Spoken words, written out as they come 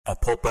a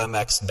Pulp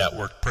MX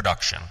Network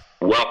production.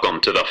 Welcome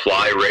to the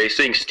Fly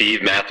Racing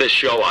Steve Mathis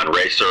Show on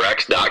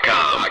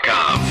RacerX.com.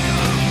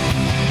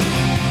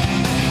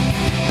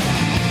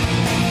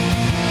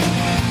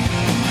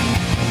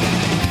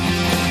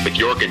 With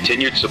your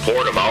continued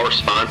support of our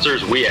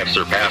sponsors, we have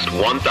surpassed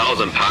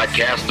 1,000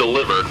 podcasts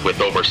delivered with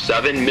over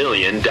 7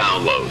 million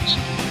downloads.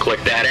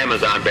 Click that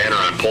Amazon banner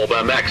on Pulp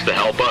MX to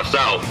help us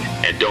out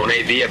and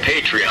donate via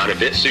Patreon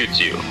if it suits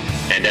you.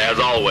 And as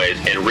always,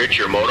 enrich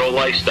your moto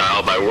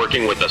lifestyle by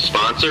working with the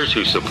sponsors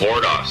who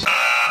support us.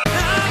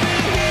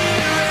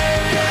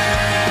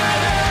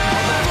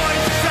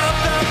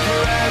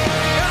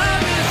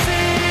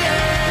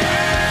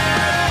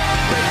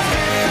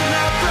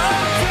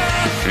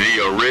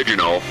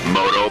 Original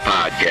Moto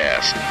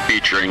Podcast,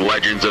 featuring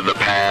legends of the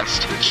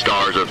past,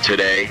 stars of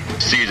today,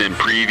 season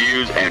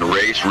previews and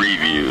race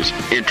reviews,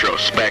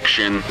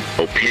 introspection,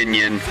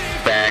 opinion,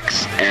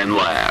 facts, and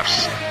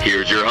laughs.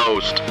 Here's your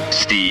host,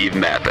 Steve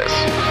Mathis.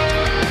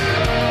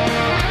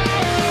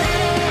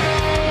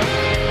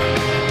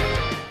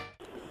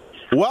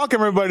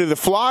 Welcome, everybody, to the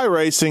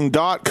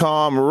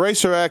FlyRacing.com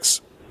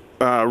RacerX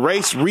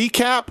race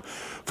recap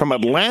from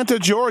Atlanta,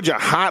 Georgia.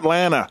 Hot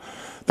Atlanta.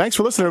 Thanks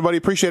for listening, everybody.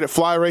 Appreciate it.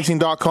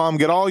 FlyRacing.com.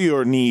 Get all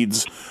your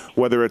needs,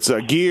 whether it's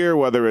gear,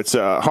 whether it's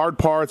hard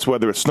parts,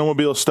 whether it's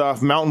snowmobile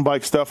stuff, mountain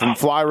bike stuff, from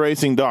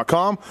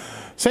FlyRacing.com.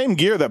 Same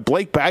gear that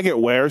Blake Baggett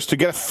wears to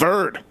get a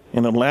third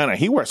in Atlanta.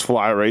 He wears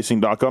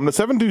FlyRacing.com. The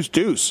 7 Deuce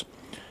Deuce,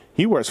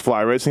 he wears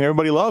Fly Racing.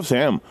 Everybody loves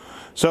him.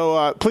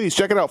 So please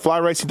check it out,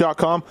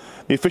 FlyRacing.com,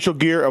 the official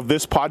gear of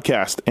this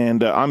podcast.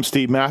 And I'm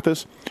Steve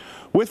Mathis.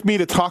 With me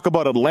to talk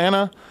about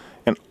Atlanta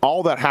and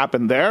all that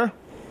happened there,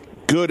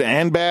 good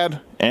and bad,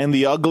 and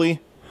the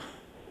ugly.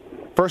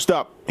 First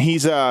up,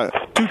 he's a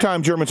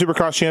two-time German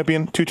Supercross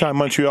champion, two-time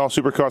Montreal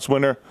Supercross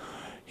winner.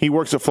 He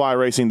works at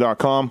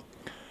FlyRacing.com.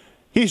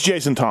 He's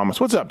Jason Thomas.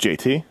 What's up,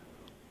 JT?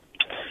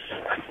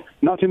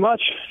 Not too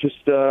much.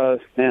 Just,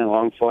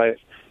 long flight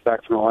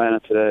back from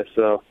Atlanta today.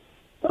 So,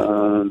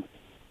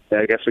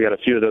 I guess we got a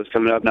few of those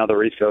coming up now, the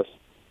East Coast.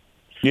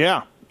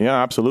 Yeah,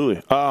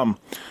 absolutely.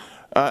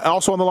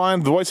 Also on the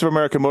line, the voice of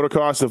American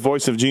Motocross, the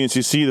voice of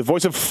GNCC, the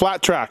voice of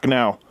Flat Track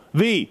now,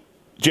 the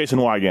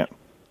Jason Wygant.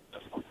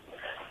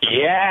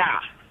 Yeah.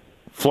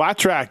 Flat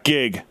Track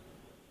gig.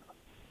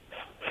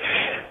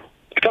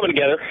 It's coming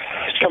together.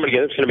 It's going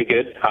to be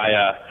good.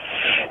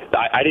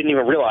 I didn't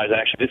even realize,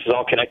 actually, this is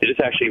all connected.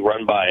 It's actually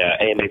run by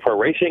AMA Pro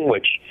Racing,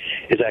 which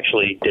is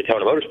actually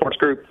Daytona Motorsports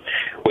Group,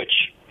 which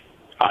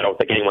I don't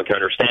think anyone can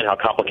understand how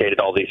complicated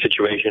all these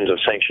situations of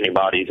sanctioning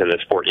bodies in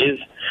this sport is.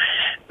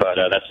 But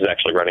that's who's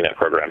actually running that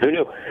program. Who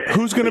knew?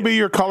 Who's going to be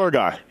your color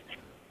guy?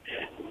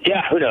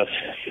 Yeah, who knows?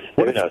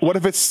 What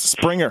if it's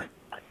Springer?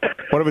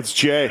 What if it's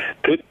Jay?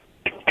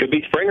 Could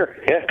be Springer.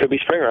 Yeah, could be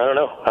Springer. I don't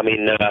know. I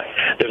mean,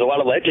 there's a lot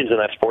of legends in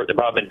that sport that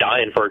probably been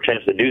dying for a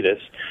chance to do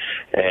this.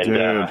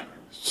 And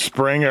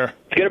Springer.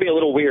 It's going to be a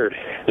little weird.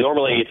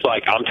 Normally, it's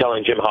like I'm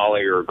telling Jim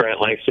Hawley or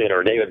Grant Langston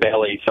or David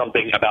Bailey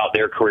something about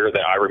their career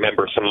that I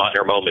remember some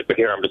minor moment. But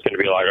here I'm just going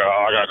to be like,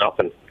 oh, I got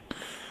nothing.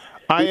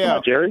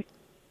 Jerry?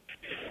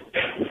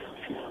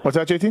 What's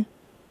that, JT?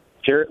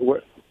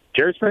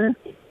 Jerry Springer?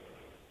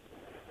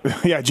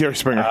 Yeah, Jerry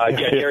Springer.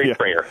 Jerry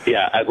Springer.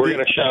 Yeah, we're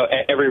going to show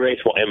every race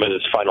will end with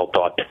his final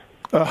thought.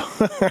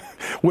 That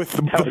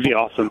would be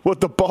awesome. With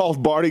the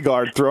bald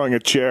bodyguard throwing a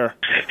chair.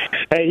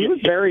 Hey, he was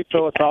very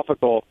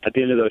philosophical at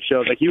the end of those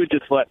shows. Like, he would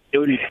just it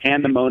would be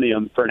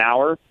pandemonium for an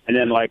hour, and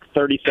then,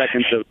 30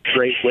 seconds of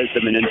great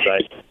wisdom and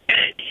insight.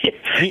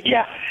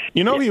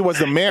 You know, he was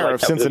the mayor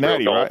of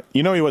Cincinnati, right?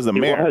 You know he was the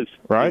mayor,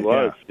 right? He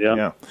was,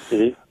 yeah.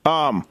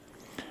 Mm-hmm.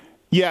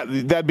 Yeah,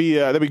 that'd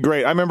be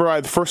great. I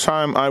remember the first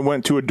time I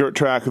went to a dirt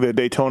track, the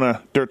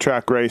Daytona dirt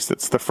track race.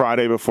 That's the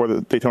Friday before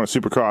the Daytona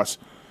Supercross.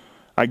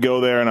 I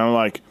go there and I'm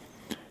like,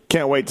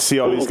 can't wait to see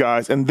all these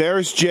guys. And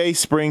there's Jay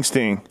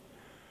Springsteen,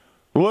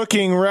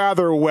 looking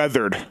rather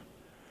weathered,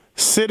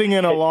 sitting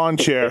in a lawn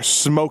chair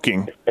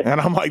smoking.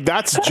 And I'm like,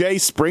 that's Jay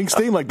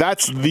Springsteen? Like,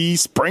 that's the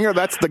Springer?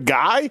 That's the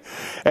guy?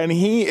 And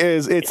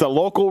it's a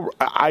local.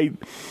 I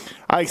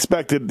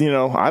expected,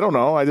 I don't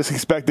know. I just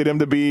expected him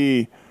to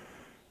be.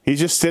 He's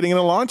just sitting in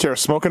a lawn chair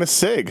smoking a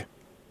cig.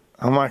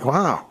 I'm like,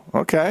 wow,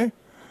 okay.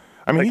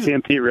 I mean, like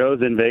seeing Pete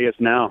Rose in Vegas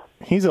now.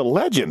 He's a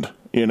legend,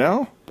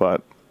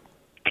 But,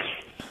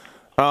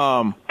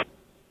 all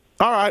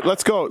right,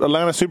 let's go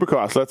Atlanta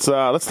Supercross.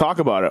 Let's talk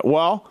about it.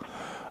 Well,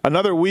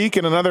 another week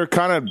and another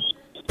kind of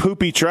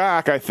poopy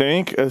track. I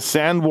think a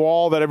sand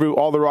wall that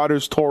all the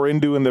riders tore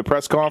into in the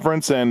press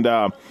conference, and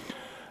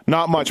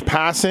not much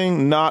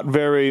passing, not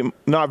very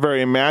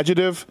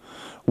imaginative.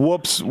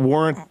 Whoops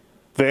weren't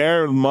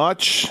there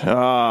much.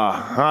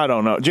 I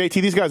don't know.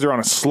 JT, these guys are on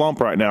a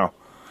slump right now.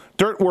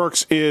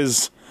 Dirtworks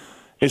is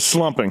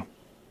slumping.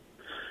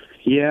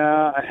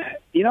 Yeah,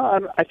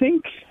 I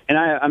think, and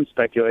I'm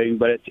speculating,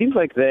 but it seems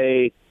like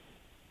they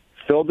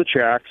filled the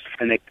tracks,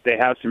 and they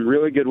have some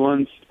really good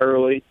ones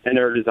early in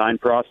their design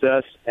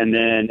process, and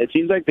then it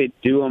seems like they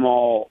do them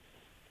all,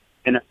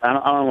 and I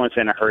don't want to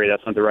say in a hurry,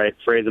 that's not the right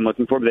phrase I'm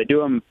looking for, but they do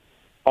them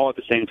all at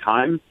the same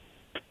time,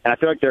 And I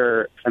feel like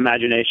their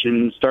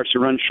imagination starts to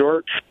run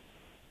short.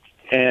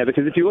 And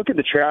because if you look at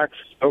the tracks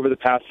over the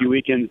past few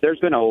weekends, there's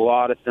been a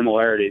lot of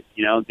similarities.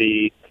 You know,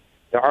 the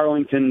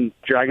Arlington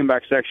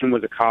Dragonback section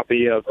was a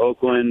copy of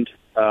Oakland.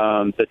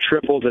 The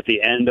triples at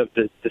the end of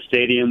the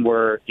stadium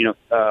were,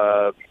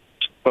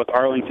 both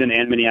Arlington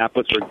and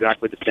Minneapolis were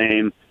exactly the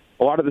same.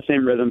 A lot of the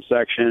same rhythm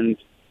sections,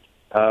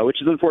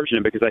 which is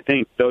unfortunate because I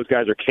think those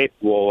guys are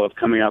capable of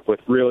coming up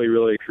with really,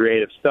 really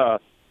creative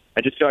stuff.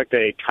 I just feel like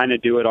they kind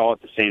of do it all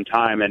at the same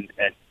time, and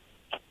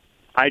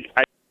I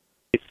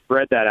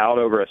spread that out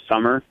over a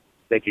summer.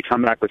 They could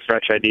come back with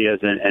fresh ideas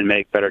and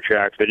make better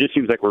tracks. But it just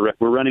seems like we're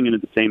running into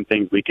the same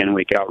things week in and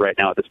week out right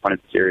now at this point in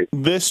the series.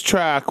 This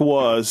track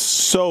was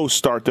so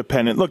start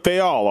dependent. Look, they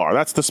all are.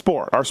 That's the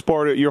sport. Our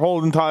sport. Your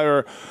whole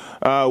entire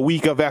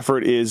week of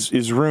effort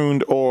is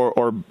ruined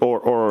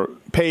or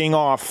paying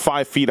off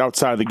 5 feet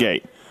outside of the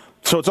gate.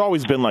 So it's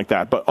always been like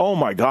that. But oh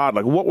my God,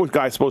 like what were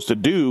guys supposed to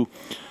do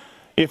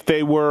if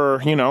they were,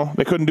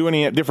 they couldn't do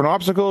any different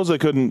obstacles? They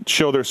couldn't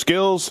show their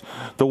skills.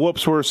 The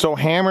whoops were so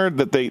hammered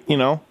that they,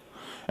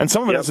 and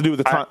some of it has to do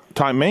with the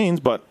time mains,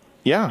 but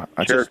yeah.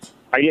 Sure.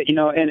 I get,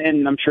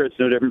 and I'm sure it's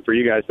no different for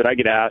you guys, but I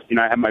get asked,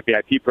 I have my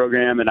VIP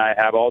program and I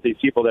have all these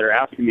people that are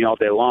asking me all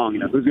day long,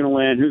 who's going to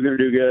win, who's going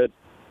to do good.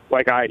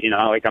 Like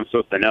I'm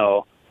supposed to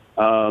know.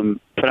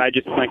 But I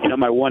just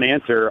my one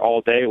answer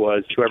all day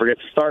was whoever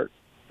gets to start.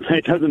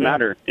 It doesn't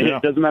matter. Yeah.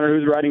 It doesn't matter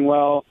who's riding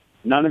well.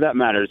 None of that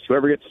matters.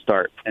 Whoever gets to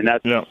start. And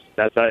that's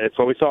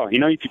what we saw.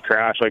 You could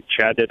crash like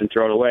Chad did and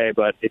throw it away,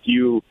 but if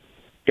you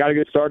got a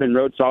good start and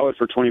rode solid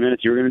for 20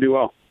 minutes, you were going to do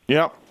well.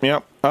 Yep.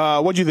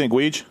 What do you think,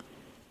 Weege?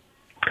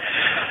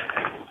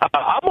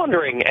 I'm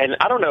wondering, and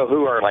I don't know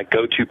who our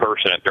go-to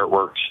person at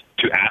Dirtworks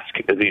to ask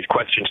these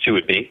questions to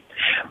would be,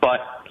 but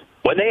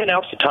when they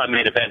announced the time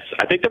main events,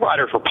 I think the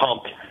riders were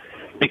pumped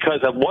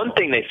because of one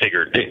thing they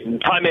figured.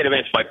 Time main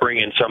events might bring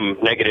in some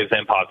negatives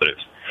and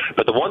positives,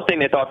 but the one thing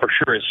they thought for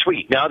sure is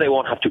sweet. Now they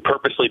won't have to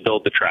purposely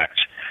build the tracks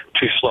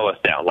to slow us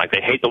down. Like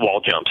they hate the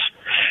wall jumps,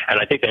 and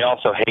I think they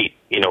also hate,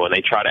 when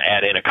they try to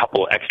add in a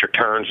couple of extra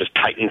turns, just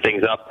tighten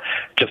things up,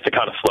 just to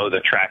kind of slow the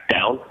track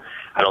down.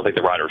 I don't think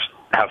the riders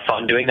have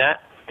fun doing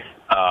that.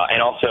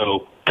 And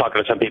also,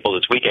 talking to some people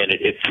this weekend,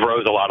 it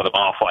throws a lot of them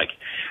off. Like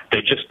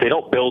they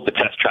don't build the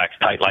test tracks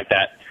tight like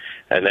that,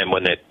 and then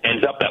when it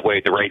ends up that way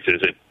at the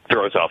races, it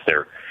throws off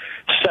their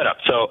setup.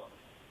 So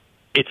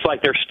it's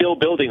like they're still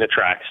building the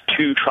tracks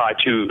to try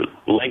to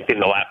lengthen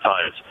the lap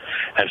times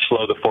and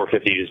slow the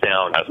 450s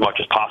down as much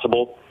as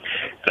possible.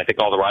 And I think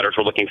all the riders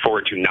were looking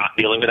forward to not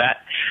dealing with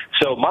that.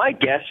 So my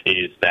guess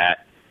is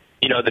that,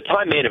 the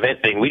time main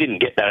event thing, we didn't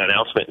get that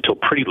announcement until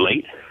pretty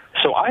late.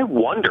 So I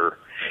wonder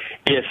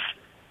if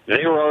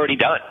they were already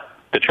done.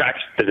 The tracks,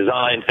 the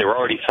designs, they were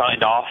already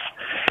signed off.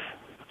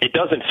 It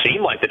doesn't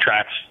seem like the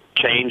tracks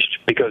changed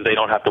because they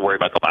don't have to worry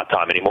about the lap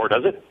time anymore,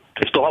 does it?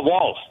 They still have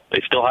walls.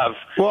 They still have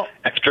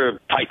extra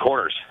tight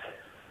corners.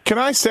 Can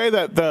I say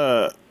that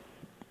the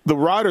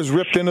riders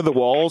ripped into the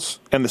walls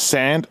and the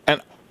sand,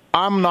 and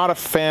I'm not a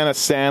fan of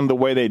sand the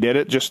way they did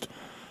it, just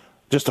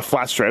a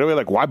flat straightaway.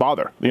 Like, why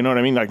bother? You know what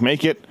I mean? Like,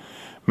 make it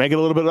a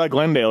little bit like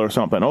Glendale or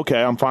something.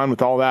 Okay, I'm fine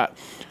with all that.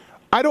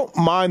 I don't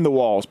mind the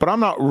walls, but I'm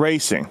not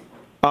racing.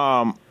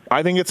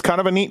 I think it's kind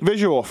of a neat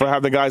visual for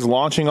have the guys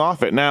launching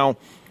off it. Now,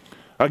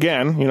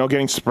 again,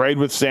 getting sprayed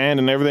with sand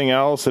and everything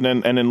else, and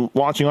then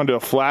launching onto a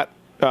flat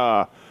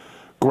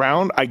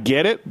ground. I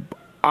get it.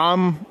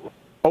 I'm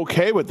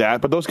okay with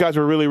that, but those guys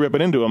were really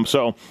ripping into them,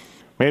 so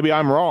maybe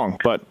I'm wrong.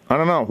 But I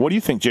don't know. What do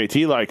you think,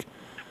 JT? Like,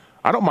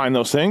 I don't mind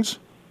those things.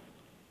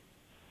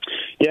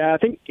 Yeah, I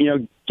think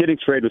getting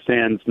sprayed with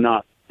sand's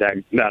not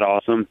that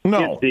awesome.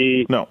 No,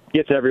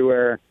 gets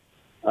everywhere.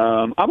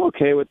 I'm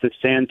okay with the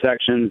sand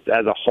sections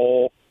as a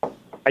whole.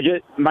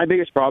 My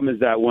biggest problem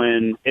is that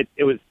when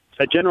it was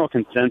a general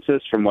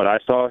consensus from what I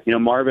saw,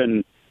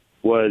 Marvin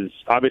was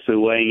obviously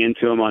laying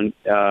into him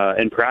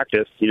in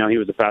practice. He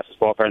was the fastest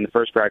qualifier in the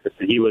first practice,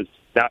 and he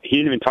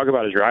didn't even talk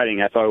about his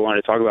riding. I thought he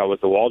wanted to talk about was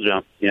the wall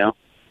jump,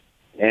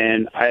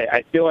 And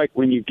I feel like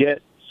when you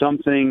get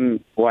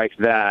something like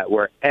that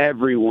where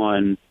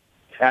everyone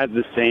has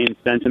the same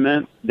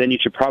sentiment, then you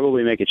should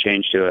probably make a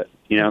change to it.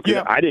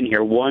 Because I didn't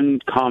hear one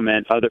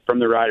comment from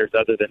the riders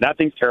other than that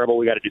thing's terrible.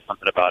 We got to do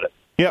something about it.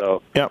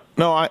 No,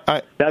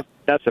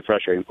 that's the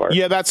frustrating part.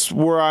 Yeah, that's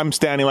where I'm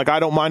standing. Like, I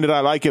don't mind it.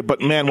 I like it.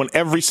 But man, when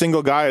every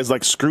single guy is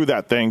like, screw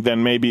that thing,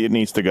 then maybe it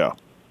needs to go.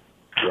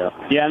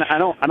 Yeah, and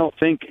I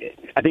think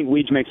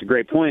Weege makes a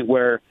great point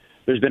where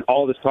there's been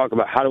all this talk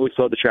about how do we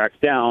slow the tracks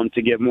down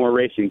to give more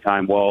racing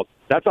time. Well,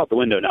 that's out the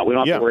window now. We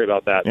don't have to worry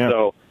about that. Yeah.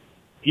 So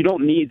you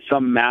don't need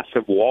some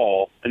massive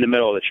wall in the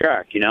middle of the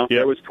track,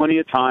 There was plenty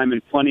of time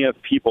and plenty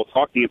of people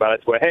talking about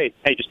it to hey,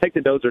 just take the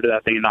dozer to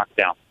that thing and knock it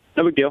down.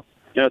 No big deal.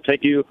 It'll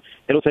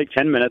take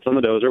 10 minutes on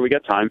the dozer. We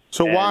got time.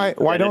 So why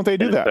don't they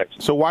do that?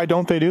 So why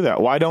don't they do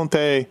that? Why don't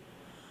they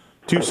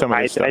do some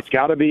of this stuff? It's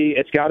got to be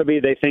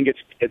they think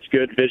it's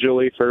good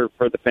visually for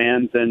the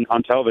fans and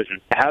on television.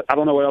 I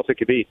don't know what else it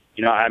could be.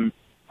 I'm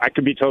I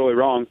could be totally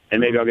wrong,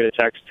 and maybe I'll get a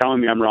text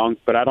telling me I'm wrong,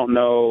 but I don't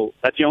know.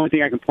 That's the only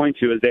thing I can point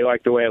to is they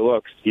like the way it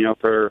looks,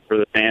 for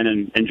the fan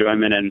and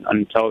enjoyment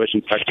and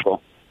television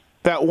spectacle.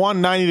 That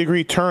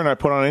 190-degree turn I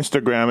put on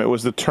Instagram, it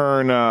was the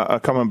turn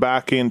coming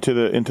back into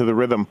the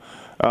rhythm.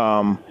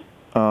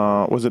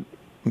 Was it?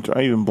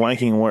 I'm even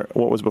blanking what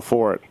was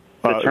before it.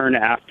 The turn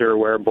after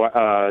where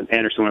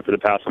Anderson went for the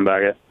pass on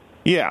Baggett.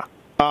 Yeah.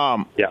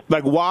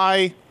 Like,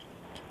 why?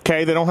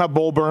 Okay, they don't have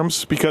bowl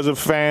berms because of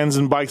fans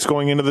and bikes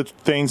going into the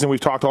things, and we've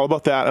talked all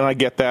about that, and I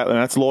get that, and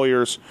that's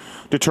lawyers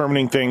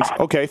determining things.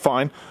 Okay,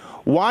 fine.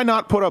 Why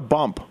not put a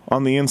bump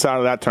on the inside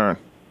of that turn?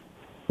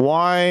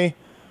 Why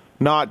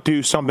not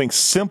do something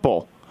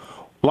simple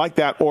like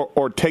that,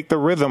 or take the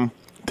rhythm,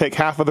 take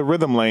half of the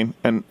rhythm lane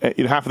and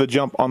half of the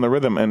jump on the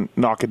rhythm and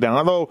knock it down?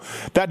 Although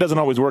that doesn't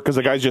always work because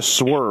the guys just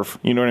swerve.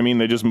 You know what I mean?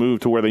 They just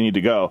move to where they need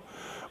to go.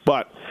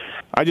 But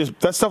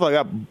that stuff like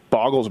that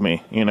boggles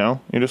me, You're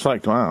just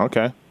like, wow,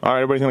 okay. All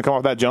right, everybody's going to come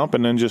off that jump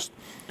and then just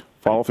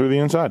follow through the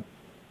inside.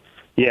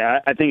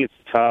 Yeah, I think it's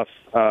tough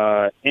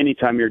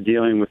anytime you're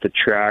dealing with the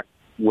track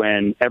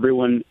when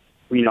everyone,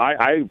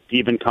 I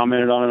even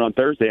commented on it on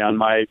Thursday on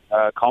my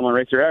column on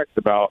Racer X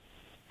about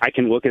I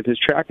can look at this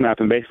track map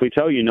and basically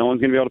tell you no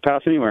one's going to be able to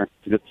pass anywhere.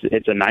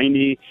 It's a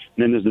 90,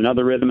 and then there's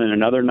another rhythm and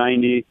another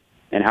 90.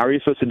 And how are you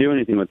supposed to do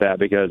anything with that?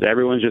 Because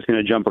everyone's just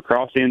going to jump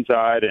across the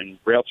inside and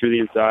rail through the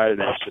inside, and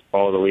then just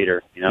follow the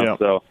leader.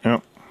 So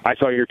I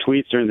saw your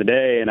tweets during the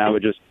day, and I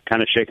would just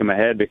kind of shake my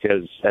head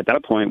because at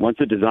that point, once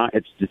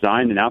it's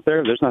designed and out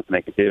there, there's nothing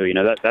they can do.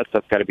 That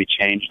stuff's got to be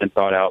changed and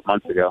thought out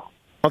months ago.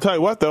 I'll tell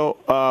you what, though,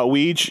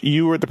 Weege,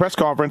 you were at the press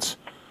conference.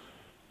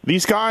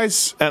 These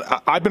guys, and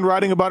I've been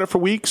writing about it for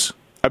weeks.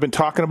 I've been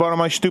talking about it on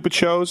my stupid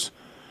shows.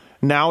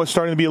 Now it's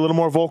starting to be a little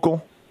more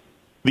vocal.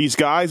 These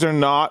guys are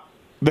not.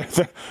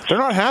 They're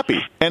not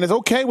happy, and it's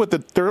okay with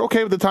they're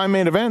okay with the time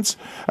main events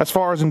as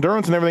far as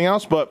endurance and everything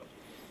else. But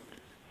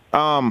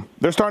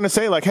they're starting to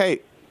say like,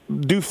 "Hey,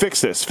 fix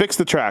this, fix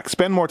the track,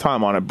 spend more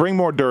time on it, bring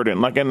more dirt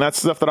in." Like, and that's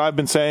stuff that I've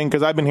been saying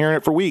because I've been hearing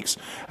it for weeks.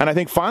 And I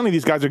think finally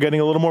these guys are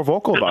getting a little more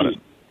vocal about it.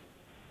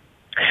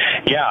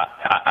 Yeah,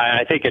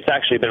 I think it's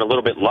actually been a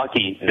little bit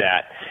lucky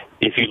that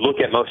if you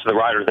look at most of the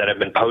riders that have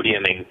been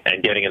podiuming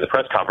and getting in the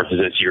press conferences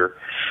this year,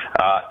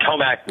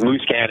 Tomac,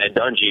 Musquin, and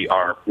Dungey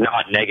are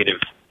not negative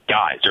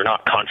guys. They're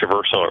not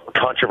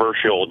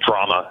controversial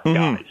drama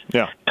guys.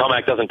 Yeah.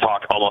 Tomac doesn't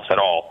talk almost at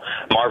all.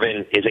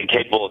 Marvin is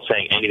incapable of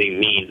saying anything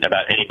mean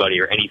about anybody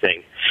or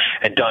anything,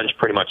 and Dunge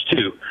pretty much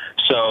too.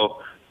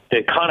 So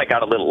they kind of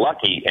got a little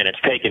lucky, and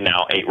it's taken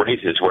now 8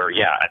 races where,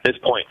 at this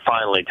point,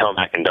 finally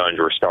Tomac and Dunge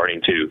were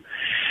starting to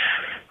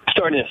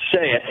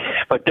say it,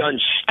 but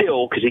Dunge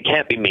still, because he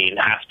can't be mean,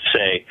 has to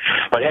say,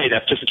 but hey,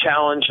 that's just a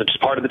challenge. It's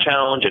part of the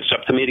challenge. It's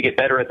up to me to get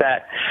better at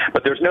that.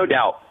 But there's no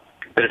doubt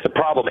that it's a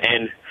problem,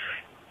 and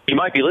you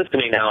might be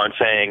listening now and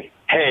saying,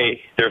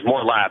 hey, there's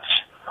more laps.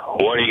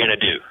 What are you going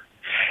to do?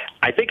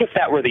 I think if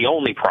that were the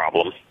only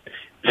problem,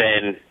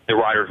 then the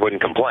riders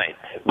wouldn't complain.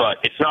 But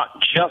it's not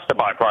just a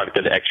byproduct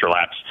of the extra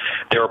laps.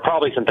 There are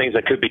probably some things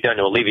that could be done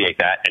to alleviate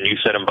that, and you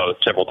said them both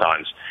several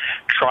times.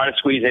 Try to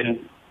squeeze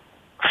in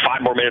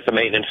 5 more minutes of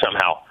maintenance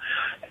somehow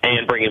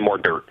and bring in more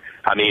dirt.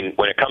 I mean,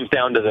 when it comes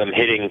down to them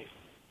hitting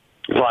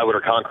plywood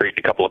or concrete in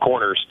a couple of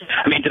corners,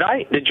 I mean,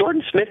 did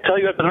Jordan Smith tell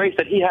you at the race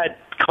that he had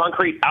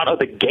concrete out of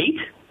the gate?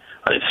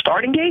 On his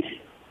starting gate?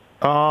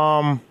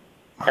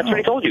 That's what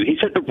he told you. He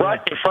said the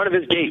rut in front of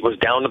his gate was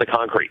down to the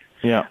concrete.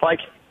 Yeah. Like,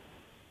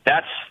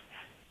 that's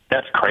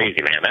crazy,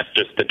 man. That's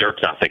just the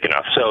dirt's not thick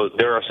enough. So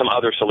there are some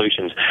other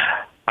solutions.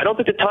 I don't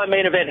think the time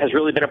main event has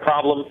really been a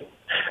problem.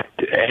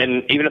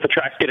 And even if the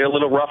tracks get a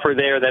little rougher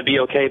there, that'd be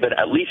okay. But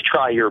at least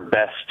try your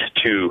best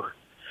to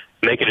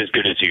make it as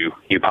good as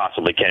you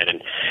possibly can.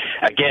 And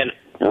again,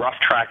 rough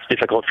tracks,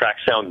 difficult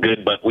tracks sound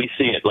good, but we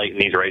see it late in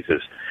these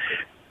races.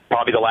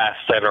 Probably the last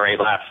 7 or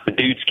 8 laps, the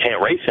dudes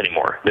can't race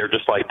anymore. They're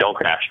just like, don't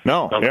crash.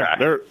 No, don't crash.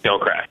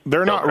 Don't crash.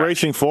 They're not crash.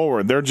 Racing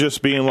forward. They're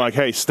just being like,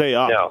 hey, stay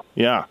up. No.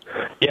 Yeah.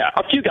 Yeah,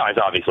 a few guys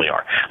obviously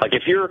are. Like,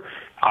 if you're,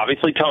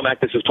 obviously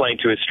Tomac, this is playing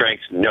to his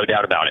strengths, no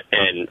doubt about it.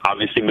 And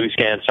obviously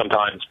Musquin,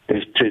 sometimes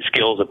his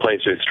skills that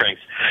plays to his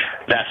strengths.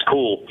 That's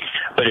cool.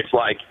 But it's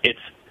like, it's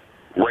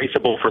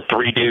raceable for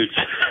 3 dudes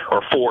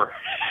or 4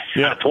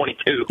 out of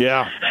 22.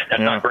 Yeah.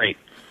 That's not great.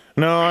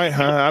 No,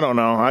 I don't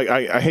know.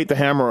 I hate to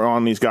hammer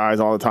on these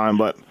guys all the time,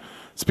 but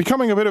it's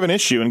becoming a bit of an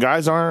issue, and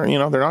guys aren't,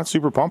 they're not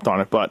super pumped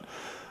on it. But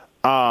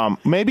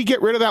maybe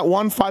get rid of that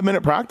 1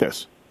 5-minute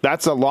practice.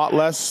 That's a lot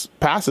less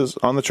passes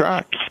on the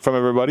track from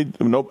everybody.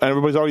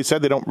 Everybody's already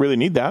said they don't really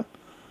need that.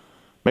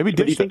 Maybe.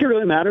 Do you think it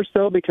really matters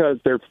though? Because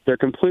they're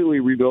completely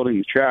rebuilding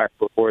the track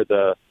before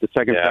the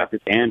second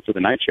practice and for the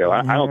night show.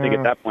 I don't think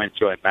at that point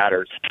it really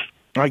matters.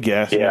 I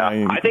guess.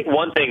 Yeah. I think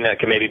one thing that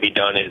can maybe be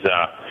done is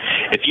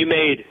if you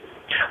made,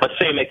 let's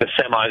say, make the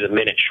semis a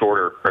minute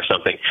shorter or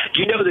something.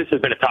 Do you know this has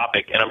been a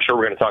topic, and I'm sure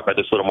we're going to talk about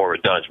this a little more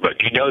with Dunge, but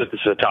do you know that this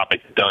is a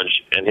topic that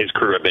Dunge and his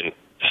crew have been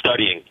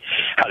studying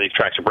how these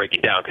tracks are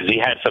breaking down because he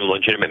had some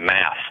legitimate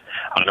math.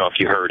 I don't know if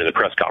you heard in the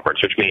press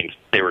conference, which means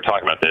they were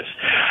talking about this.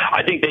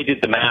 I think they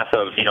did the math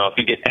of, if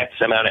you get X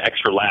amount of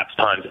extra laps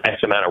times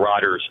X amount of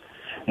riders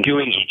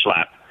doing each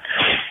lap.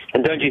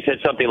 And Dungey said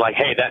something like,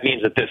 hey, that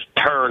means that this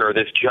turn or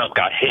this jump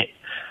got hit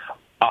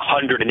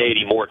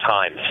 180 more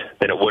times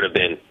than it would have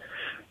been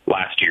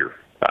last year.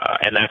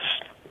 And that's,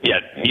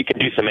 you can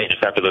do some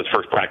maintenance after those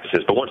first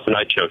practices, but once the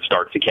night show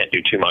starts, you can't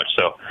do too much.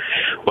 So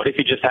what if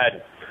you just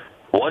had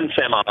one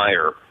semi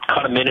or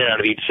cut a minute out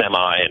of each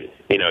semi and,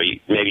 you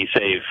maybe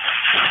save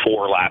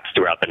 4 laps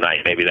throughout the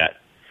night? Maybe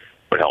that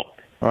would help.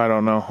 I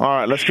don't know. All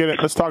right,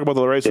 let's talk about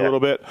the race a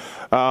little bit.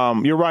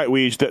 You're right,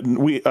 Weege, that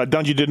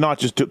Dungey did not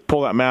just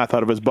pull that math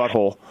out of his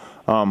butthole.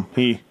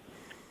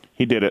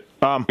 He did it.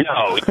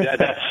 No,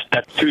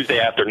 that's Tuesday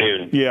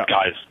afternoon. Yeah.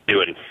 Guys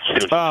doing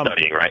some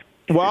studying, right?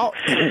 Well,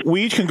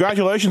 Weege,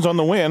 congratulations on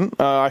the win.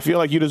 I feel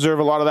like you deserve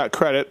a lot of that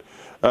credit.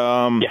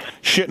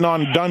 Shitting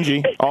on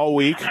Dungey all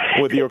week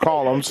with your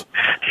columns,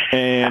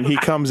 and he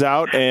comes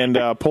out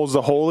and pulls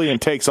the holy and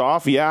takes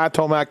off. Yeah,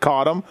 Tomac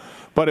caught him,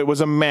 but it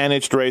was a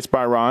managed race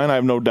by Ryan. I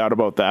have no doubt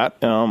about that.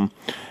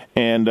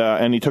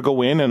 And he took a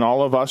win, and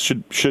all of us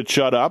should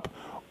shut up,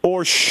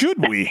 or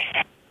should we?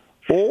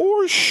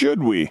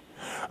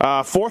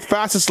 Fourth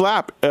fastest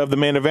lap of the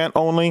main event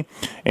only,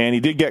 and he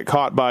did get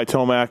caught by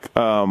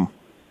Tomac.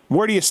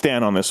 Where do you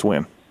stand on this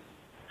win?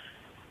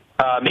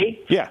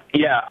 Me? Yeah.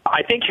 Yeah,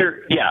 I think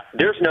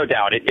there's no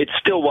doubt. It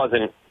still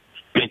wasn't.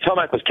 I mean,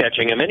 Tomac was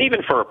catching him, and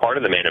even for a part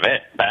of the main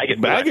event,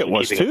 Baggett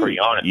was too. Pretty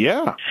honest.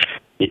 Yeah.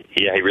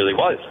 Yeah, he really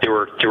was. There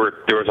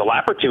was a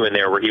lap or two in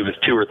there where he was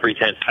 2 or 3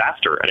 tenths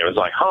faster, and it was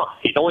like,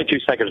 he's only 2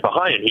 seconds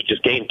behind, and he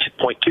just gained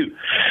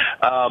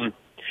 0.2.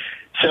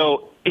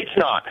 So it's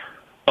not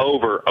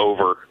over.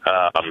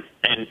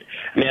 And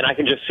man, I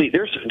can just see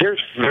there's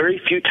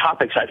very few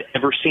topics I've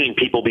ever seen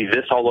people be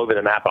this all over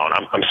the map on.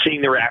 I'm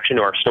seeing the reaction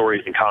to our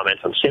stories and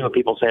comments. I'm seeing what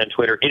people say on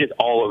Twitter. It is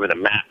all over the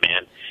map,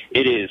 man.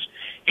 It is.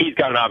 He's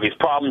got an obvious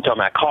problem.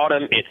 Tomac caught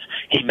him.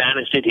 He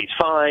managed it. He's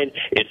fine.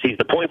 He's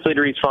the points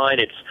leader. He's fine.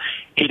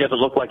 He doesn't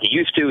look like he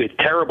used to. It's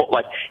terrible.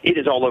 Like, it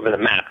is all over the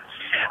map.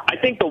 I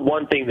think the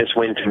one thing this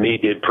win to me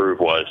did prove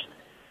was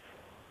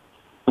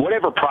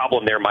whatever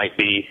problem there might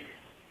be,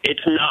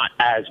 it's not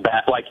as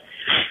bad. Like,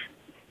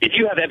 if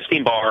you have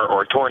Epstein-Barr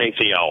or a torn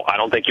ACL, I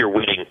don't think you're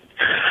winning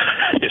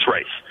this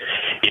race,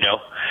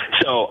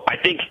 So I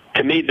think,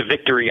 to me, the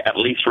victory at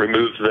least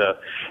removes the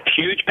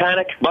huge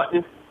panic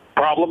button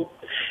problem.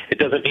 It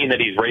doesn't mean that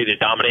he's ready to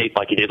dominate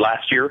like he did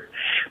last year,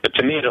 but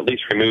to me it at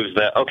least removes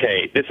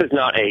this is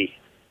not a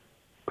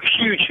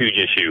huge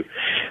issue,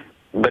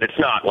 but it's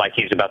not like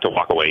he's about to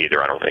walk away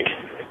either, I don't think.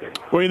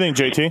 What do you think,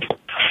 JT?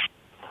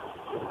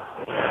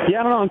 Yeah,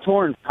 I don't know. I'm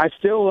torn. I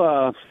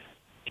still,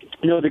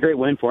 it's a great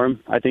win for him.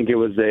 I think it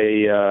was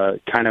a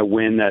kind of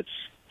win that's,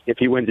 if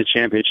he wins a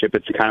championship,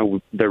 it's kind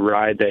of the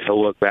ride that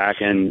he'll look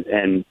back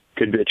and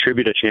could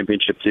attribute a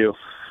championship to.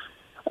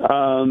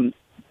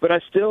 But I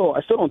still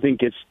don't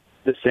think it's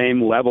the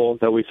same level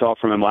that we saw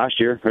from him last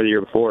year or the year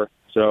before.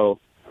 So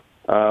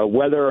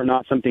whether or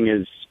not something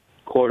is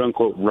quote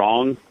unquote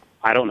wrong,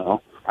 I don't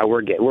know.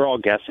 We're all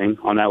guessing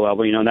on that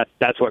level, and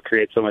that's what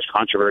creates so much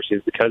controversy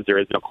is because there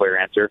is no clear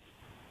answer.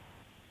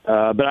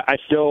 But I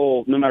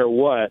still, no matter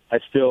what, I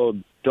still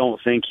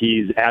don't think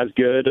he's as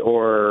good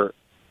or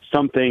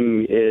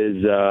something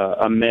is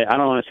a miss. I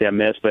don't want to say a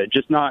miss, but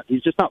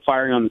he's just not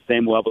firing on the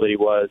same level that he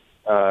was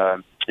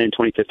in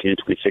 2015 and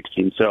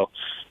 2016. So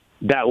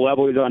that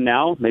level he's on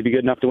now may be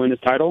good enough to win this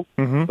title,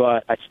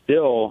 but I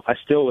still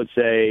would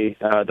say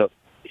the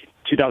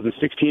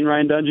 2016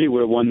 Ryan Dungey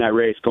would have won that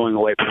race going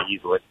away pretty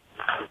easily.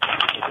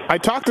 I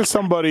talked to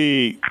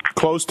somebody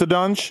close to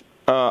Dunge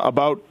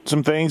about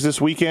some things this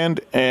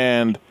weekend,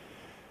 and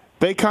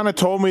they kind of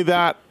told me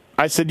that.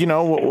 I said,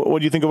 what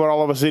do you think about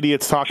all of us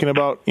idiots talking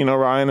about,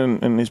 Ryan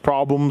and his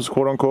problems,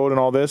 quote unquote, and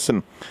all this?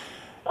 And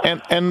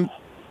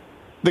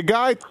the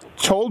guy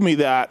told me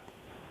that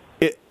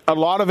a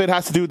lot of it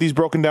has to do with these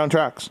broken down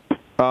tracks.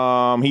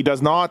 He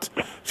does not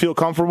feel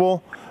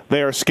comfortable.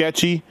 They are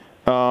sketchy.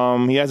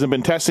 He hasn't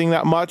been testing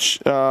that much.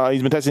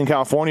 He's been testing in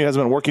California. He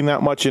hasn't been working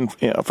that much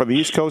for the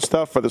East Coast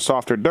stuff, for the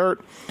softer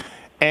dirt.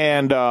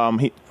 And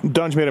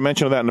Dunge made a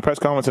mention of that in the press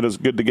conference. It was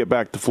good to get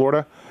back to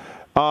Florida.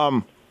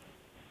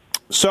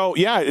 So,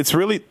 yeah, it's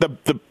really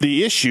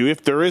the issue,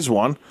 if there is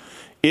one,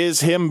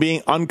 is him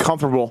being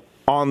uncomfortable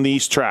on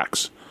these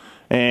tracks.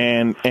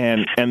 And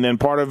then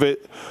part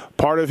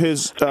of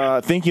his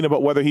thinking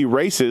about whether he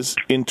races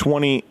in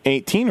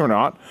 2018 or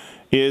not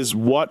is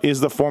what is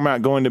the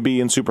format going to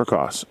be in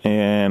Supercross,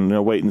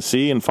 and wait and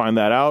see and find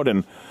that out.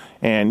 And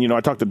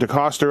I talked to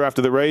DeCoster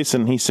after the race,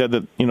 and he said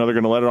that they're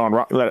going to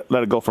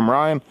let it go from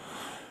Ryan,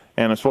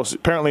 and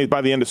apparently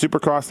by the end of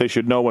Supercross they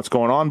should know what's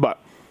going on. But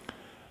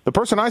the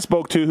person I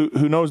spoke to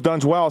who knows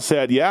Dunge well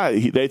said,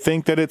 they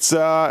think that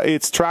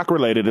it's track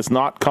related. It's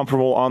not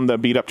comfortable on the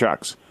beat up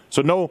tracks.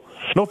 So no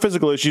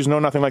physical issues, no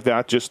nothing like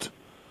that. Just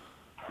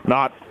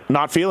not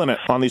feeling it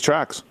on these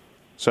tracks.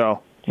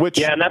 So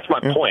and that's my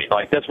point.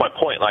 Like that's my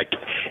point. Like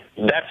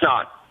that's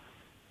not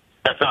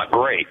That's not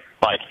great.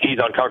 Like, he's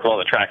uncomfortable on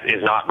the track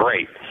is not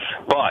great.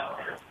 But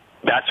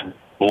that's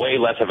way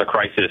less of a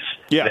crisis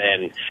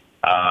than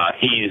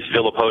he's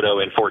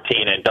Villopoto in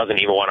 14 and doesn't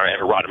even want to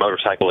ever ride a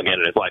motorcycle again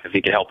in his life if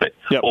he can help it.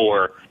 Yep.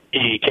 Or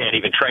he can't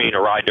even train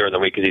or ride during the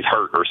week because he's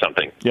hurt or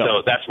something. Yep.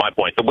 So that's my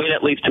point. The win,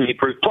 at least to me,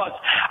 proved. Plus,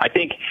 I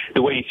think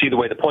the way you see the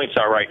way the points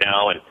are right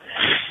now, and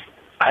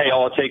hey,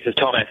 all it takes is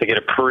Tomac to get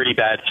a pretty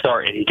bad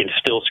start, and he can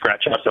still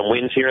scratch out some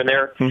wins here and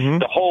there. Mm-hmm.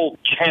 The whole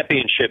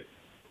championship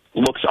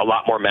looks a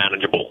lot more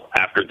manageable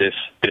after this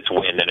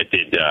win than it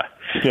did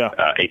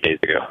 8 days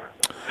ago.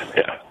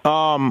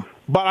 Yeah.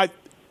 But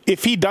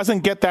if he doesn't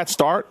get that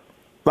start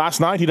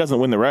last night, he doesn't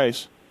win the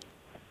race.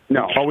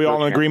 No. Are we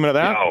all in agreement of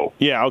that? No.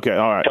 Yeah. Okay.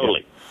 All right.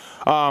 Totally.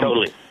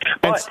 Totally.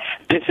 But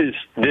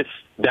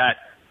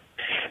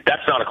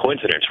that's not a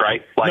coincidence,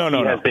 right? Like,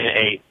 he has been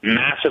a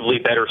massively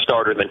better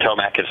starter than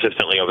Tomac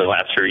consistently over the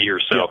last few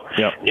years. So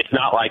it's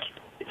not like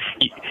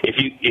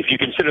if you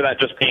consider that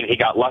just being he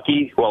got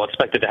lucky, well,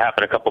 expect it to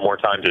happen a couple more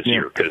times this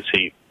year because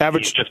he's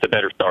just a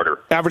better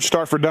starter. Average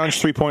start for Dunge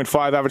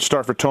 3.5. Average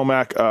start for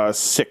Tomac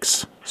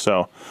 6.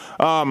 So,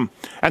 and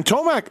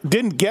Tomac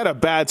didn't get a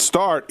bad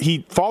start.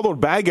 He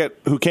followed Baggett,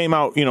 who came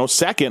out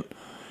second.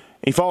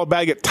 He followed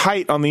Baggett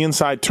tight on the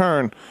inside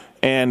turn.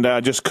 And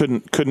just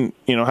couldn't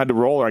had to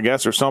roll, I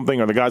guess, or something,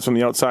 or the guys from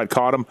the outside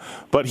caught him.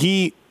 But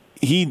he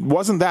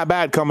wasn't that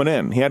bad coming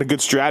in. He had a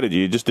good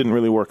strategy. It just didn't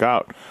really work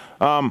out.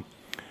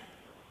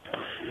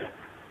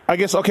 I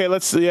guess, okay,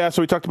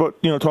 so we talked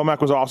about,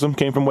 Tomac was awesome,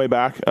 came from way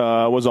back,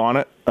 was on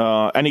it,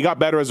 and he got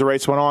better as the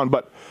race went on.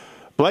 But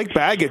Blake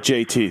Baggett,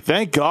 JT,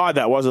 thank God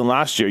that wasn't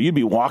last year. You'd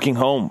be walking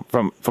home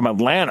from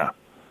Atlanta.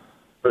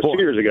 It was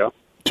 2 years ago.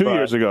 2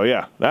 years ago,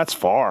 yeah. That's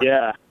far.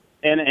 Yeah.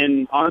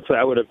 And honestly,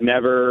 I would have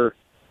never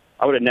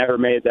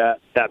made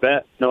that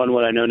bet, knowing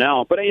what I know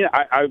now. But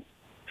I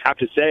have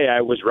to say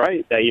I was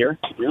right that year.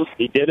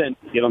 He didn't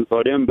get on the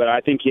podium, but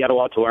I think he had a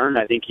lot to learn.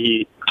 I think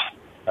he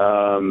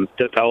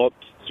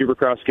developed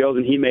Supercross skills,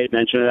 and he made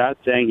mention of that,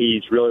 saying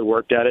he's really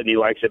worked at it and he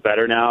likes it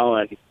better now.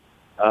 And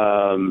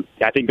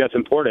I think that's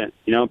important,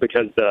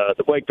 because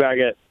the Blake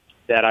Baggett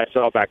that I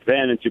saw back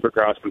then in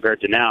Supercross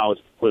compared to now is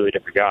a completely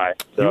different guy.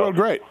 So,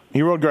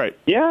 He rode great.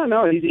 Yeah,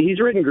 no, he's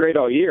ridden great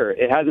all year.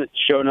 It hasn't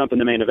shown up in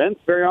the main events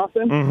very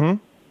often. Mm-hmm.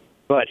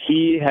 But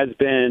he has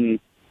been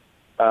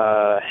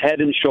head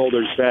and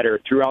shoulders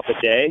better throughout the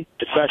day,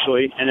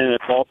 especially, and in the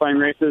qualifying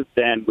races,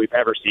 than we've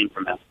ever seen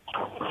from him.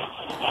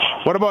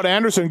 What about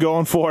Anderson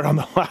going for it on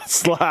the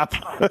last lap?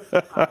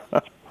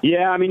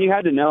 Yeah, I mean, you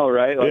had to know,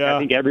 right? I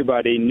think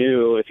everybody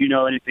knew. If you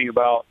know anything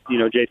about,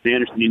 Jason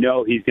Anderson,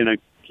 he's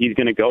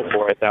gonna go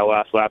for it that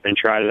last lap and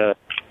try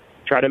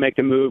to make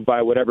the move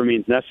by whatever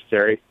means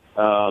necessary.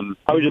 I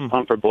was just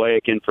pumped for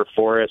Blake and for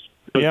Forrest.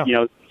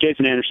 Yeah.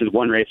 Jason Anderson's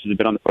won races, has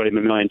been on the podium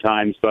a million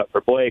times, but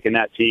for Blake and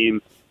that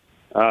team,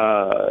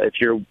 if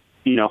you're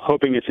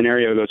hoping a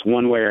scenario goes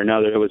one way or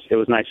another, it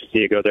was nice to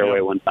see it go their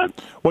way one time.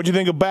 What'd you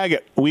think of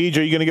Baggett? Weege,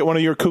 are you going to get one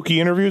of your kooky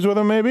interviews with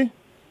him, maybe?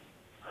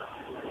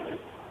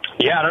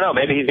 Yeah, I don't know.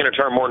 Maybe he's going to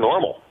turn more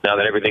normal now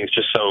that everything's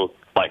just so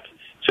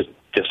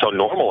just so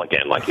normal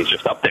again. Like, he's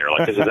just up there.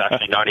 Like, this is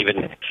actually not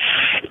even.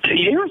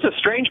 Here's the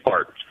strange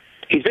part.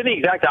 He's been the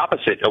exact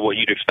opposite of what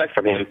you'd expect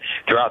from him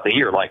throughout the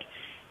year. Like,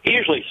 he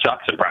usually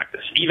sucks in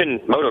practice. Even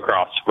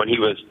motocross, when he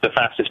was the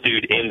fastest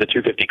dude in the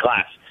 250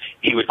 class,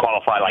 he would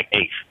qualify like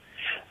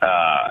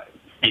 8th.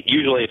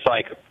 Usually it's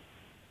like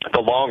the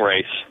long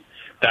race,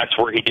 that's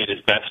where he did his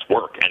best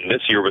work. And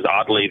this year was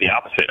oddly the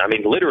opposite. I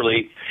mean,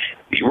 literally,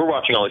 we're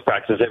watching all these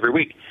practices every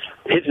week.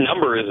 His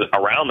number is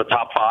around the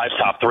top 5,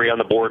 top 3 on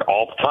the board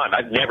all the time.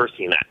 I've never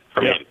seen that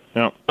from him.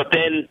 Yeah. But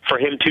then for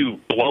him to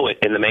blow it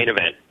in the main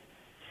event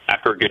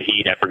after a good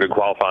heat, after good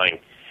qualifying,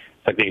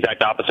 it's like the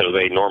exact opposite of the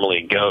way it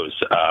normally goes.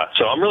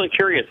 So I'm really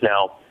curious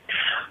now.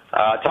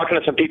 Talking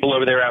to some people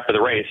over there after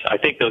the race, I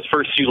think those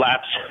first few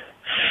laps,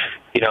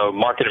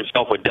 marking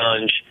himself with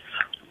Dunge,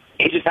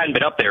 he just hadn't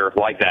been up there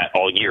like that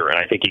all year, and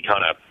I think he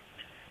kind of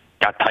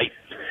got tight.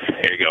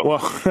 There you go. Well,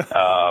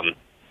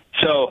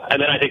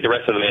 and then I think the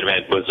rest of the main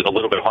event was a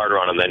little bit harder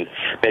on him than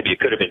maybe it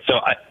could have been. So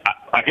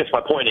I guess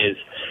my point is,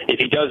 if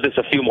he does this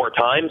a few more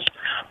times,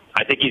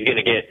 I think he's going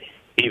to get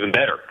even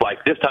better.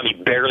 Like, this time he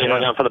barely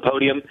hung on for the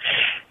podium,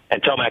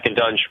 and Tomac and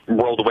Dunge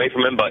rolled away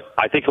from him, but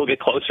I think he'll get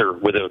closer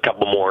with a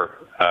couple more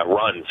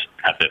runs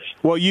at this.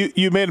 Well,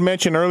 you made a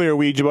mention earlier,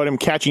 Weege, about him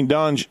catching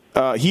Dunge.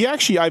 He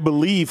actually, I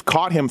believe,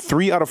 caught him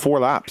 3 out of 4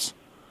 laps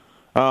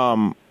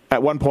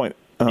at one point.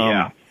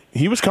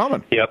 He was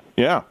coming. Yep.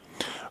 Yeah.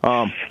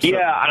 And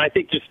I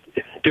think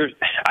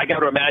I got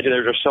to imagine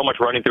there's just so much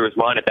running through his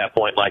mind at that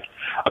point. Like,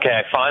 okay,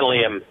 I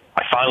finally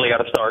got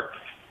to start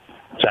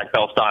Zach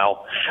Bell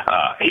style.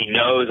 He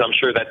knows, I'm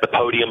sure, that the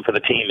podium for the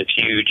team is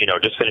huge,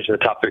 just finishing the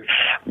top 3.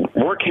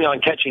 Working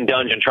on catching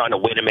Dunge and trying to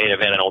win a main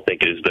event, I don't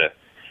think is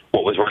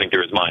what was running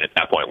through his mind at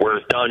that point.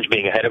 Whereas Dunge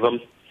being ahead of him,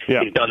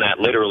 he's done that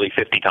literally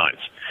 50 times.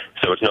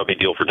 So it's no big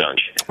deal for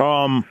Dunge.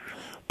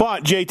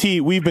 But, JT,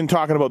 we've been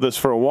talking about this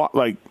for a while.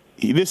 Like,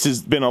 this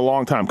has been a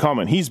long time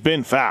coming. He's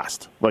been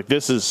fast. Like,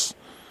 this is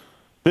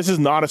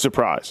not a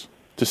surprise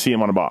to see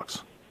him on a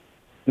box.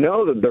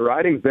 No, the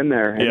riding's been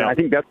there, and I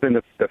think that's been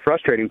the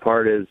frustrating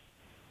part is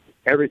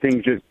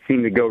everything just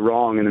seemed to go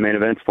wrong in the main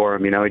events for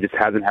him. He just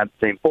hasn't had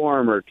the same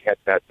form or had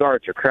bad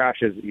starts or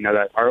crashes.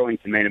 That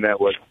Arlington main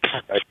event was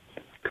a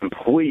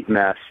complete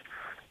mess.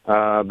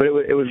 But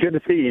it was good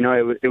to see.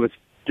 It was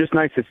just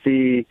nice to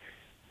see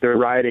the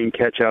riding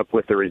catch up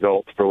with the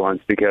results for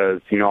once,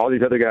 because all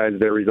these other guys,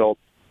 their results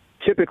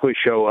typically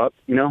show up,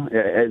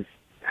 as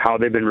how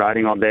they've been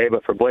riding all day.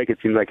 But for Blake, it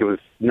seems like it was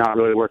not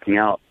really working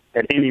out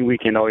at any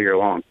weekend all year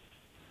long.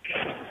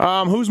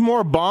 Who's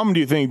more bummed, do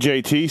you think,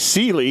 JT?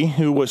 Seeley,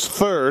 who was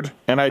third,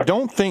 and I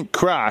don't think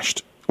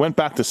crashed, went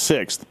back to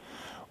sixth,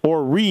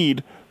 or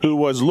Reed, who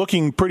was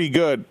looking pretty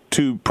good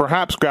to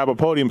perhaps grab a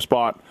podium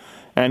spot,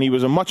 and he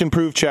was a much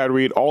improved Chad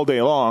Reed all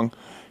day long.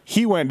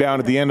 He went down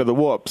at the end of the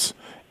whoops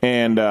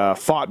and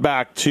fought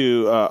back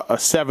to a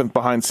seventh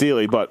behind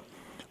Seeley. But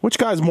which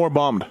guy's more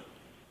bummed?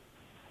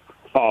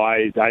 Oh,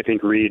 I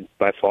think Reed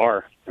by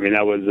far. I mean,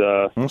 that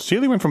was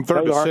Seeley went from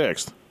third to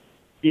sixth.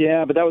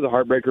 Yeah, but that was a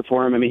heartbreaker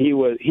for him. I mean,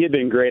 he had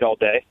been great all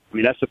day. I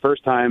mean, that's the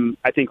first time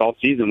I think all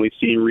season we've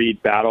seen Reed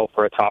battle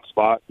for a top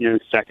spot.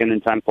 Second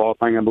in time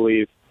qualifying, I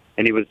believe,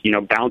 and he was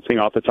bouncing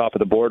off the top of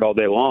the board all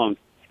day long.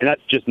 And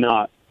that's just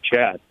not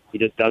Chad. He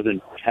just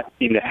doesn't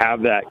seem to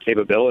have that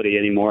capability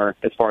anymore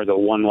as far as a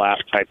one-lap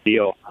type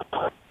deal.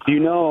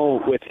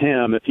 With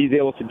him, if he's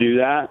able to do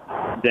that,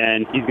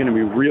 then he's going to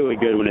be really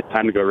good when it's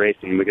time to go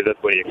racing, because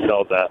that's what he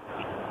excels at.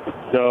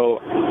 So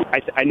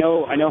I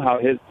know how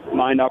his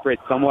mind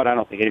operates somewhat. I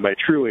don't think anybody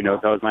truly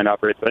knows how his mind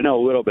operates, but I know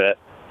a little bit.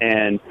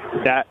 And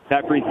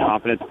that breeds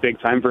confidence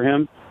big time for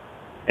him.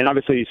 And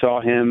obviously you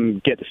saw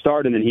him get the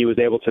start, and then he was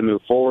able to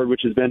move forward,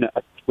 which has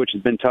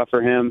been tough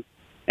for him.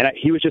 And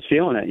he was just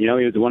feeling it. He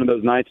was one of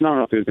those nights, and I don't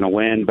know if he was going to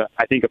win, but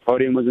I think a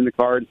podium was in the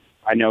cards.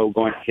 I know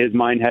his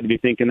mind had to be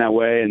thinking that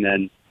way. And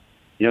then,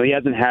 he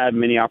hasn't had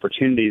many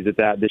opportunities at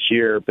that this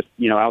year, but,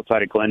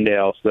 outside of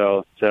Glendale.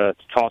 So to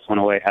toss one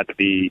away had to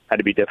be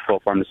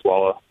difficult for him to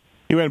swallow.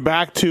 He went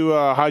back to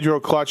hydro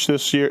clutch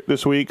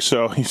this week,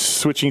 so he's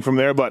switching from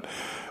there. But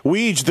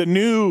Weege, the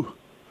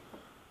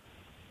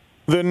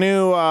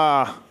new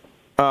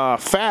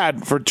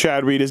fad for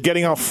Chad Reed is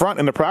getting out front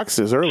in the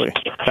practices early.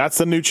 That's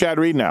the new Chad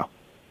Reed now,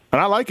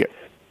 and I like it.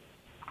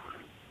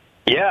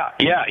 Yeah.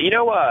 He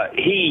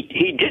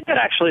did that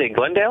actually at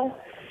Glendale,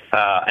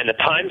 and the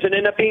times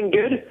ended up being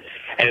good.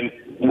 And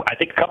I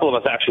think a couple of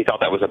us actually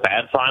thought that was a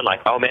bad sign, like,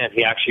 oh, man,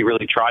 he actually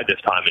really tried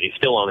this time, and he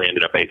still only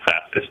ended up 8th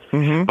fastest.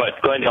 Mm-hmm.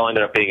 But Glendale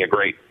ended up being a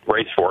great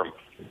race for him.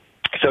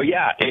 So,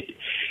 yeah, it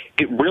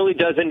really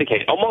does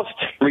indicate, almost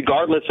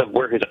regardless of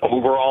where his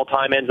overall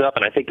time ends up,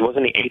 and I think it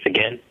wasn't the 8th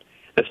again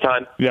this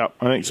time. Yeah,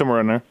 I think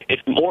somewhere in there.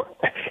 It's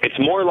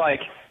more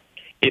like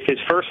if his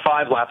first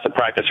 5 laps of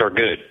practice are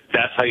good,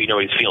 that's how you know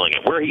he's feeling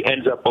it. Where he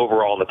ends up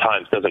overall in the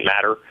times doesn't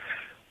matter,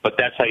 but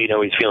that's how you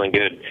know he's feeling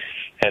good.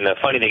 And the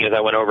funny thing is,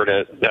 I went over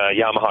to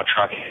Yamaha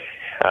Truck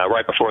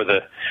right before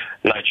the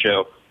night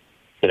show.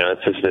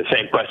 It's just the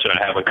same question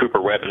I had when Cooper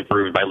Webb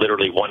improved by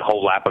literally one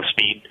whole lap of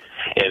speed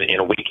in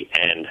a week,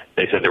 and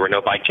they said there were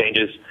no bike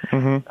changes.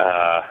 Mm-hmm.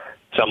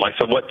 So I'm like,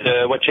 so what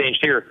changed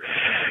here?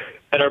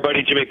 And our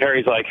buddy Jimmy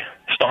Perry's like,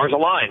 stars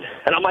align.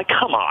 And I'm like,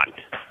 come on.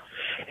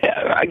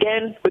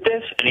 Again with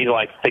this? And he's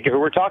like, think of who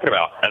we're talking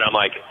about. And I'm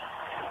like,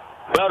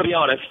 well, to be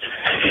honest,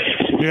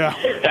 yeah,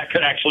 that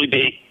could actually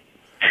be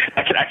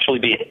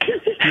it.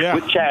 Yeah.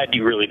 With Chad,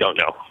 you really don't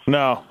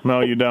know.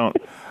 No, you don't.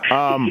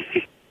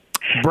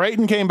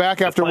 Brayton came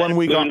back after 1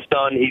 week. Done,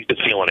 he's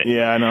just feeling it.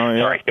 Yeah, I know.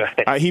 Yeah. Sorry, go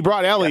ahead. He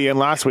brought Ellie in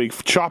last week,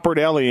 choppered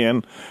Ellie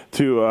in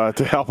to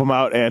help him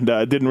out, and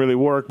it didn't really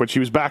work, but she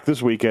was back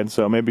this weekend,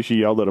 so maybe she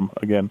yelled at him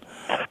again.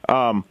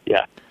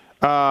 Yeah.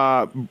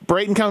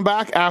 Brayton coming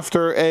back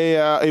after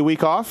a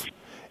week off,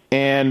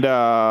 and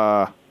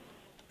got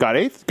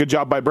 8th. Good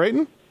job by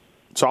Brayton.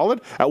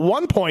 Solid. At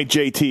one point,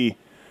 JT,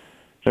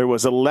 there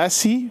was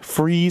Alessi,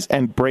 Freeze,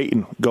 and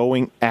Brayton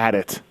going at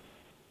it.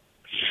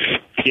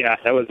 Yeah,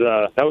 that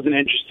was an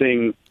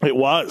interesting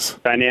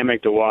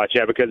dynamic to watch.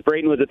 Yeah, because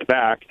Brayton was at the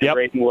back. Yep.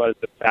 Brayton was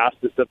the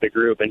fastest of the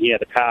group, and he had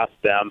to pass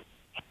them,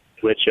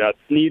 which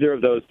neither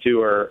of those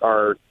two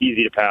are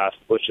easy to pass.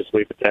 Let's just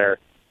leave it there.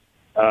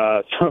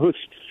 So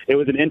it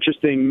was an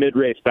interesting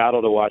mid-race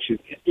battle to watch.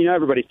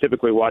 Everybody's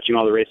typically watching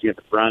all the racing at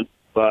the front,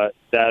 but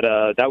that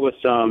was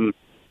some.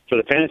 For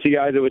the fantasy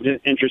guys, it was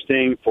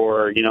interesting.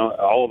 For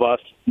all of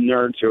us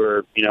nerds who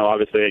are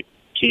obviously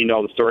keen to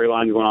all the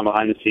storylines going on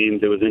behind the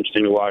scenes, it was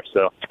interesting to watch.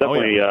 So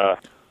definitely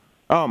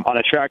on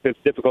a track that's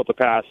difficult to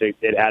pass,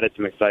 it added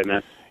some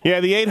excitement.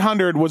 Yeah, the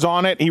 800 was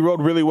on it. He rode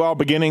really well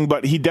beginning,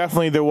 but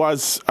there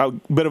was a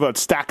bit of a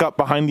stack up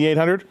behind the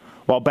 800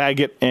 while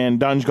Baggett and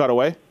Dunge got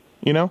away.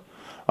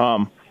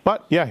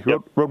 But yeah, he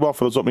rode well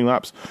for those opening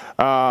laps.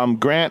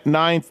 Grant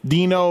 9th,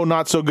 Dino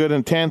not so good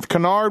in 10th.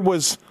 Kennard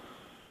was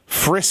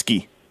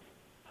frisky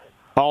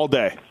all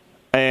day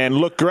and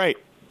looked great,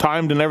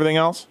 timed and everything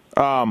else.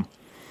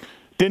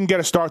 Didn't get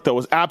a start, though.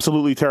 Was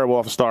absolutely terrible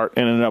off the start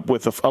and ended up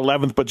with the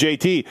 11th. But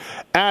JT,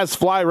 as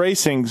Fly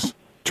Racing's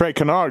Trey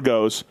Kennard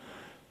goes,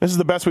 this is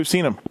the best we've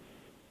seen him.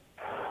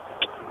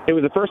 it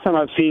was the first time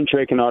I've seen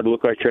Trey Canard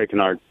look like Trey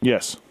Canard.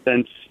 Yes.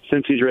 Since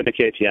he's ridden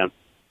the KTM.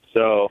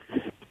 So,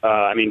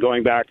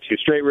 going back to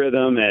straight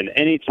rhythm, and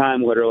any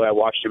time literally I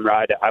watched him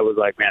ride, I was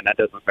like, man, that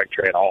doesn't look like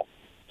Trey at all.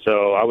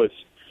 So I was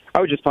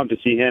just pumped to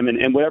see him,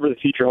 and whatever the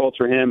future holds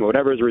for him, or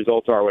whatever his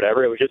results are,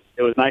 whatever, it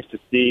was nice to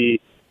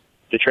see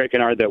the Trey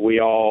Canard that we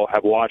all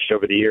have watched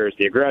over the years,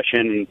 the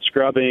aggression,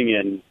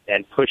 scrubbing,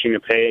 and pushing the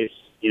pace,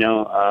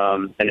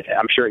 and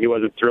I'm sure he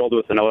wasn't thrilled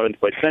with an 11th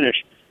place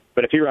finish,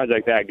 but if he rides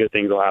like that, good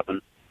things will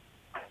happen.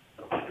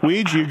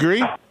 Weege, you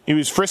agree? He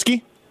was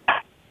frisky?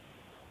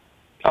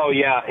 Oh,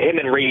 yeah. Him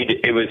and Reed,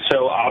 it was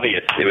so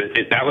obvious.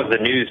 That was the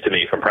news to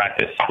me from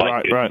practice.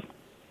 Right.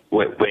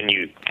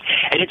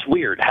 And it's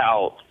weird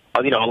how,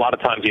 a lot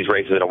of times these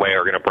races in a way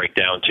are going to break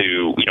down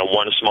to,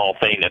 one small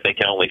thing that they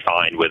can only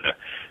find with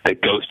the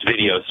Ghost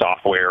video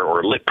software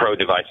or Lit Pro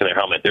device in their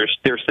helmet.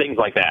 There's things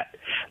like that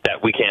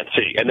we can't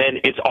see. And then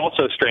it's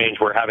also strange,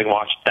 we're having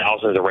watched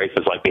thousands of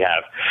races like we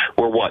have.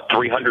 We're,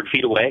 300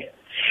 feet away?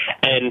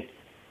 And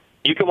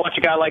you can watch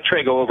a guy like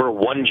Trey go over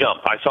one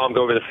jump. I saw him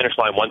go over the finish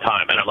line one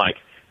time, and I'm like,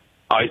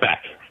 oh, he's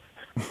back.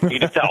 You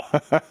can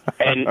tell.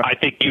 And I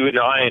think you and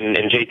I and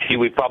JT,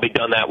 we've probably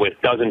done that with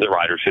dozens of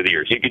riders through the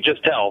years. You could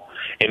just tell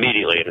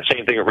immediately. And the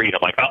same thing with Reed.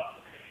 I'm like, oh,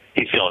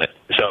 he's feeling it.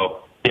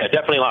 So, yeah,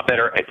 definitely a lot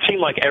better. It seemed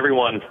like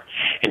everyone,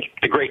 and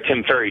the great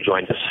Tim Ferry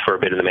joined us for a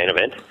bit in the main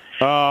event.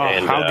 Oh,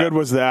 and, how good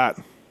was that?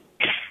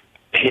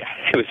 Yeah,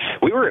 it was.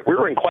 We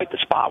were in quite the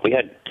spot. We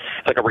had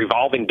like a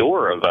revolving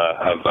door of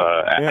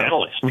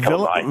analysts.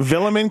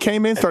 Villeman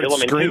came in, started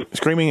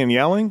screaming and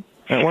yelling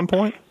at one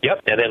point.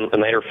 Yep, and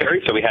then later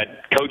Ferry. So we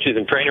had coaches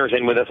and trainers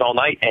in with us all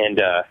night. And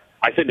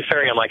I said to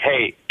Ferry, I'm like,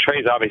 hey,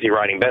 Trey's obviously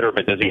riding better,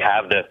 but does he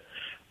have the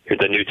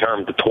new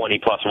term, the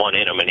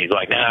 20+1 in him? And he's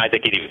like, nah, I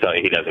think he'd even tell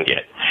you he doesn't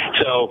yet.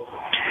 So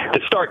the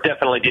start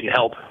definitely didn't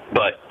help,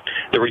 but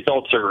the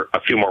results are a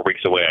few more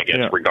weeks away, I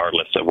guess,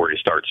 regardless of where he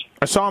starts.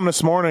 I saw him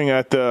this morning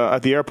at the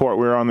airport.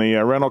 We were on the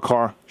rental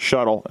car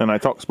shuttle, and I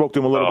spoke to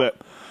him a little bit.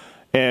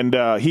 And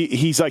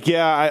he's like,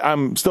 yeah,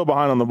 I'm still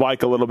behind on the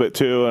bike a little bit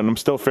too, and I'm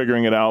still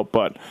figuring it out.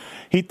 But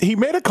he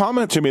made a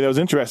comment to me that was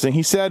interesting.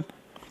 He said,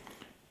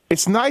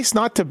 it's nice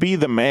not to be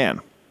the man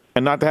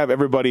and not to have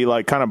everybody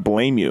like kind of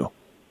blame you.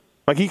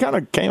 Like he kind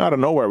of came out of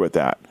nowhere with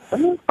that.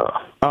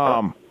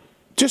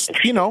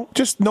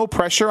 Just no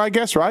pressure, I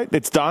guess, right?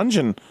 It's Dunge,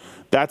 and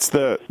that's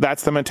the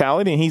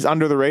mentality, and he's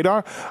under the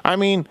radar. I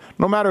mean,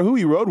 no matter who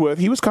he rode with,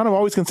 he was kind of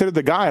always considered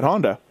the guy at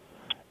Honda.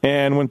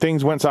 And when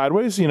things went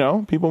sideways,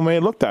 people may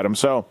have looked at him.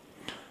 So,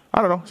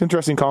 I don't know. It's an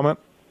interesting comment.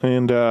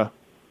 And,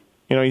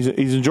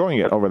 he's enjoying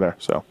it over there.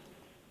 So,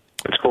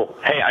 it's cool.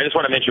 Hey, I just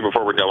want to mention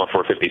before we're done with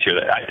 450s here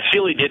that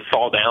Sealy did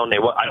fall down.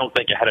 I don't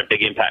think it had a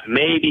big impact.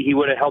 Maybe he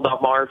would have held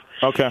off Marv.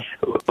 Okay.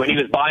 When he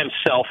was by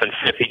himself and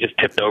fifth, he just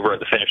tipped over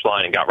at the finish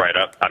line and got right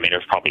up. I mean, it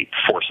was probably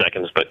 4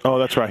 seconds. But oh,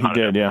 that's right. He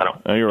did, yeah.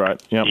 You're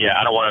right. Yep. Yeah,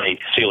 I don't want any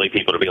Sealy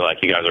people to be like,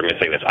 you guys are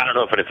missing this. I don't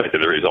know if it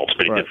affected the results,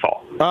 but he did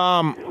fall.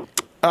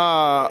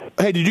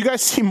 Hey, did you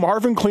guys see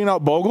Marvin clean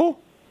out Bogle?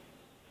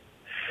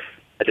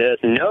 I did.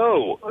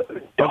 No.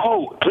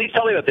 Oh, please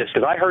tell me about this,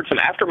 because I heard some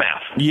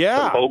aftermath. Yeah.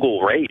 Some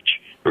Bogle rage.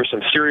 There was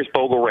some serious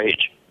Bogle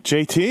rage.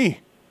 JT,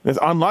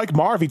 unlike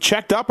Marv, he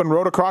checked up and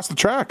rode across the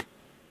track.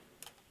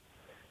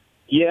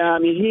 Yeah, I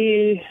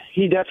mean,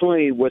 he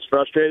definitely was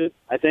frustrated,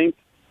 I think.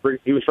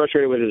 He was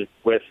frustrated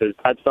with his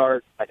bad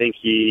start. I think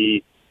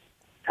he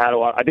had a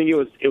lot. I think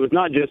it was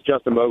not just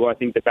Justin Bogle. I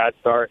think the bad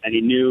start, and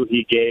he knew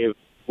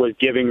was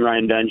giving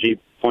Ryan Dungey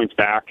points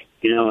back,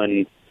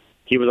 and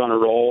he was on a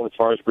roll as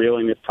far as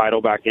reeling this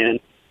title back in.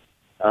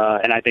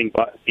 And I think,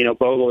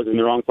 Bogle was in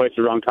the wrong place at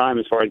the wrong time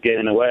as far as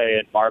getting away,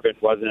 and Marvin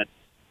wasn't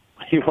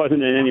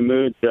in any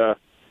mood to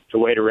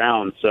wait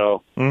around.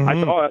 So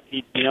I thought,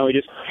 he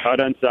just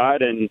cut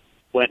inside and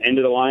went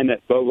into the line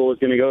that Bogle was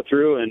going to go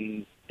through,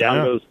 and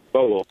down goes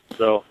Bogle.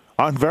 So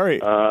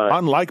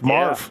unlike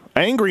Marv,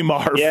 angry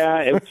Marv. Yeah,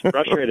 it was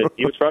frustrated.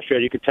 He was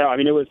frustrated. You could tell. I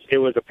mean, it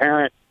was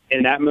apparent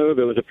in that move.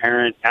 It was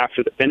apparent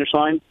after the finish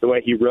line, the way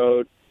he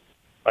rode,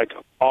 like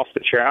off the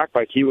track,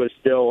 like he was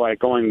still like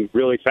going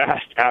really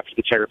fast after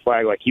the checkered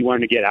flag. Like he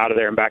wanted to get out of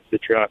there and back to the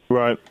truck.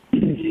 Right.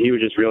 He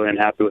was just really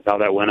unhappy with how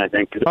that went, I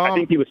think. 'Cause I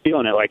think he was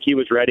feeling it. Like he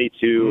was ready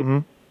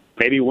to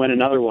maybe win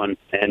another one.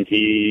 And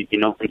he,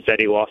 instead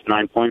he lost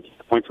 9 points,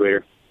 points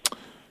later.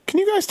 Can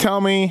you guys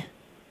tell me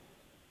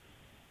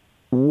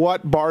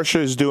what Barcia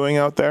is doing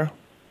out there?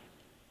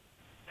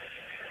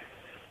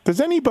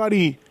 Does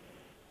anybody,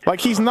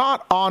 like, he's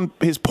not on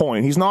his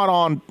point. He's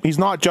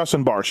not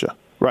Justin Barcia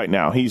right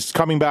now. He's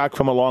coming back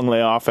from a long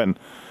layoff and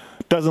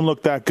doesn't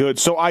look that good.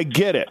 So I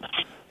get it.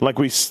 Like,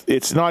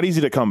 it's not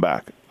easy to come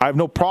back. I have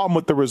no problem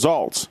with the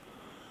results.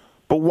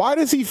 But why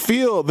does he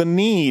feel the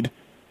need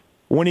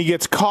when he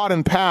gets caught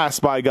and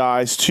passed by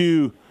guys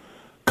to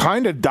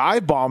kind of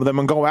dive bomb them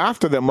and go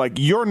after them? Like,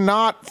 you're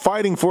not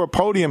fighting for a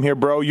podium here,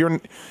 bro. You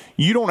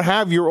don't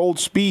have your old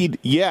speed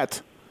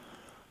yet.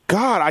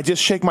 God, I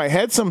just shake my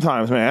head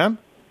sometimes, man.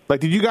 Like,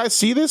 did you guys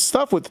see this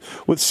stuff with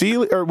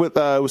Sealy or with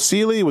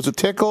Sealy? Was it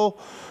Tickle?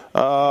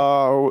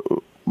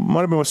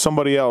 Might have been with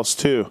somebody else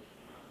too.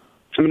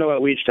 I'm gonna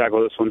let Leach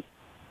tackle this one.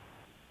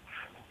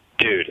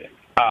 Dude,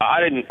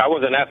 I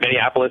wasn't at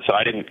Minneapolis, so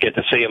I didn't get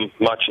to see him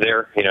much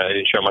there. I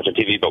didn't show much on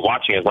TV, but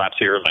watching his laps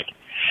here,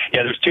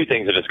 there's two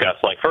things to discuss.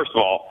 First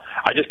of all,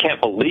 I just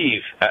can't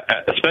believe,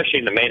 especially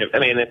in the main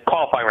event. The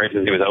qualifying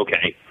races, he was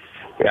okay.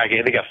 I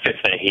think he got fifth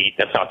in a heat.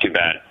 That's not too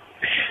bad.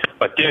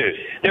 But, dude,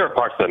 there were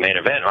parts of the main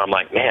event where I'm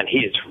like, man, he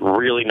is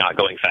really not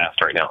going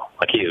fast right now.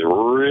 He is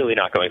really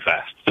not going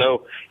fast.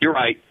 So you're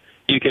right.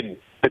 You could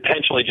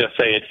potentially just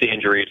say it's the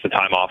injury, it's the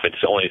time off, it's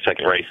only a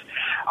second race.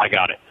 I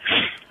got it.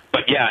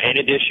 But, yeah, in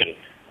addition,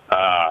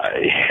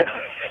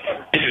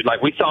 dude,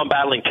 we saw him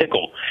battling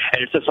Tickle,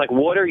 and it's just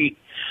what are you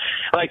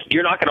 –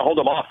 you're not going to hold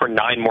him off for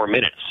 9 more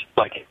minutes.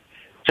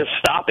 Just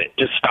stop it.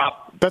 Just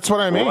stop. That's what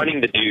I mean.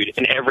 Running the dude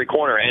in every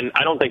corner, and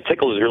I don't think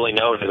Tickle is really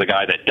known as a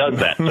guy that does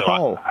that. No.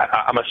 So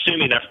I'm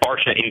assuming that's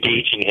Barsha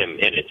engaging him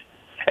in it,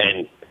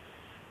 and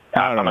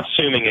I'm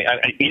assuming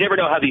you never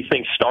know how these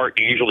things start.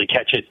 You usually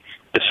catch it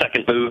the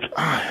second move,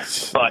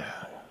 but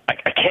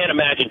I can't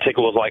imagine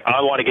Tickle was like,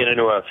 I want to get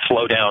into a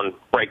slow down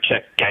brake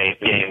check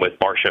game with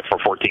Barsha for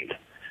 14th.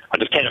 I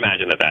just can't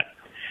imagine that.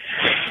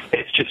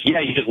 It's just,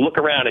 you just look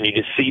around and you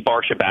just see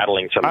Barsha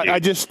battling some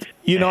dudes.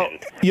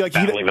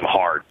 Battling them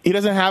hard. He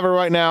doesn't have it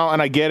right now,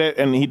 and I get it,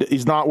 and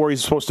he's not where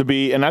he's supposed to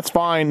be, and that's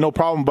fine, no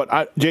problem. But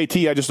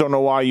JT, I just don't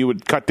know why you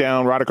would cut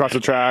down, right across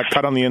the track,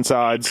 cut on the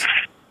insides.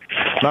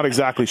 Not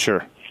exactly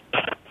sure.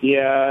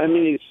 Yeah,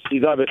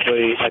 he's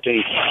obviously, I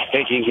think,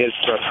 taking his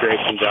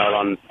frustrations out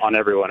on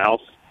everyone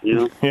else.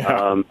 Yeah.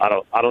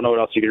 I don't know what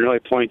else you can really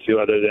point to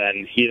other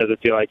than he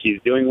doesn't feel like he's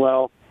doing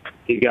well.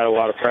 He's got a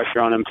lot of pressure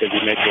on him because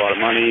he makes a lot of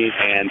money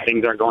and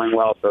things aren't going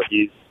well, so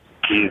he's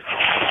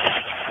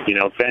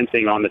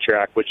venting on the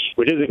track, which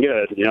isn't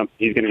good.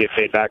 He's going to get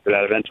paid back for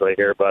that eventually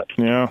here, but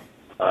yeah,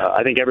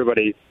 I think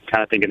everybody's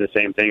kind of thinking the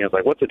same thing. It's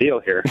what's the deal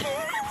here?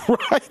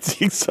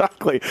 Right,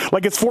 exactly. We're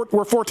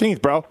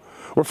 14th, bro.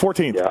 We're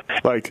 14th. Yeah.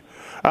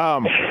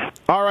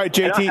 All right,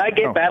 JT. I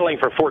get battling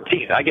for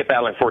 14th.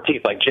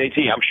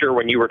 JT, I'm sure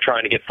when you were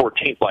trying to get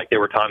 14th, there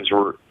were times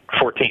where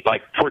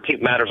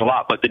 14th matters a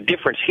lot. But the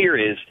difference here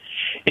is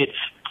it's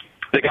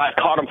the guy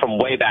caught him from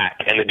way back,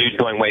 and the dude's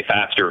going way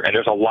faster, and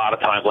there's a lot of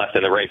time left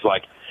in the race.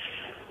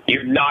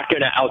 You're not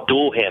going to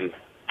outduel him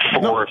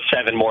for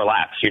 7 more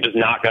laps. You're just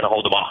not going to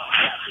hold him off.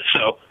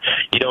 So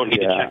you don't need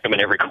to check him in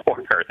every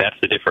corner. That's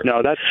the difference.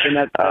 No, that's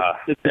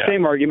the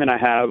same argument I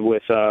have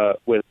with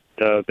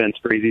Vince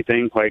Freezy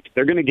thing.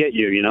 They're going to get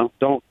you.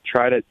 Don't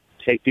try to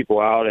take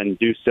people out and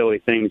do silly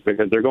things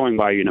because they're going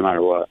by you no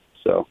matter what.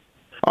 So.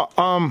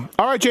 All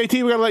right,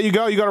 JT, we got to let you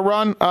go. You got to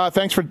run.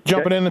 Thanks for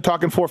jumping in and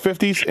talking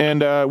 450s,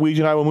 and Weege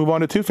and I will move on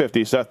to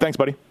 250s. Thanks,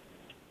 buddy.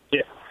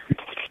 Yeah.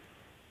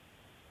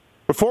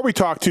 Before we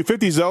talk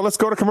 250s, though, let's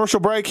go to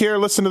commercial break here.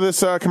 Listen to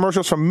this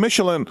commercials from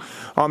Michelin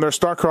on their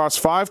Starcross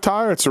 5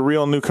 tire. It's a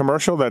real new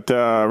commercial that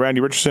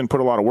Randy Richardson put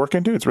a lot of work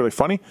into. It's really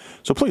funny.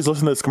 So please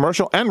listen to this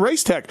commercial. And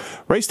Racetech.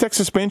 Racetech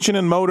suspension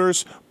and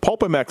motors.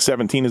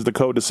 PulpMX17 is the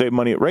code to save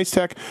money at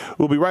Racetech.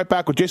 We'll be right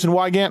back with Jason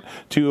Wygant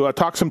to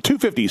talk some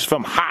 250s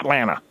from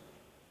Hotlanta.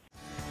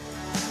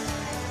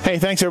 Hey,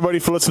 thanks everybody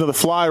for listening to the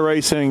Fly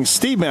Racing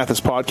Steve Mathis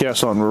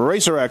podcast on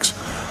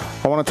RacerX.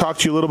 I want to talk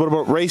to you a little bit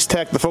about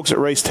Racetech. The folks at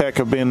Racetech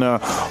have been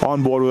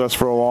on board with us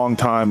for a long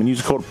time. And use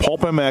the code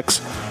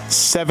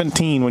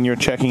PulpMX17 when you're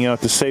checking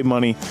out to save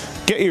money.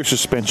 Get your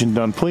suspension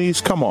done, please.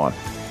 Come on.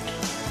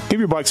 Give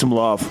your bike some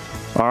love.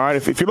 All right,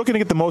 if you're looking to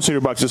get the most of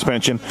your bike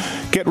suspension,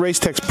 get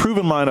Racetech's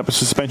proven lineup of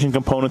suspension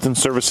components and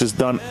services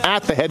done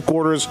at the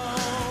headquarters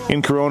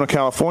in Corona,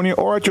 California,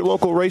 or at your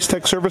local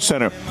Racetech service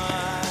center.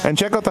 And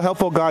check out the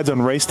helpful guides on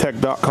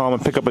racetech.com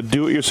and pick up a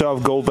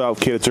do-it-yourself gold valve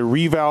kit. It's a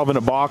revalve in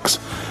a box.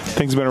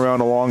 Things have been around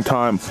a long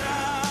time.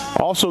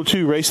 Also,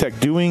 too,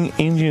 Racetech doing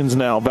engines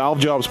now. Valve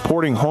jobs,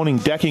 porting, honing,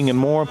 decking, and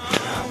more.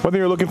 Whether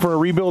you're looking for a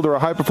rebuild or a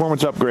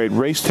high-performance upgrade,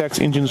 Racetech's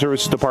engine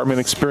services department,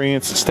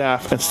 experienced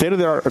staff, and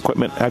state-of-the-art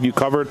equipment have you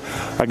covered.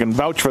 I can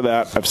vouch for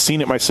that. I've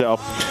seen it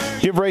myself.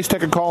 Give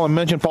Racetech a call and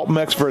mention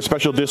PulpMX for a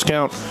special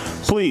discount.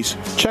 Please,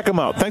 check them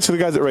out. Thanks to the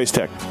guys at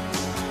Racetech.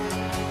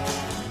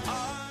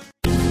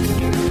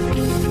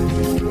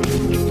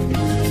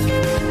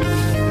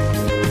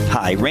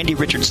 Hi, Randy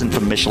Richardson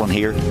from Michelin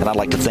here, and I'd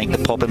like to thank the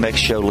PulpMX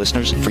show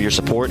listeners for your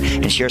support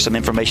and share some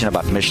information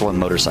about Michelin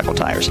motorcycle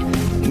tires.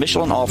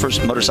 Michelin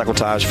offers motorcycle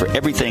tires for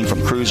everything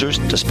from cruisers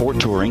to sport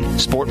touring,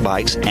 sport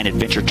bikes, and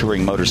adventure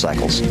touring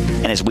motorcycles.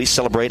 And as we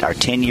celebrate our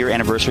 10-year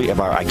anniversary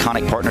of our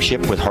iconic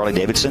partnership with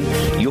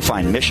Harley-Davidson, you'll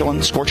find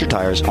Michelin Scorcher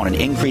tires on an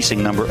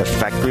increasing number of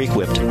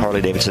factory-equipped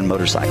Harley-Davidson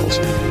motorcycles.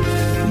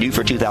 New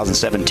for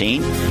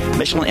 2017,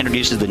 Michelin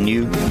introduces the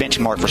new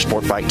benchmark for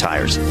sport bike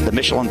tires, the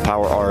Michelin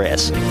Power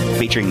RS,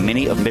 featuring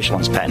many of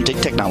Michelin's patented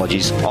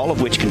technologies, all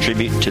of which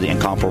contribute to the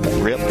incomparable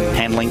grip,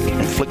 handling,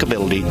 and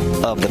flickability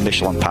of the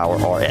Michelin Power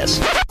RS.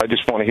 I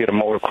just want to hear the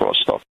motocross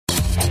stuff.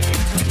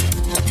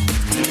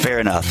 Fair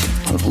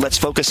enough. Let's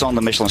focus on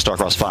the Michelin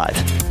Starcross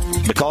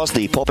 5. Because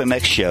the Pulp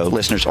MX show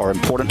listeners are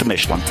important to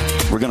Michelin,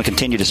 we're going to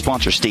continue to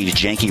sponsor Steve's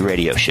Janky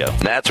Radio Show.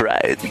 That's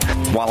right.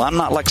 While I'm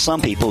not like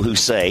some people who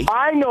say,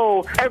 I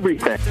know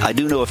everything, I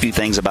do know a few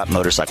things about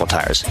motorcycle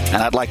tires, and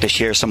I'd like to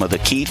share some of the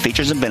key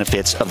features and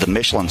benefits of the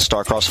Michelin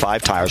Starcross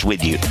 5 tires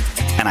with you.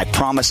 And I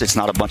promise it's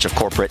not a bunch of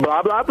corporate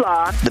blah, blah,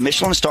 blah. The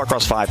Michelin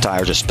Starcross 5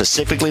 tires are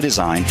specifically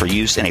designed for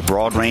use in a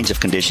broad range of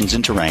conditions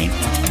and terrain.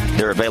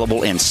 They're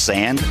available in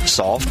sand,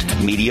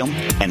 soft, medium,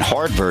 and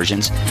hard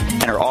versions,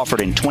 and are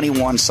offered in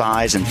 21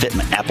 size and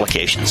fitment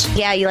applications.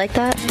 Yeah, you like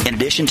that? In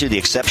addition to the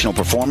exceptional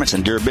performance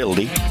and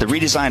durability, the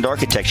redesigned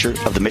architecture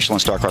of the Michelin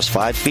Starcross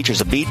 5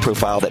 features a bead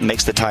profile that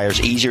makes the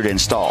tires easier to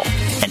install.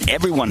 And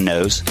everyone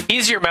knows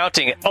easier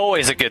mounting,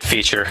 always a good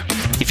feature.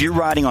 If you're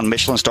riding on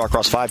Michelin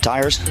Starcross 5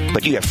 tires,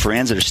 but you have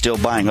friends that are still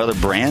buying other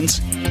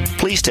brands,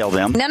 please tell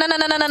them. No.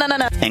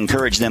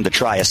 Encourage them to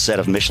try a set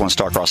of Michelin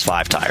Starcross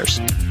 5 tires.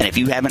 And if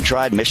you haven't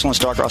tried Michelin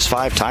Starcross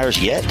 5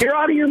 tires yet, you're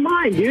out of your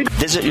mind, dude.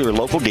 Visit your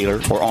local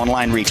dealer or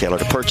online retailer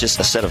to purchase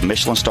a set of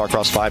Michelin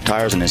Starcross 5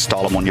 tires and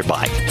install them on your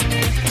bike.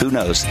 Who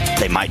knows?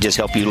 They might just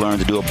help you learn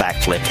to do a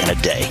backflip in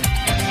a day.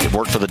 It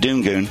worked for the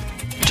Doom Goon.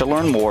 To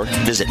learn more,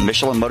 visit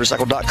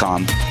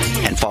MichelinMotorcycle.com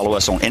and follow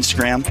us on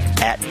Instagram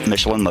at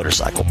Michelin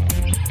Motorcycle.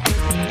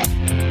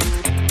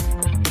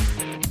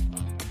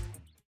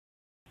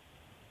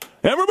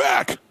 And we're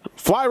back.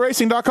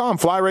 FlyRacing.com.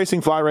 Fly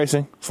Racing.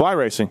 Racer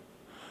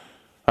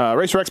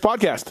X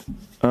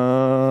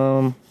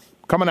podcast.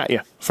 Coming at you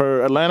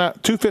for Atlanta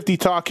 250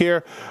 talk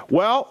here.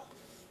 Well,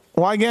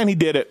 again, he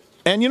did it.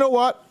 And you know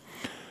what?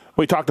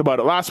 We talked about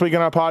it last week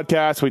in our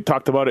podcast. We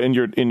talked about it in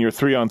your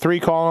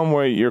 3-on-3 column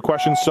where your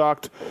questions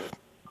sucked.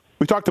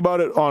 We talked about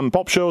it on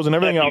pulp shows and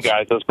everything else. You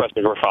guys, those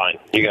questions were fine.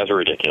 You guys were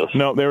ridiculous.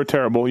 No, they were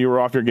terrible. You were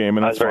off your game,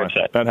 and that's fine. I was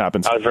very upset. That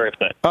happens. I was very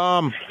upset.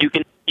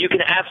 You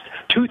can ask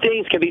two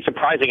things can be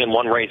surprising in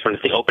one race when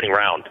it's the opening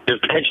round. There's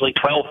potentially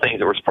 12 things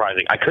that were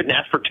surprising. I couldn't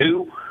ask for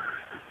two.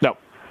 No.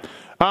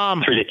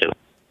 It's ridiculous.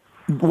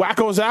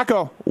 Wacko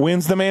Zacko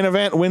wins the main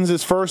event, wins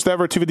his first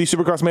ever 250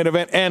 Supercross main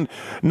event, and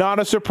not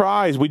a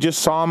surprise. We just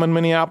saw him in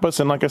Minneapolis,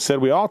 and like I said,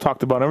 we all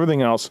talked about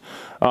everything else.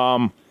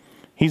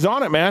 He's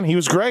on it, man. He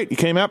was great. He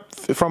came up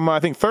from,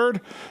 I think,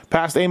 third,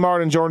 past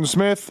Amart and Jordan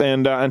Smith,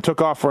 and took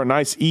off for a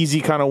nice,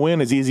 easy kind of win,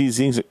 as easy as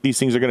these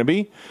things are going to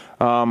be.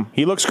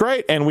 He looks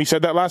great, and we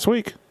said that last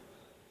week.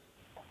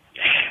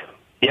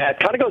 Yeah, it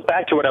kind of goes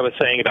back to what I was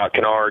saying about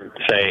Kennard,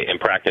 say, in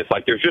practice.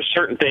 Like, there's just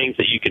certain things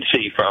that you could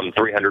see from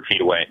 300 feet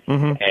away.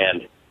 Mm-hmm.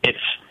 And it's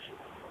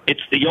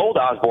the old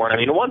Osborne. I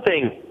mean, one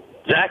thing,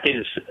 Zach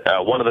is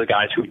one of the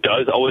guys who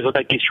does always look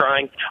like he's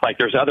trying. Like,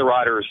 there's other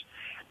riders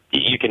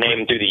you can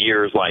name through the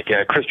years, like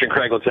Christian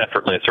Craig looks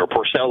effortless, or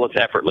Porcel looks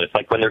effortless.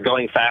 Like, when they're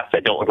going fast,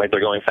 they don't look like they're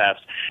going fast.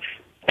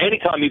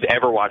 Anytime you've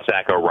ever watched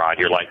Zach ride,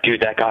 you're like,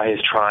 dude, that guy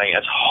is trying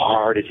as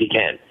hard as he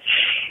can.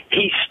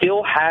 He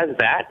still has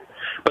that,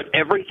 but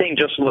everything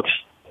just looks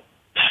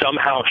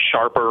somehow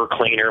sharper,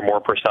 cleaner,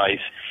 more precise.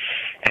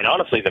 And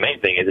honestly, the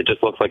main thing is it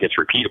just looks like it's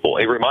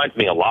repeatable. It reminds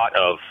me a lot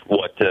of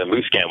what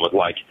Musquin was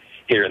like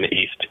here in the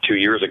East 2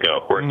 years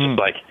ago, where it's just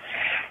like,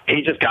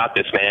 he just got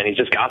this, man. He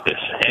just got this.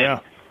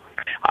 And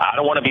I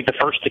don't want to be the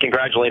first to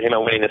congratulate him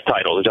on winning this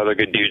title. There's other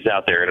good dudes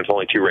out there, and it's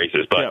only 2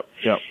 races. But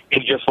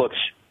he just looks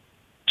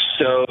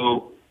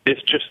so – this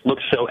just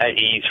looks so at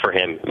ease for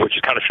him, which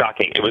is kind of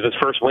shocking. It was his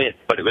first win,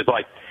 but it was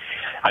like –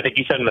 I think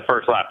he said in the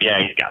first lap,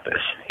 yeah, he's got this.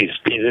 He's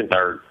in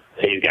third.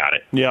 He's got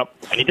it. Yep.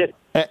 And he did.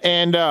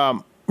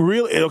 And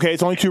really, okay,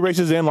 it's only 2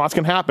 races in. Lots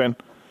can happen.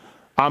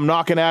 I'm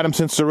knocking Adam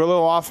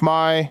Cianciarulo off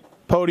my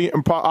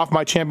podium, off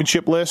my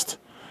championship list.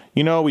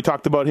 You know, we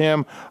talked about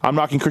him. I'm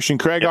knocking Christian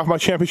Craig off my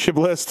championship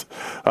list.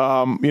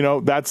 You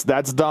know, that's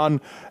done.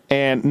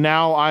 And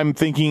now I'm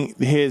thinking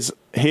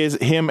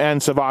him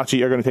and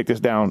Savacci are going to take this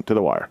down to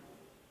the wire.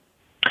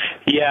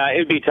 Yeah, it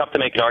would be tough to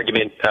make an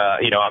argument.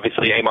 You know,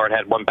 obviously Amart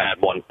had one bad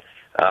one.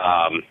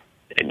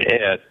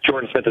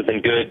 Jordan Smith has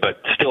been good,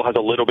 but still has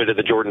a little bit of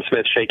the Jordan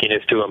Smith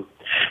shakiness to him.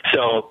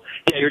 So,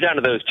 yeah, you're down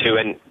to those 2,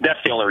 and that's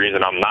the only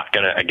reason I'm not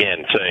going to,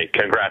 again, say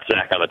congrats,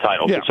 Zach, on the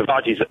title. Yeah.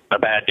 Savacci's a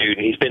bad dude,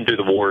 and he's been through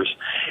the wars.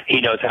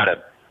 He knows how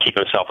to keep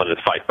himself in this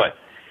fight. But,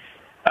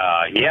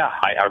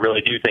 I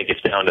really do think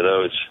it's down to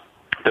those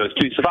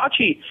 2.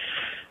 Savacci,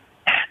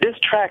 this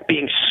track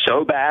being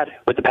so bad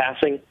with the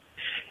passing,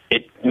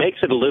 it makes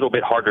it a little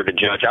bit harder to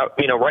judge.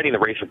 Writing the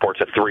race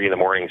reports at 3 in the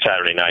morning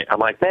Saturday night, I'm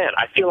like, man,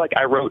 I feel like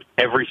I wrote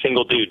every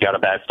single dude got a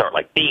bad start.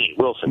 Like Dean,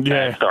 Wilson,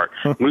 bad start.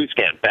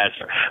 Musquin, bad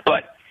start.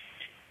 But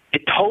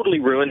it totally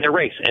ruined their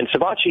race. And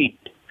Savacci,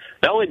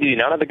 not only did he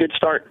not have a good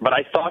start, but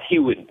I thought he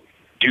would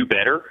do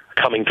better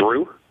coming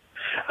through.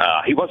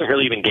 He wasn't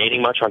really even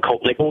gaining much on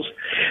Colt Nichols.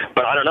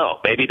 But I don't know.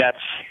 Maybe that's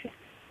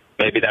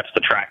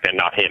the track and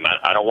not him.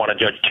 I don't want to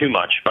judge too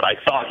much, but I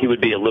thought he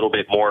would be a little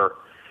bit more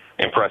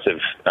impressive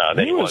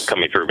than he was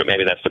coming through, but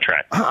maybe that's the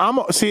track. I'm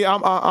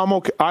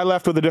okay. I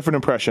left with a different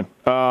impression.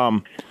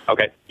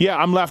 Okay. Yeah,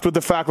 I'm left with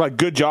the fact, like,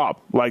 good job,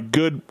 like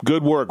good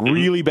work. Mm-hmm.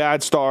 Really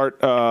bad start,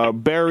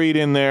 buried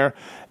in there,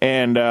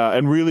 and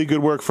really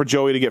good work for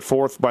Joey to get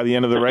fourth by the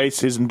end of the race.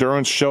 His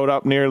endurance showed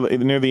up near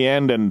the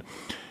end, and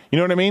you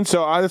know what I mean.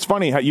 So it's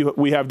funny how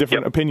we have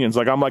different opinions.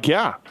 Like, I'm like,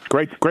 yeah,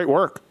 great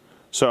work.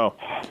 So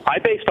I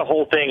based the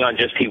whole thing on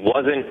just he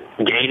wasn't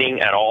gaining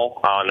at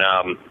all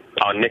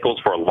on Nichols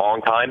for a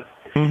long time.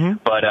 Mm-hmm.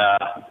 But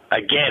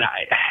again,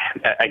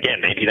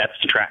 maybe that's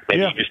the track.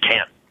 Maybe you just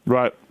can't.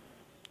 Right.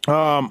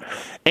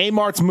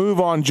 Amart's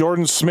move on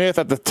Jordan Smith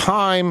at the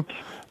time,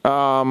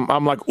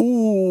 I'm like,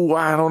 ooh,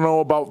 I don't know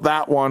about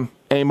that one,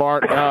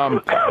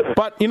 Amart.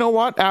 But you know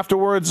what?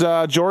 Afterwards,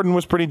 Jordan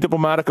was pretty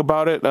diplomatic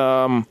about it.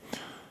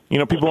 You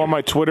know, people on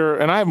my Twitter,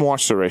 and I haven't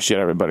watched the race yet,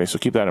 everybody, so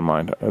keep that in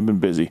mind. I've been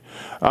busy.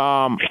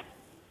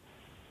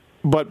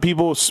 But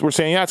people were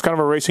saying, yeah, it's kind of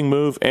a racing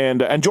move,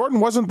 and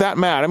Jordan wasn't that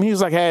mad. I mean, he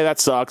was like, hey, that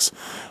sucks.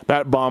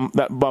 That bummed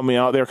me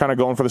out. They were kind of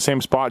going for the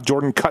same spot.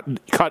 Jordan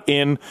cut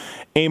in.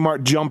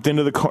 Amart jumped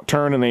into the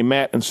turn, and they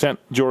met and sent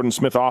Jordan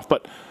Smith off.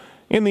 But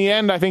in the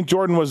end, I think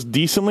Jordan was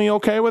decently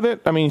okay with it.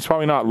 I mean, he's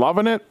probably not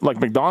loving it like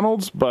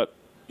McDonald's, but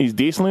he's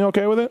decently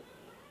okay with it.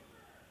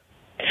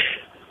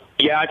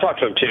 Yeah, I talked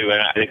to him too, and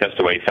I think that's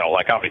the way he felt.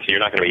 Like, obviously, you're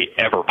not going to be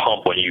ever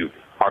pumped when you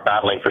are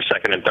battling for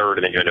second and third,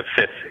 and then you end up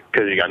fifth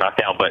because you got knocked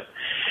down. But,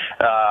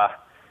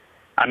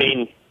 I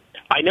mean,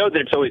 I know that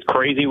it's always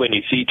crazy when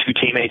you see two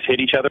teammates hit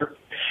each other,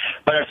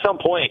 but at some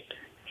point,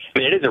 I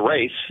mean, it is a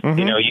race. Mm-hmm.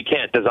 You know, you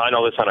can't design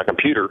all this on a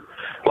computer.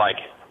 Like,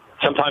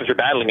 sometimes you're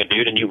battling a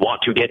dude, and you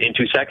want to get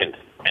into second,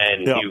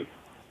 and you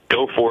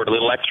go for it a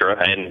little extra.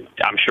 And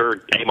I'm sure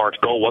Amart's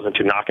goal wasn't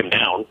to knock him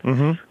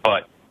down,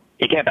 but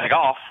he can't back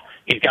off.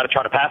 He's got to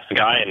try to pass the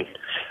guy, and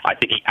I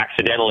think he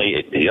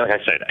accidentally, like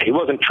I said, he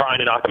wasn't trying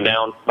to knock him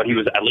down, but he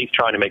was at least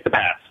trying to make the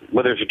pass.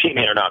 Whether it's your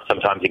teammate or not,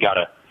 sometimes you got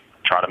to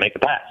try to make the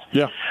pass.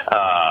 Yeah.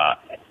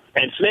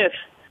 And Smith,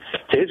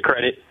 to his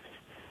credit,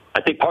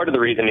 I think part of the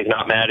reason he's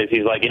not mad is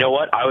he's like, you know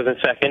what, I was in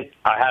second,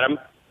 I had him.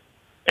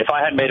 If I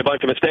hadn't made a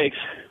bunch of mistakes,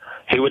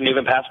 he wouldn't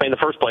even pass me in the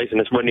first place, and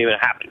this wouldn't even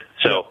have happened.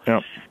 So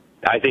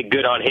I think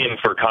good on him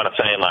for kind of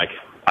saying, like,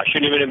 I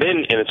shouldn't even have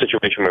been in a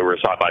situation where we were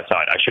side by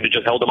side. I should have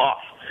just held him off.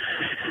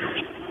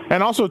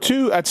 And also,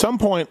 too, at some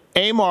point,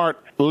 Amart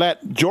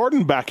let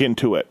Jordan back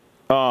into it.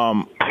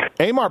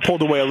 Amart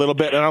pulled away a little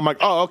bit, and I'm like,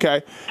 oh,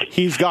 okay.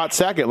 He's got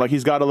second. Like,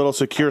 he's got a little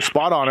secure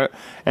spot on it.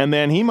 And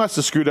then he must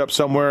have screwed up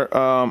somewhere,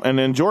 and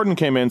then Jordan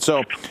came in.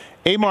 So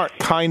Amart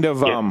kind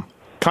of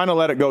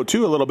let it go,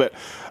 too, a little bit.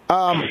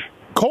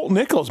 Colt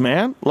Nichols,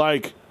 man,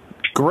 like,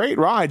 great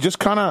ride. Just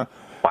kind of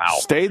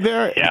stayed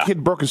there. The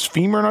kid broke his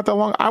femur not that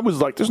long. I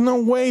was like, there's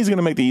no way he's going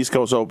to make the East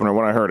Coast opener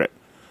when I heard it.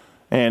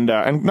 And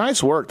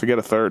nice work to get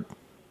a third.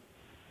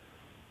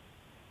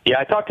 Yeah,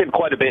 I talked to him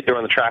quite a bit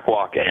during the track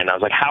walk, and I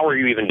was like, how are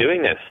you even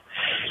doing this?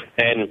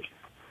 And,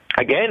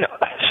 again,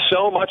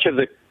 so much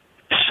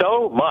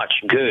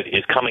good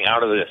is coming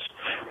out of this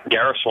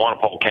Gareth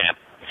Swanepoel camp.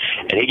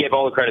 And he gave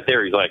all the credit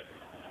there. He's like,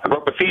 I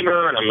broke my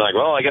femur, and I'm like,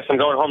 well, I guess I'm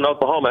going home to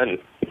Oklahoma and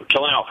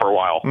chilling out for a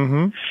while.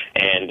 Mm-hmm.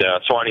 And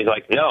Swane's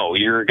like, no,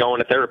 you're going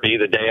to therapy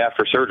the day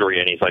after surgery.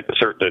 And he's like,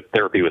 the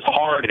therapy was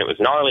hard, and it was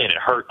gnarly, and it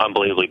hurt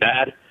unbelievably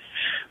bad.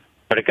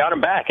 But it got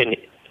him back, and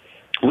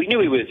we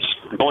knew he was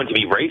going to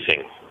be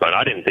racing, but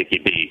I didn't think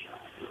he'd be.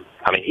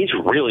 I mean, he's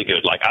really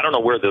good. Like, I don't know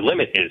where the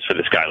limit is for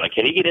this guy. Like,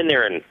 can he get in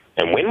there and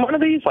win one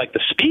of these? Like, the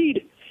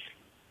speed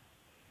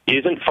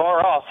isn't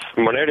far off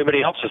from what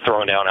anybody else is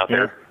throwing down out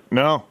there.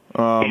 No.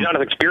 He's not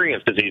as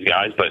experienced as these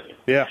guys, but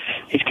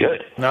he's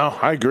good. No,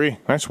 I agree.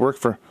 Nice work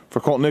for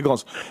Colt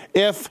Nichols.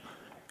 If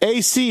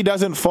AC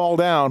doesn't fall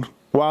down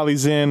while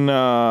he's in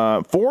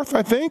fourth,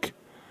 I think.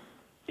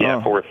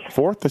 Yeah, fourth.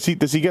 Fourth?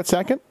 Does he get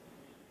second?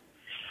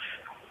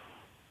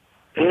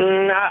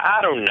 I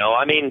don't know.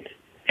 I mean,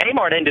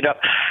 Amart ended up.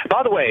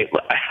 By the way,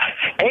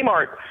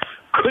 Amart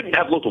couldn't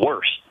have looked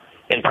worse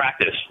in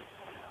practice.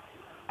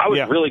 I was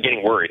really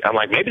getting worried. I'm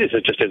like, maybe this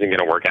just isn't going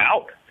to work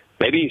out.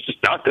 Maybe he's just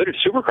not good at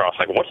Supercross.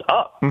 Like, what's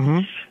up? Mm-hmm.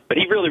 But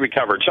he really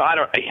recovered. So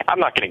I'm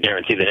not going to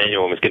guarantee that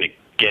anyone was going to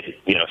get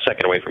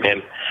second away from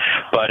him.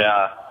 But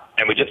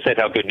and we just said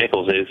how good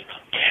Nichols is.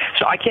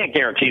 So I can't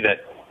guarantee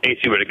that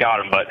AC would have got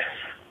him. But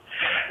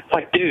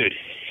like, dude.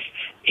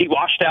 He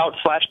washed out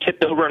 /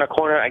 tipped over in a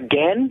corner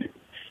again?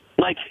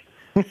 Like,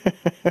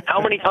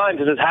 how many times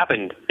has this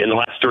happened in the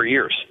last 3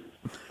 years?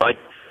 Like,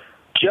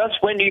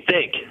 just when do you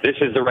think this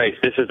is the race,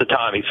 this is the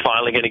time, he's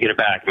finally going to get it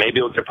back?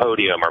 Maybe he'll get a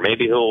podium, or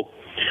maybe he'll,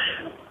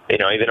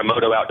 even a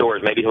Moto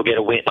Outdoors, maybe he'll get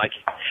a win. Like,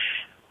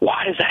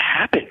 why does that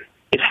happen?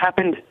 It has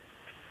to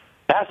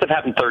have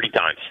happened 30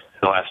 times in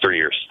the last 3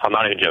 years. I'm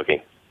not even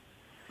joking.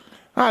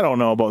 I don't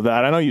know about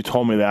that. I know you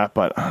told me that,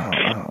 but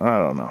I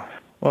don't know.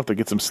 We'll have to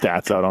get some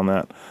stats out on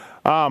that.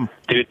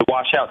 Dude, the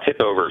washout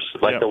tip-overs.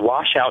 The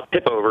washout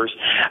tip-overs,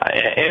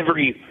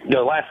 the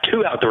last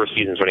 2 outdoor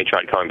seasons when he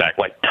tried coming back,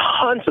 like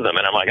tons of them.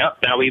 And I'm like,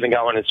 now we even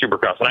got one in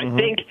Supercross. And I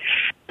think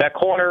that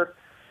corner,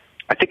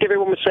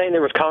 everyone was saying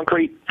there was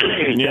concrete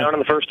down in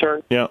the first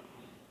turn. Yeah.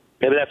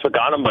 maybe that's what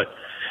got him, but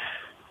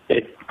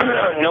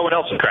no one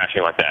else was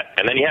crashing like that.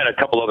 And then he had a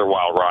couple other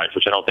wild rides,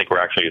 which I don't think were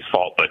actually his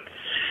fault, but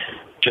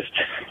just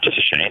a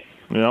shame.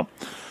 Yeah.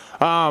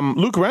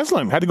 Luke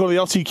Resling had to go to the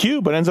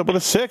LCQ, but ends up with a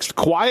 6th,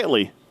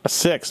 quietly. A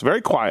 6th,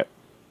 very quiet.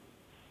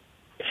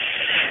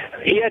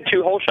 He had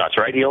 2 hole shots,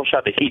 right? He hole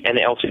shot the heat and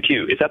the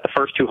LCQ. Is that the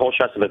first 2 hole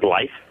shots of his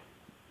life?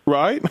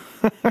 Right.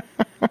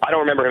 I don't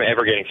remember him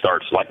ever getting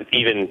starts, like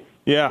even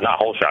not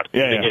hole shots,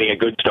 even getting a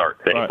good start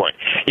at any point.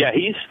 Yeah,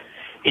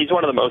 he's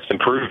one of the most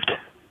improved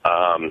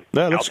out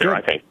there, good.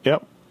 I think.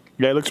 Yep.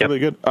 Yeah, it looks really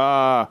good.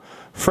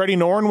 Freddie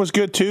Norrin was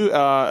good, too.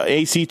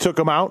 AC took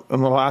him out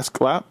in the last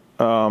lap.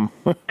 Yeah,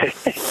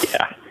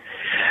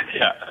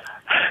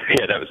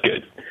 that was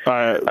good.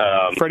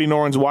 Freddie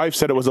Norrin's wife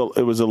said it was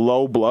a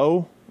low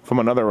blow from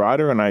another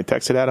rider, and I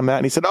texted at him that,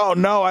 and he said, "Oh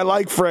no, I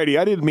like Freddie.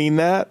 I didn't mean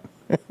that."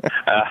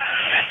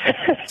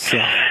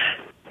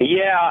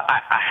 Yeah,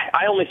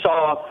 I only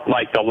saw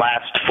like the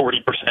last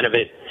 40% of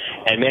it,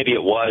 and maybe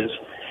it was,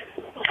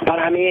 but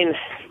I mean,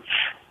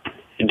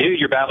 dude,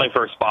 you're battling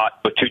for a spot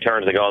with 2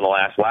 turns to go on the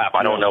last lap.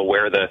 I don't know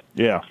where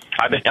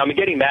I've been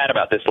getting mad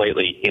about this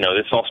lately. You know,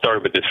 this all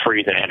started with this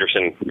Freeze and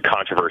Anderson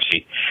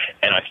controversy,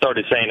 and I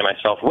started saying to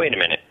myself, wait a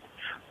minute,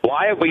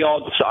 why have we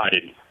all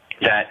decided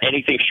that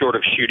anything short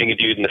of shooting a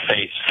dude in the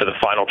face for the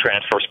final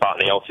transfer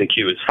spot in the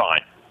LCQ is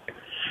fine?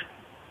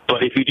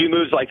 But if you do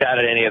moves like that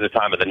at any other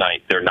time of the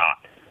night, they're not.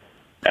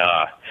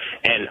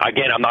 And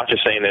again, I'm not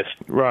just saying this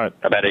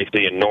about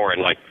AC and Norrin.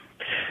 Like,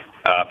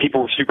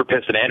 people were super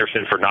pissed at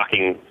Anderson for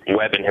knocking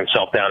Webb and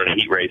himself down in a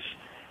heat race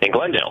in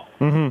Glendale.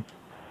 Mm-hmm.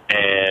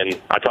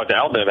 And I talked to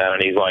Alvin about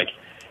it, and he's like,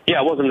 yeah,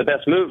 it wasn't the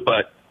best move,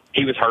 but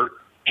he was hurt.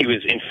 He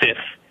was in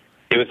 5th.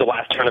 It was the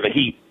last turn of a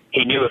heat.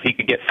 He knew if he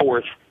could get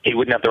 4th, he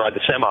wouldn't have to ride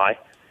the semi.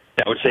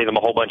 That would save him a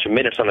whole bunch of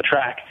minutes on the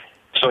track.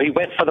 So he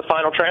went for the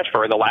final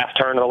transfer in the last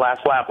turn of the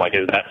last lap. Like,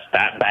 is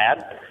that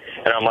bad?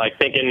 And I'm like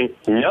thinking,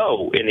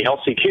 no, in the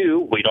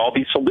LCQ, we'd all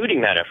be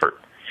saluting that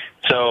effort.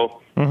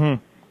 So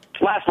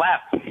last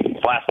lap.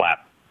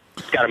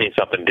 It's got to mean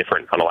something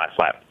different on the last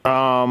lap.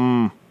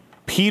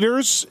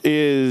 Peters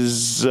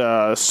is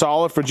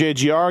solid for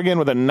JGR again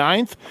with a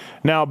 9th.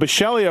 Now,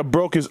 Bisceglia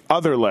broke his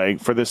other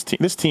leg for this team.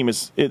 This team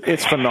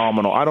it's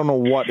phenomenal. I don't know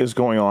what is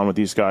going on with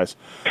these guys.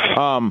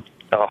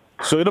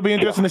 So it'll be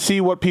interesting to see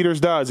what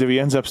Peters does, if he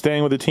ends up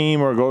staying with the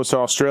team or goes to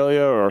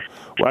Australia. Or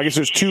I guess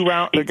there's 2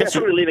 rounds. He's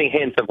definitely leaving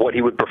hints of what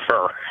he would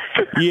prefer.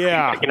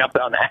 Yeah. Picking up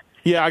on that.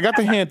 Yeah, I got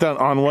the hint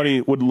on what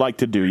he would like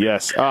to do,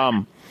 yes.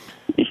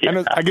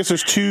 And I guess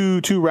there's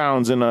two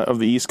rounds of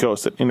the East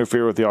Coast that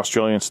interfere with the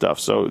Australian stuff.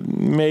 So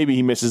maybe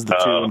he misses the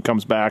 2 and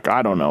comes back.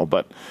 I don't know.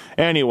 But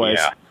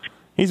anyways,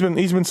 he's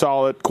been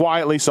solid,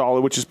 quietly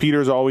solid, which is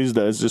Peters always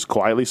does, just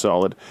quietly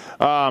solid.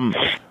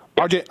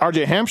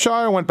 RJ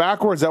Hampshire went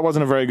backwards. That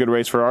wasn't a very good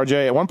race for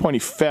RJ. At one point he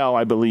fell,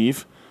 I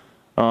believe.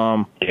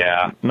 Not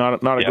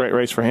a great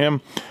race for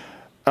him.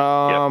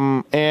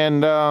 And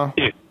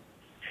Dude,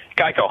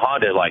 Geico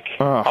Honda,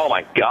 oh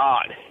my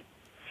God.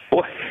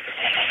 What?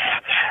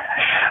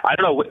 I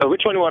don't know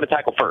which one you want to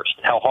tackle first.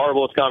 How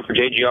horrible it's gone for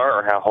JGR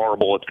or how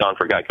horrible it's gone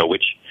for Geico.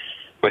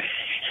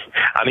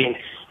 I mean,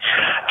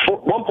 for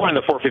one point in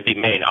the 450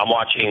 main, I'm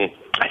watching,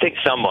 I think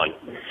someone,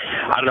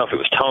 I don't know if it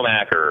was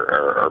Tomac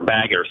or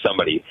Bagger or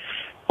somebody,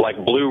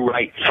 blew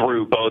right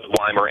through both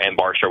Weimer and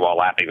Barsha while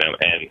lapping them.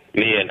 And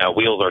me and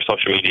Wheels, our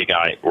social media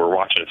guy, were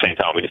watching at the same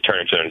time. We just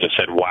turned to him and just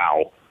said,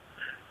 wow.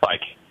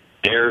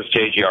 There's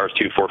JGR's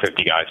 2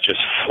 450 guys just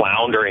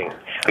floundering.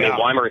 I mean,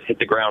 Weimer has hit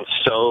the ground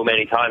so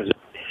many times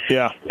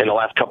in the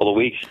last couple of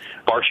weeks.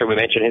 Barsha, we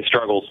mentioned his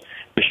struggles.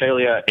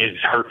 Bisceglia is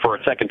hurt for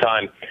a second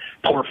time.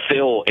 Poor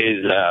Phil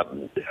is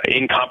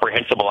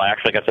incomprehensible. I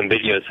actually got some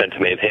videos sent to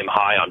me of him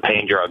high on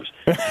pain drugs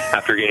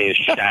after getting his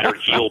shattered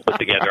heel put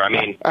together. I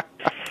mean,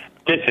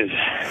 this is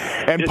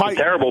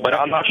terrible, but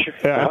I'm not sure.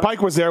 Yeah, and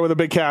Pike was there with a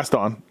big cast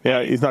on.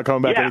 Yeah, he's not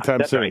coming back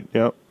anytime soon. Right.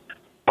 Yep.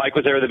 Pike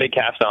was there with a big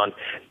cast on.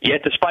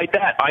 Yet, despite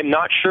that, I'm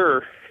not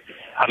sure.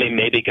 I mean,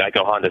 maybe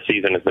Geico Honda's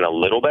season has been a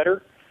little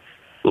better.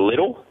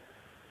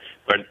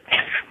 But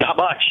not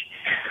much.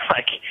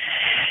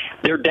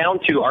 They're down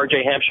to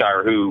RJ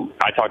Hampshire, who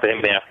I talked to him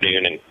in the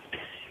afternoon, and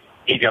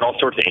he's got all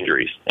sorts of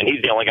injuries, and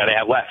he's the only guy they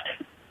have left.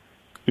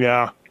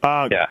 Yeah.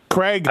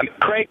 Craig.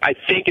 Craig, I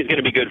think, is going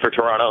to be good for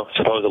Toronto,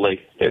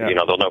 supposedly. Yeah.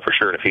 They'll know for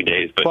sure in a few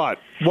days. But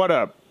what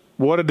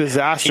a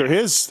disaster.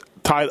 His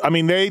title. I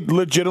mean, they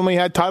legitimately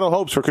had title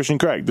hopes for Christian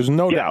Craig. There's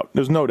no doubt.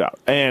 There's no doubt.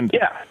 And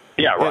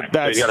right.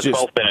 So he's got a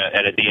 12th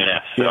and a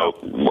DNF. So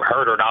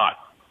hurt or not,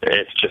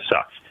 it just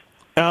sucks.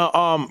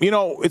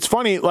 It's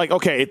funny.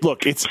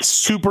 It's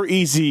super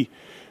easy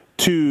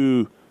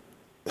to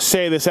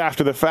say this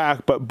after the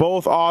fact, but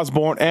both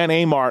Osborne and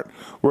Amart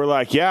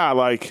were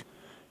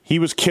he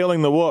was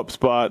killing the whoops,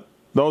 but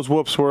those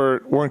whoops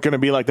weren't going to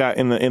be like that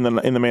in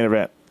the main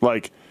event.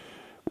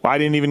 I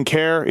didn't even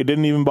care. It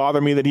didn't even bother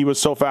me that he was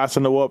so fast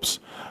in the whoops,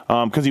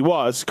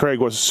 because Craig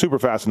was super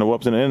fast in the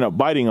whoops and it ended up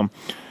biting him.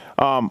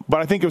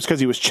 But I think it was because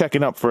he was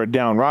checking up for a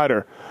down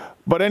rider.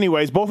 But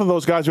anyways, both of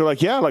those guys were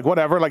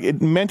whatever.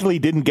 It mentally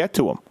didn't get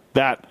to him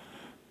that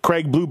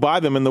Craig blew by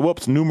them in the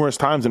whoops numerous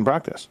times in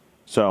practice.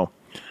 So,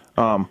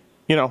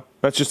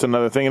 that's just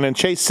another thing. And then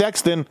Chase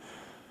Sexton,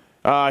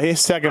 his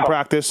second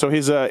practice, so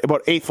his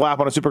about 8th lap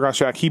on a Supercross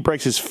track, he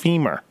breaks his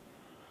femur.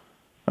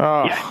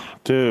 Oh, yes.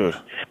 Dude.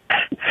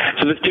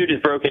 So this dude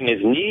has broken his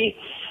knee,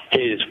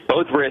 his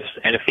both wrists,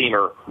 and a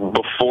femur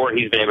before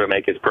he's been able to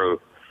make his pro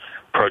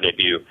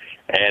debut.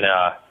 And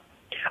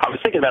I was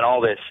thinking about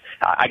all this.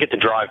 I get to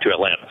drive to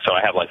Atlanta, so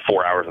I have like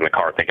 4 hours in the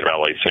car thinking about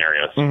all these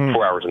scenarios.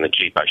 4 hours in the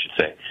Jeep, I should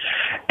say.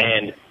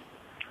 And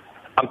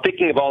I'm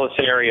thinking of all the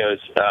scenarios.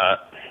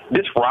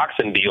 This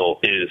Roczen deal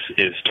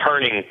is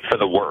turning for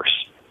the worse,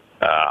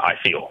 I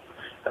feel.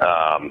 He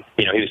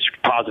was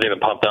positive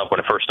and pumped up when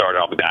it first started,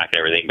 I'll be back and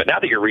everything. But now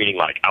that you're reading,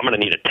 like, I'm going to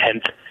need a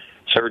 10th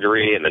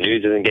surgery and the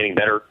news isn't getting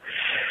better,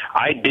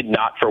 I did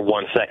not for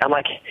 1 second. I'm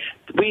like,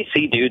 we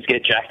see dudes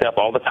get jacked up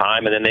all the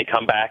time, and then they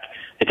come back,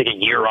 they take a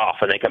year off,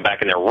 and they come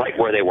back, and they're right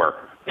where they were.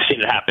 I've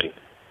seen it happen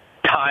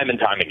time and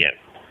time again.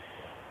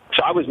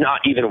 So I was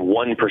not even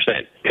 1%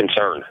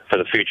 concerned for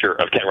the future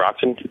of Ken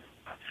Roczen.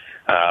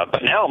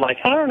 But now I'm like,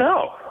 I don't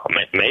know.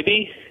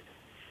 Maybe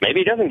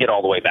he doesn't get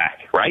all the way back,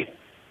 right?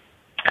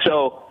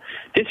 So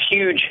this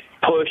huge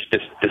push,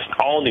 this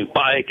all-new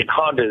bike, and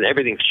Honda, and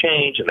everything's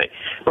changed, and they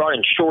brought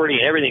in Shorty,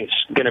 and everything's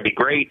going to be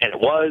great, and it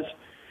was.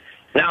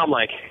 Now I'm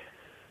like,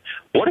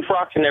 what if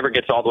Roczen never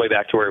gets all the way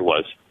back to where he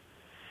was?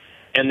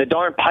 And the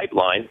darn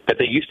pipeline that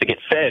they used to get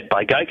fed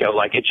by Geico,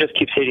 like, it just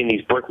keeps hitting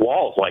these brick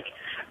walls, like,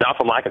 not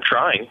from lack of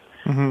trying.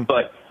 Mm-hmm.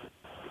 But,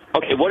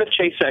 okay, what if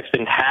Chase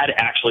Sexton had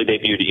actually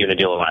debuted at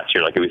Unadilla last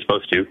year like he was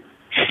supposed to?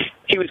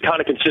 He was kind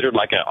of considered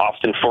like an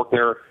Austin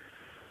Faulkner,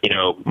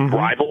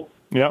 rival.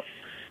 Yep.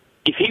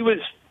 If he was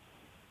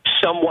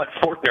somewhat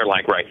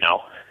Faulkner-like right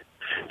now,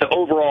 the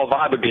overall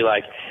vibe would be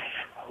like,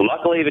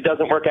 luckily if it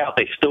doesn't work out,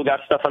 they still got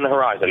stuff on the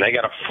horizon. They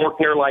got a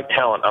Faulkner-like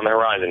talent on the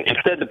horizon.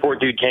 Instead, the poor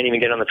dude can't even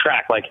get on the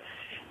track. Like,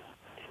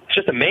 it's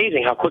just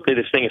amazing how quickly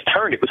this thing has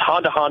turned. It was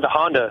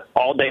Honda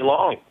all day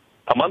long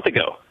a month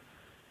ago.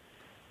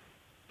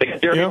 They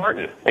got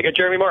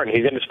Jeremy Martin.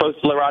 He's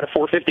supposed to ride a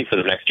 450 for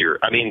the next year.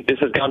 I mean, this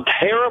has gone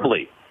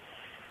terribly.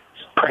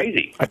 It's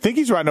crazy. I think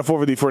he's riding a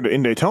 450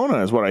 in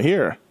Daytona is what I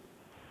hear.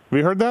 Have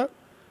you heard that?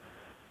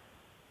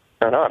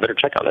 I don't know. I better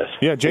check on this.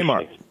 Yeah,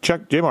 J-Mart.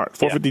 Check J-Mart,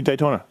 450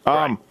 Daytona.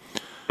 Right.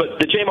 But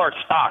the J-Mart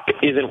stock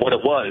isn't what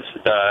it was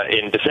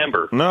in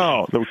December.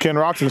 No, the Ken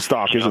Roczen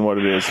stock isn't what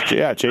it is.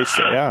 Yeah, Chase.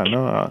 Yeah,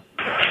 no.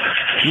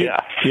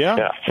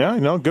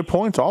 Yeah. Good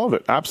points. All of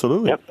it.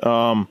 Absolutely. Yep.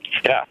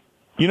 Yeah.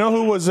 You know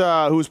who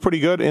was pretty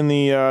good in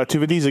the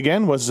 250s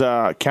again was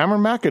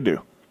Cameron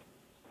McAdoo.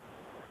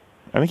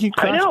 I think he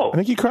crashed. I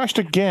think he crashed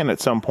again at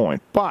some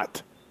point.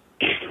 But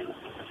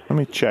let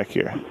me check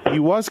here. He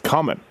was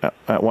coming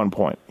at one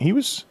point. He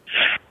was.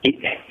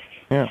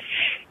 Yeah.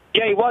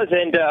 Yeah, he was,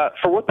 and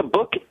for what the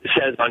book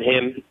says on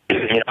him,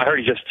 I heard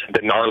he's just the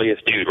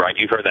gnarliest dude, right?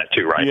 You've heard that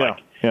too, right?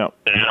 Yeah,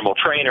 An animal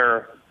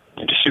trainer,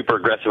 just super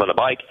aggressive on the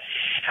bike.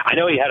 I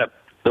know he had a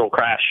little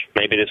crash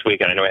maybe this week,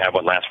 and I know he had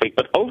one last week,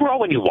 but overall,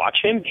 when you watch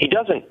him, he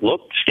doesn't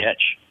look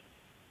sketch.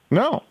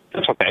 No.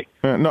 That's okay.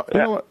 You know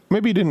what?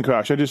 Maybe he didn't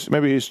crash.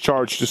 Maybe his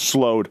charge just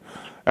slowed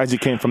as he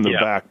came from the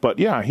back. But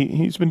yeah,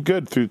 he's been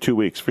good through 2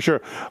 weeks for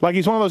sure. Like,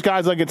 he's one of those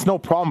guys, like, it's no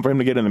problem for him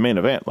to get in the main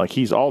event. Like,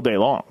 he's all day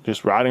long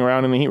just riding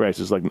around in the heat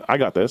races. Like, I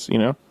got this,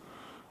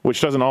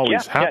 which doesn't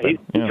always happen.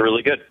 Yeah, he's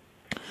really good.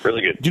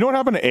 Really good. Do you know what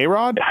happened to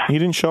A-Rod? He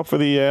didn't show up for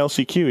the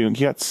LCQ.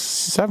 He got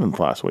 7th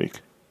last week.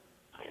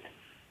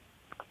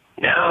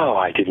 No,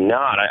 I did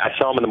not. I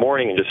saw him in the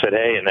morning and just said,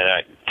 hey, and then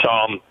I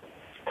saw him,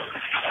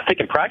 I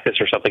think in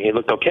practice or something. He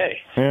looked okay.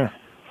 Yeah.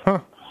 Huh.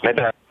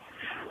 Maybe I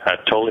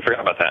totally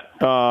forgot about that.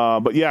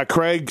 But yeah,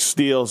 Craig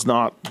Steele's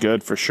not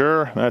good for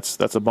sure. That's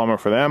a bummer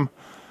for them.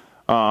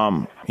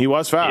 He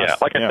was fast. Yeah,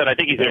 like I said, I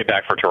think he's going to be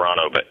back for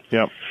Toronto, but he's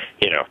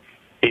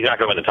not going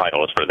to win the title.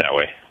 Let's put it that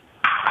way.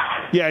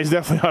 Yeah, he's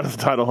definitely out of the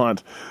title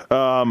hunt.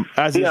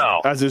 As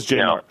is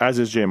J-Mart. As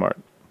is J-Mart.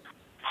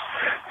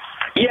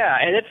 Yeah,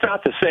 and it's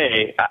not to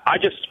say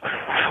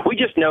we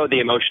just know the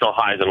emotional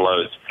highs and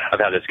lows of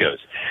how this goes.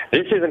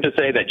 This isn't to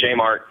say that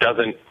J-Mart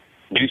doesn't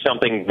do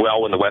something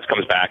well when the West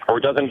comes back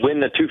or doesn't win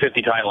the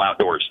 250 title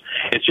outdoors.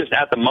 It's just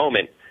at the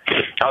moment,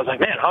 I was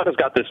like, man, Honda's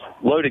got this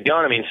loaded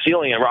gun. I mean,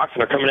 Sealing and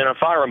Roczen are coming in on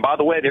fire, and by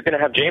the way, they're going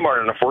to have J-Mart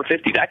on a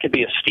 450. That could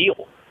be a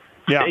steal.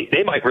 Yeah.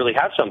 They might really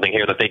have something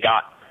here that they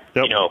got,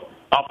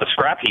 off the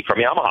scrap heap from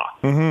Yamaha.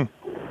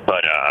 Mm-hmm.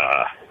 But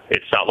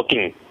it's not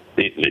looking...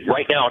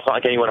 Right now, it's not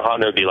like anyone at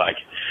Honda would be like,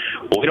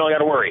 well, we don't got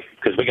to worry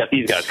because we got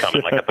these guys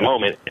coming. Like, at the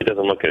moment, it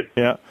doesn't look good.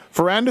 Yeah.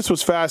 Ferrandis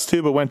was fast,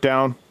 too, but went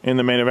down in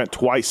the main event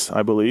twice,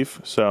 I believe.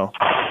 So,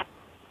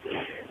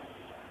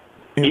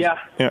 he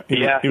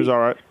was all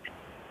right.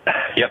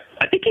 Yep.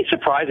 I think he's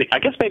surprising. I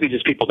guess maybe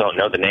just people don't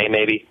know the name,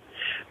 maybe.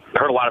 I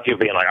heard a lot of people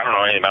being like, I don't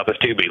know anything about this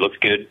dude, but he looks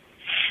good.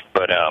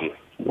 But,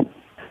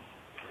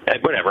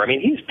 whatever. I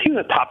mean, he's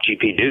a top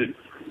GP dude.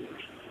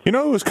 You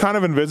know who was kind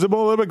of invisible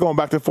a little bit going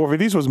back to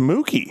 450s was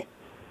Mookie,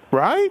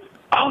 right?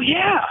 Oh,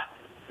 yeah.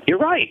 You're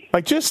right.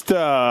 Like, just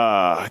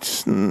a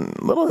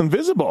little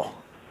invisible.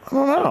 I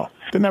don't know.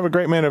 Didn't have a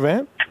great main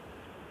event.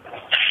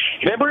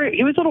 Remember,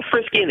 he was a little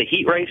frisky in the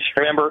heat race,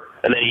 remember?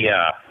 And then he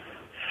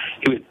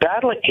was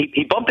battling.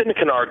 He bumped into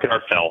Kennard.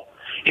 Kennard fell.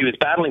 He was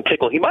battling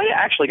Tickle. He might have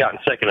actually gotten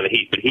second in the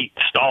heat, but he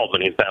stalled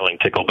when he was battling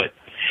Tickle. But,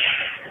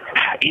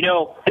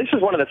 this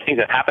is one of the things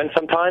that happens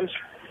sometimes.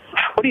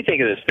 What do you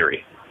think of this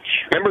theory?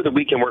 Remember the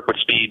weekend work with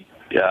speed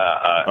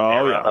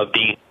era of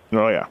Dean?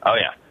 Oh, yeah. Oh,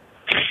 yeah.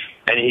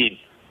 And he'd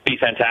be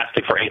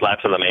fantastic for 8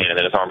 laps on the main, and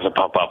then his arms would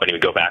pump up, and he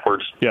would go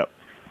backwards. Yep.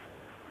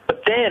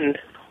 But then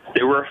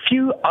there were a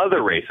few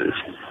other races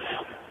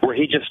where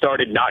he just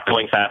started not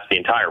going fast the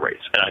entire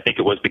race. And I think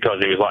it was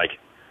because he was like,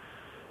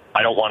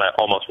 I don't want to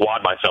almost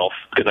wad myself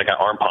because I got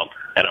arm pump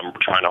and I'm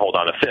trying to hold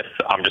on to fifth.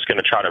 I'm just going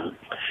to try to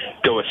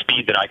go a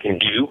speed that I can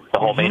do the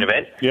whole main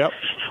event. Yep.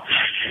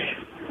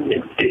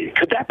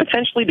 Could that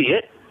potentially be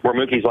it? Where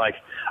Mookie's like,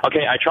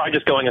 okay, I tried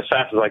just going as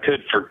fast as I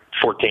could for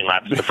 14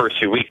 laps the first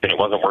 2 weeks and it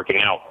wasn't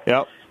working out.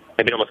 Yep.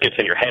 Maybe it almost gets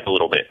in your head a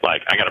little bit.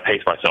 Like, I got to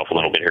pace myself a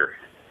little bit here.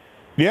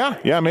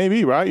 Yeah,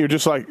 maybe, right? You're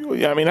just like,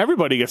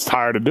 everybody gets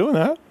tired of doing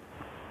that.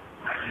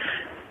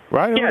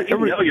 Right? Yeah, you're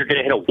going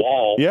to hit a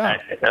wall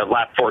at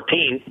lap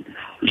 14.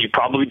 You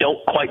probably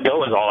don't quite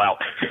go as all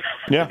out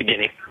at the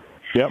beginning.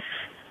 Yep.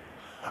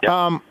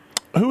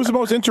 Who was the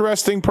most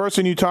interesting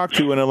person you talked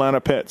to in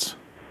Atlanta pits?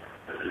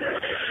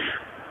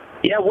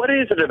 Yeah, what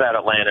is it about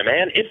Atlanta,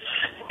 man?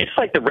 It's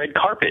like the red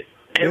carpet.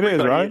 Everybody it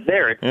is, right? Is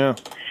there. Yeah.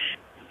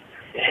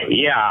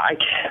 Yeah,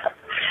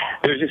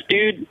 there's this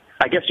dude,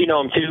 I guess you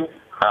know him too.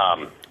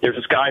 There's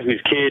this guy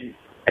whose kid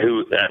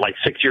who, at like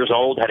 6 years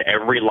old, had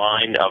every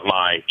line of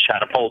my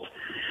Catapult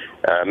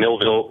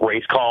Millville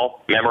race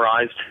call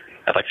memorized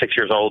at like 6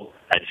 years old.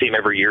 I'd see him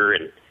every year,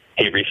 and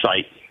he'd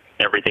recite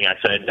everything I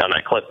said on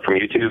that clip from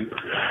YouTube.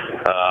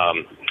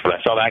 But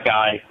I saw that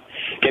guy.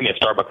 Gave me a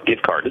Starbucks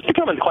gift card. It's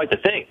becoming quite the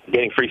thing,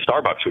 getting free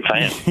Starbucks from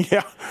fans.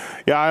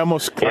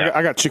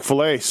 I got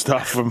Chick-fil-A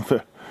stuff from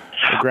the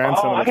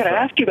grandson. I got to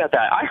ask you about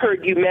that. I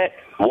heard you met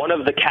one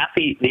of the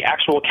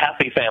actual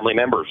Cathy family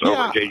members over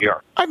at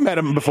JGR. I've met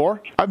him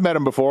before.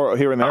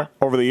 Here and there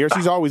over the years.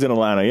 He's always in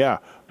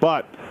Atlanta,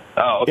 But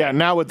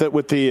now with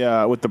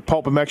the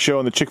Pulp MX show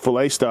and the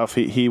Chick-fil-A stuff,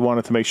 he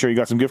wanted to make sure he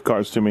got some gift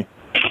cards to me.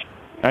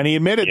 And he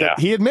admitted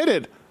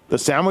that the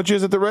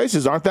sandwiches at the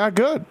races aren't that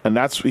good, and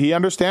he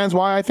understands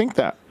why I think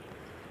that.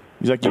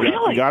 He's like,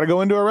 you got to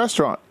go into a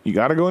restaurant.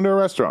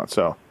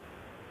 So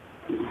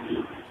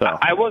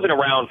I wasn't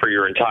around for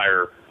your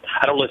entire.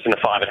 I don't listen to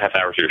 5.5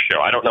 hours of your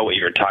show. I don't know what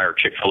your entire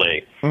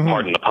Chick-fil-A,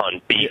 pardon the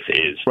pun, beef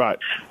is. Right.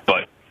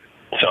 But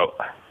so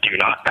have you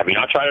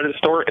not tried it at a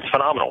store? It's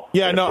phenomenal.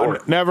 Yeah,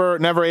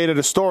 never ate at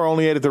a store.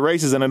 Only ate at the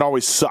races, and it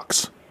always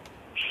sucks.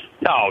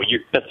 No,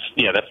 that's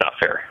not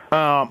fair.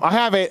 I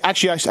have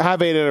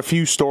ate at a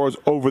few stores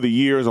over the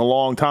years, a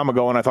long time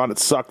ago, and I thought it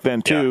sucked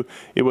then too. Yeah.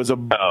 It was a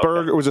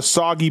burger, it was a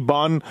soggy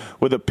bun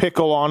with a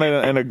pickle on it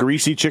and a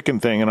greasy chicken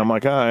thing, and I'm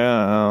like,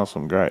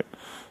 awesome, great.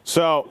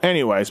 So,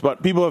 anyways,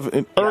 but people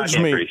have urged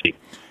me,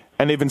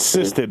 and they've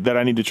insisted that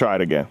I need to try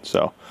it again.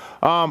 So,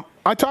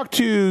 I talked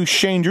to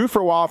Shane Drew for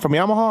a while from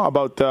Yamaha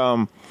about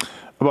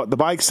the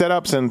bike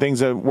setups and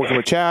things, working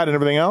with Chad and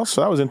everything else.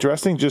 So that was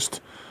interesting.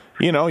 Just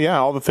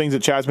all the things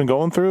that Chad's been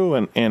going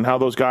through and how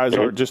those guys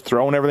are just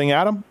throwing everything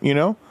at him,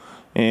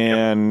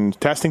 and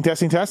testing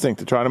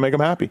to try to make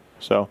them happy.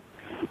 So,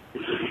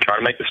 try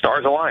to make the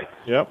stars align.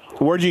 Yep.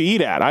 Where'd you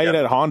eat at? I ate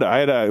at Honda. I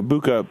had a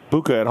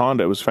Buka at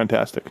Honda. It was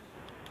fantastic.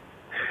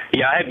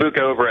 Yeah, I had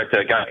Buka over at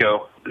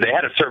Geico. They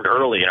had it served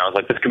early, and I was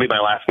like, this could be my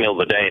last meal of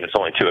the day, and it's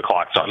only 2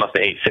 o'clock, so I must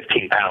have ate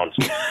 15 pounds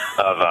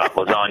of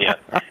lasagna.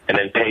 And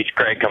then Paige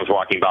Craig comes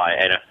walking by,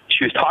 and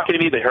she was talking to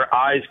me, but her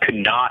eyes could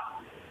not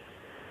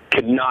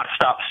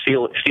stop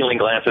stealing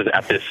glances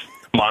at this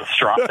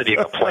monstrosity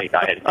of a plate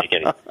I had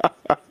taken.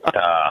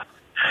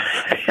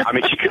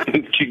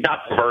 She could not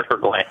avert her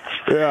glance.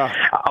 Yeah.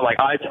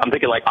 I'm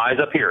thinking eyes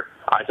up here,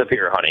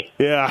 honey.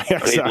 Yeah,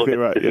 exactly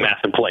right. This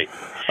massive plate.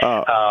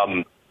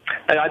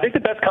 And I think the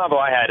best combo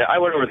I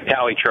went over to the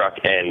Cowie truck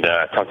and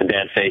talked to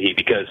Dan Fahey,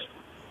 because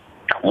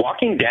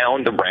walking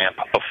down the ramp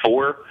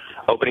before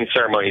opening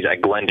ceremonies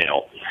at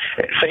Glendale,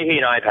 Fahey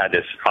and I have had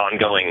this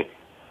ongoing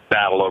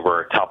battle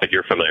over a topic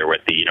you're familiar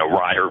with, the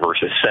rider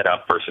versus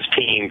setup versus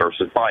team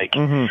versus bike.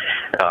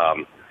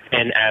 Mm-hmm.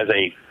 And as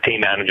a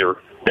team manager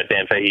that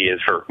Dan Fahey is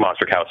for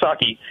Monster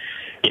Kawasaki,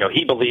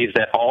 he believes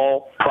that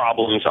all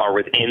problems are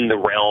within the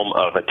realm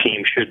of a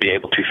team should be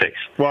able to fix.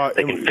 Well,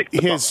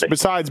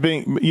 besides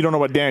being, you don't know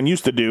what Dan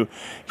used to do,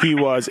 he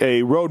was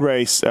a road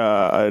race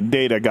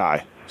data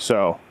guy.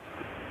 So.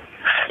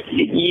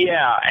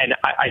 Yeah, and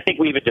I think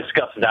we even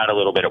discussed that a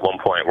little bit at one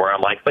point, where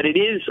I'm like, but it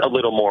is a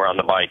little more on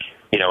the bike,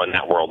 in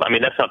that world. I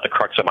mean, that's not the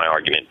crux of my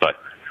argument, but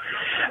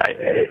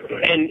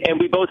and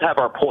we both have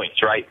our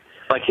points, right?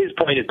 Like, his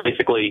point is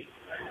basically,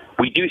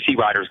 we do see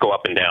riders go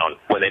up and down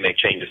when they make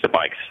changes to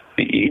bikes.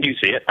 You do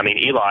see it. I mean,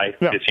 Eli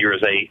this year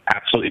is a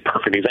absolutely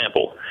perfect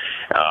example.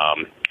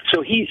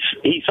 So he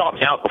sought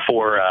me out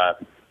before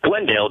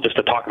Glendale, just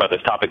to talk about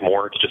this topic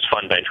more, it's just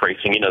fun bench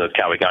racing. You know those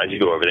Cowie guys, you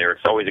go over there.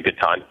 It's always a good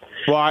time.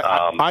 Well,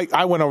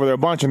 I went over there a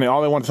bunch, and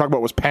all they wanted to talk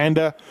about was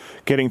Panda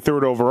getting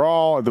third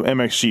overall at the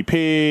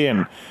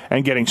MXGP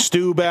and getting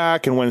Stu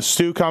back, and when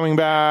Stu coming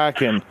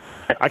back, and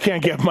I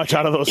can't get much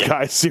out of those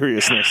guys'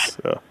 seriousness.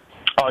 So.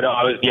 Oh,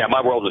 no,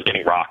 my world was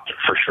getting rocked,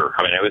 for sure.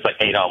 I mean, it was like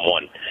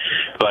 8-on-1.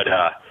 But,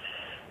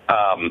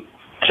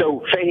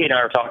 so Fahey and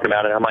I were talking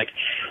about it, I'm like,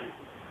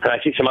 and I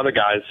see some other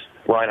guys,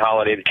 Ryan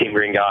Holiday, the Team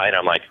Green guy, and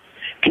I'm like,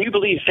 can you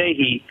believe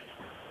Fahey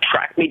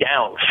tracked me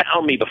down,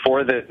 found me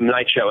before the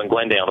night show in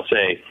Glendale to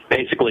say,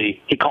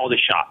 basically, he called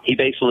his shot. He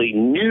basically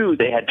knew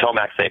they had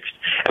Tomac fixed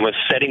and was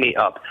setting me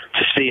up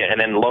to see it.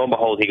 And then lo and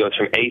behold, he goes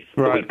from 8th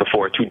the week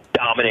before to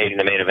dominating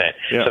the main event.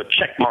 Yeah. So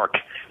check mark,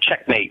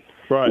 checkmate.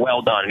 Right.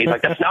 Well done. And he's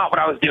like, that's not what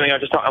I was doing. I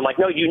was just talking. I'm like,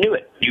 no, you knew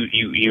it.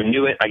 You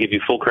knew it. I give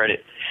you full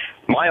credit.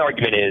 My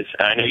argument is,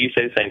 and I know you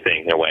say the same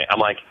thing in a way, I'm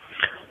like,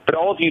 but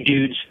all of you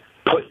dudes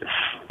put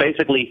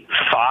basically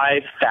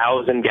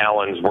 5,000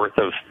 gallons worth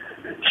of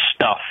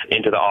stuff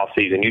into the off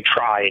season. You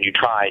try and you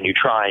try and you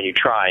try and you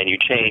try and you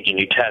change and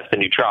you test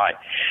and you try.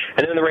 And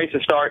then when the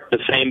races start, the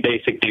same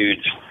basic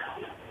dudes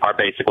are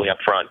basically up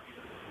front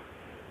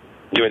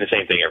doing the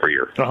same thing every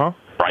year. Uh-huh.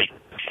 Right?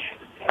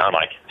 I'm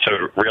like, so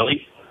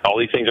really? All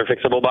these things are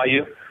fixable by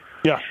you?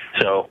 Yeah.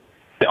 So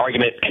the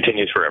argument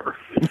continues forever.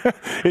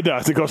 It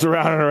does. It goes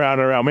around and around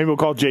and around. Maybe we'll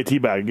call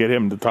JT back and get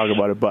him to talk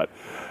about it. But,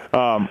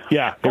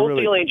 yeah. Cole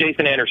Seeley and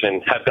Jason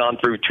Anderson have gone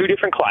through 2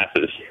 different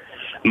classes,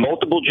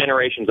 multiple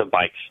generations of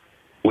bikes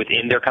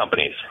within their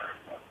companies,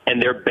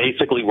 and they're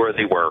basically where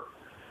they were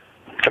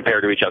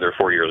compared to each other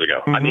 4 years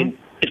ago. Mm-hmm. I mean,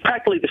 it's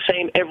practically the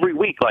same every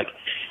week. Like,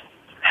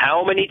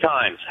 how many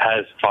times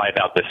has by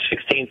about the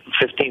 16th,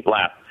 15th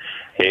lap,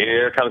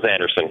 here comes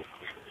Anderson,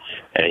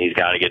 and he's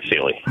got to get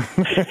Seeley.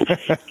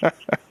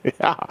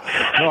 Yeah.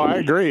 No, I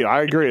agree.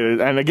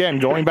 And again,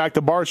 going back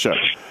to Barcia,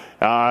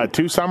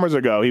 2 summers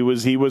ago, he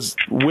was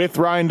with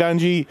Ryan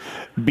Dungey,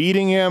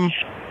 beating him,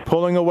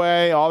 pulling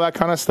away, all that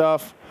kind of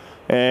stuff.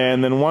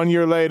 And then 1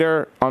 year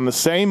later, on the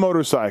same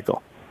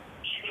motorcycle,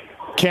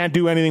 can't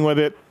do anything with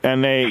it,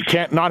 and they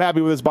not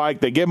happy with his bike.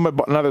 They give him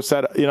another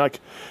set. You're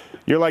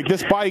like,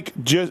 this bike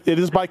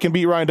can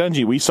beat Ryan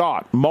Dungey. We saw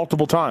it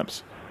multiple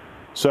times.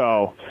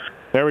 So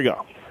there we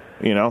go.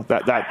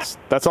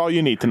 That's all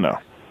you need to know.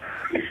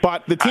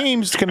 But the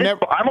teams can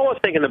never. I'm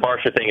almost thinking the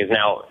Barcia thing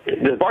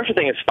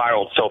has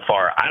spiraled so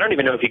far. I don't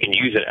even know if you can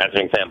use it as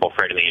an example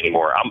for anything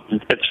anymore.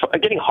 It's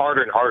getting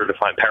harder and harder to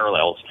find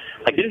parallels.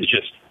 Like, this is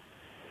just,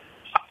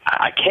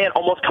 I can't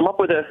almost come up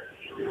with a.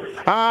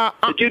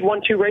 The dude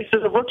won 2 races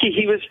as a rookie.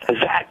 He was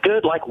that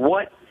good. Like,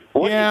 what?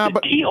 What is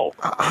the deal?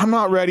 I'm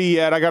not ready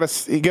yet. I got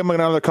to give him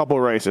another couple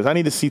of races. I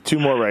need to see 2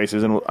 more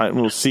races, and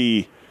we'll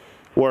see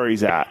where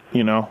he's at.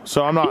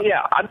 So I'm not.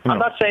 Yeah, I'm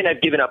not saying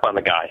I've given up on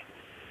the guy,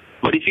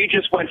 but if you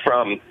just went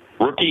from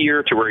rookie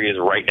year to where he is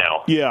right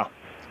now, yeah,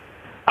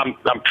 I'm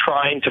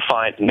trying to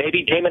find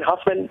maybe Damon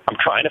Huffman. I'm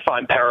trying to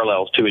find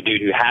parallels to a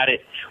dude who had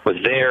it, was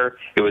there,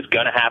 it was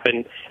going to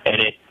happen,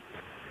 and it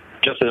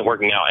just isn't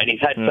working out. And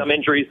he's had some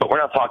injuries, but we're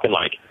not talking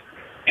like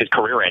his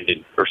career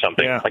ended or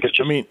something. Yeah. Like, it's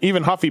just, I mean,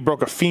 even Huffy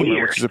broke a femur,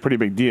 weird. which is a pretty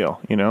big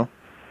deal.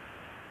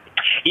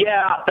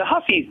 Yeah, the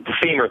Huffy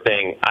femur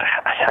thing,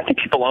 I think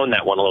people own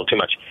that one a little too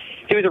much.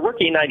 He was a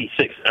rookie in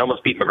 96 and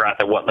almost beat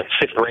McGrath at,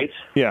 5th race?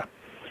 Yeah.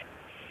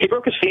 He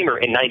broke his femur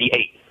in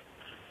 98.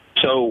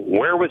 So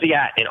where was he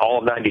at in all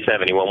of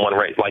 97? He won 1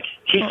 race. Like,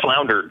 he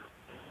floundered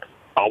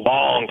a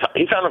long time.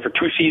 He floundered for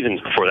 2 seasons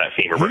before that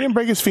femur break. He didn't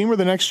break his femur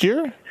the next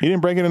year? He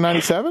didn't break it in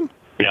 97?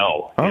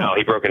 No,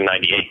 he broke it in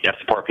 98. That's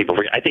the part people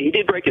forget. I think he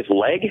did break his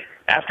leg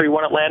after he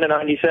won Atlanta in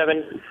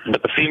 97,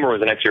 but the femur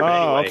was the next year.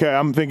 Oh, anyway. okay.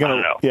 I'm thinking.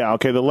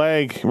 The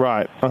leg.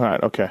 Right. All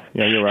right. Okay.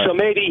 Yeah, you're right. So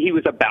maybe he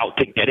was about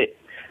to get it,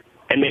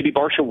 and maybe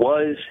Barcia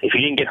was, if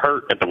he didn't get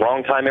hurt at the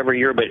wrong time every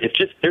year. But it's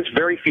just, there's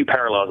very few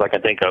parallels I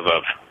can think of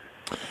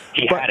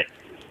he had it.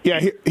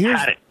 Yeah,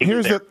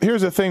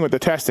 here's the thing with the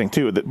testing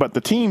too. But the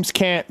teams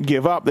can't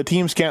give up. The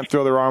teams can't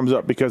throw their arms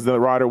up because the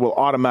rider will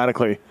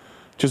automatically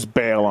just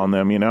bail on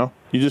them.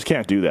 You just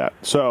can't do that.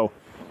 So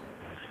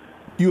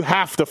you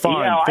have to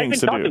find things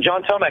to do. I even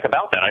talked to John Tomac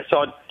about that. I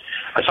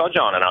saw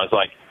John, and I was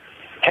like,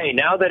 "Hey,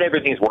 now that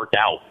everything's worked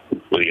out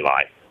with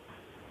Eli,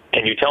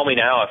 can you tell me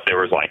now if there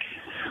was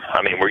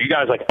were you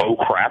guys like, oh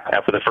crap,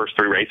 after the first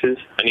 3 races?"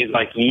 And he's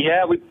like,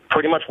 "Yeah, we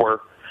pretty much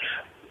were."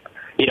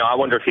 I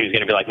wonder if he was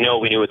going to be like, "No,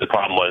 we knew what the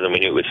problem was, and we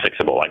knew it was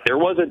fixable." Like, there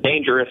was a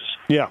dangerous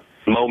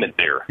moment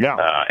there. Yeah.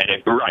 And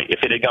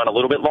if it had gone a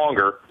little bit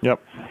longer,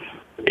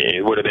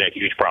 it would have been a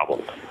huge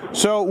problem.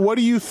 So what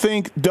do you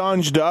think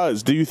Dunge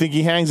does? Do you think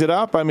he hangs it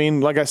up? I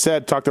mean, like I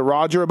said, talk to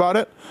Roger about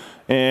it,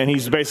 and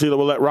he's basically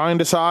will let Ryan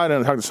decide,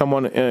 and talk to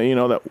someone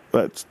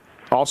that's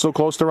also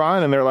close to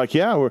Ryan, and they're like,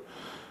 yeah,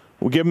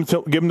 we'll give him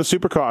the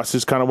Supercross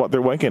is kind of what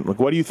they're thinking. Like,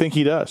 what do you think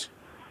he does?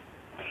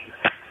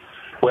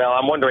 Well,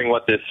 I'm wondering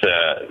what this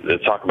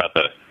talk about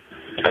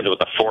depends on what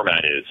the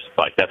format is.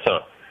 Like, that's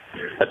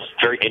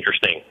very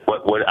interesting.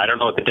 What I don't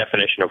know what the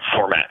definition of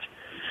format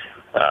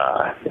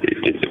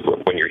is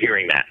when you're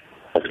hearing that.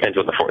 It depends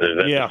what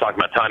Yeah. talking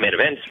about time main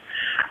events.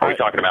 Are we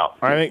talking about?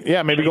 I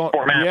think maybe going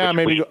format,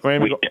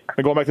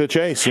 go back to the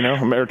chase,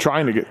 or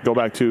trying to go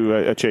back to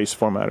a chase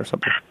format or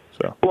something.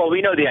 So. Well,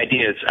 we know the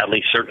idea is at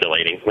least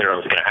circulating. We don't know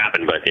what's going to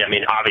happen, but I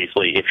mean,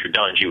 obviously, if you're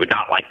Dunge, you would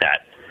not like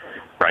that,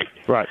 right?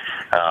 Right.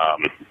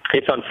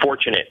 It's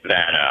unfortunate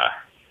that.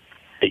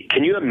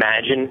 Can you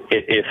imagine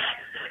if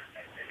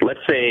let's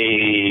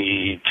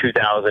say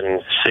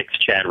 2006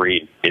 Chad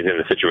Reed is in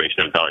the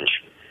situation of Dunge,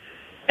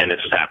 and this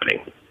was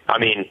happening? I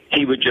mean,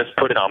 he would just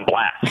put it on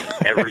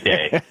blast every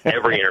day,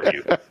 every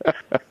interview.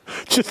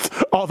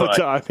 Just all the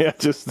time, yeah.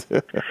 Just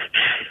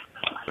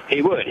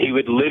He would. He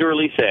would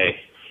literally say,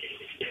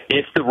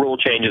 if the rule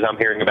changes I'm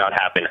hearing about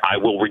happen, I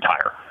will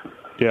retire.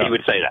 Yeah. He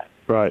would say that.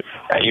 Right.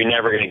 You're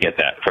never going to get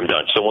that from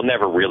Dunge, so we'll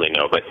never really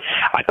know. But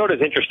I thought it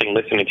was interesting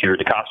listening to your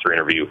DeCoster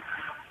interview.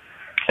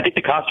 I think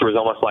DeCoster was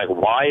almost like,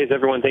 why is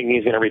everyone thinking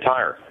he's going to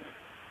retire?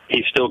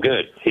 He's still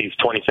good. He's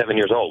 27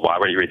 years old. Why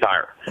would he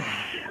retire?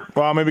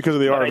 Well, maybe because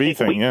of the RV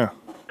thing, yeah.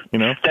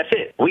 That's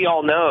it. We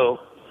all know.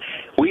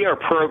 We are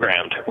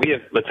programmed. We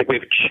have a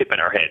chip in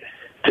our head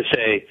to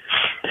say,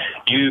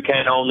 you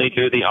can only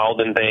do the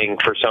Alden thing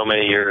for so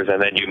many years,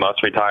 and then you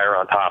must retire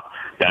on top.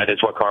 That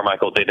is what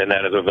Carmichael did, and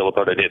that is what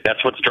Villopoto did.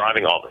 That's what's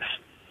driving all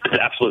this.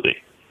 Absolutely.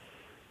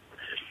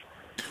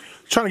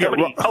 Trying to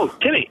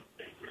get Timmy.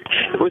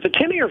 Was it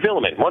Timmy or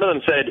Villeman? One of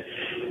them said,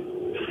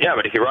 yeah,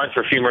 but if he rides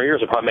for a few more years,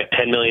 he'll probably make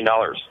 $10 million.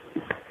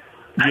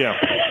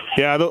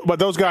 Yeah. But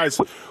those guys,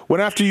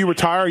 when after you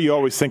retire, you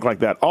always think like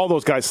that. All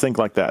those guys think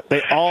like that.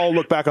 They all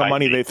look back on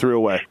money they threw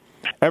away.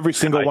 Every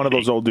single one of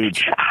those old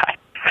dudes.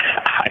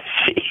 I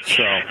see.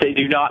 So. They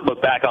do not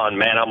look back on,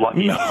 man, I'm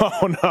lucky.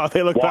 No.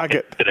 They look back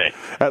at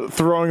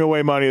throwing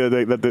away money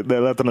that they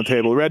left on the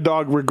table. Red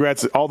Dog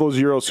regrets all those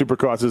Euro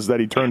Supercrosses that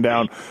he turned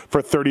down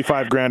for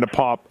 $35,000 a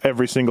pop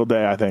every single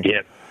day, I think.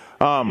 Yeah.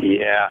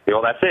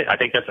 Well, that's it. I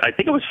think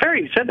it was fair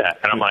he said that.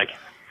 And I'm like,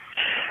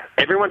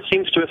 everyone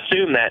seems to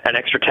assume that an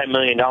extra $10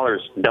 million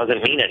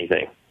doesn't mean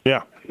anything.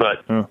 Yeah.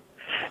 But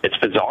it's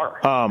bizarre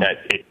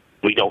that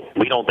we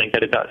don't think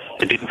that it does.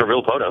 It didn't for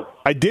Villopoto.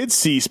 I did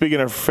see, speaking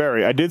of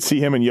Ferry, I did see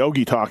him and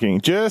Yogi talking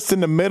just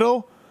in the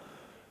middle.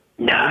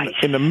 Nice.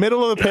 In the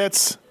middle of the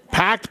pits,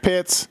 packed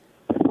pits.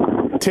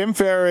 Tim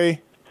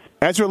Ferry,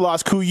 Ezra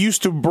Lusk, who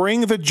used to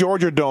bring the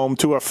Georgia Dome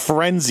to a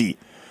frenzy,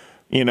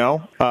 in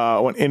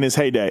his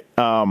heyday.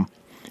 And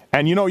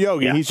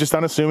Yogi, he's just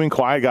unassuming,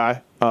 quiet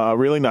guy,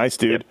 really nice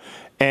dude. Yep.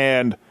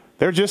 And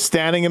they're just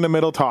standing in the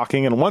middle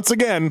talking. And once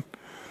again,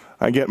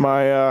 I get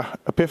my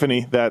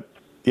epiphany that,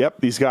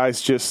 these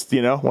guys just,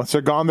 once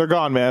they're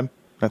gone, man.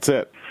 That's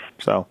it.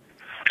 So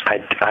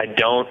I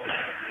don't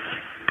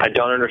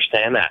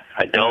understand that.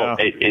 I don't.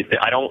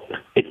 Yeah.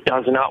 It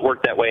does not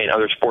work that way in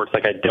other sports.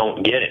 Like, I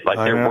don't get it. Like,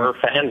 there were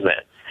fans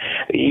then.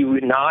 You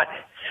would not.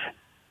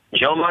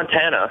 Joe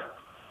Montana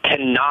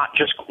cannot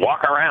just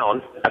walk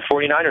around at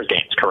 49ers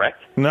games,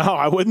 correct? No,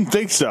 I wouldn't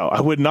think so.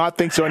 I would not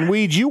think so. And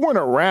Weed, you weren't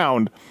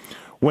around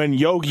when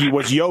Yogi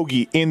was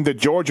Yogi in the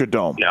Georgia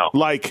Dome. No.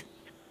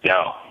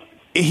 No.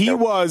 He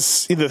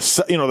was the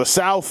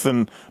South,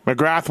 and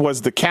McGrath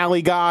was the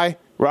Cali guy,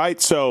 right?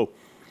 So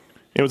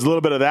it was a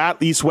little bit of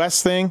that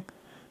East-West thing.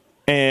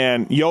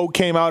 And Yo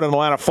came out in an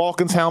Atlanta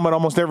Falcons helmet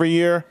almost every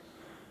year.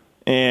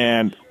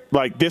 And,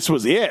 this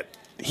was it.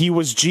 He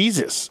was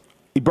Jesus.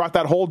 He brought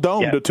that whole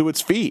dome to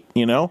its feet,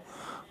 And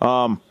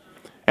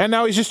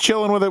now he's just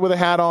chilling with it with a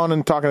hat on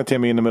and talking to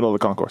Timmy in the middle of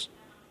the concourse.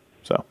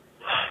 So.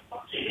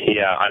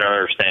 Yeah, I don't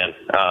understand.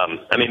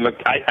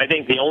 I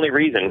think the only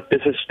reason,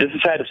 this is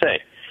sad to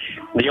say,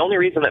 the only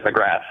reason that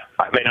McGrath,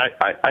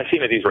 I see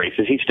him at these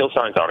races, he still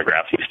signs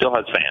autographs, he still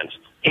has fans.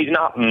 He's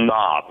not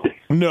mobbed.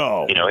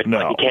 No. It's no.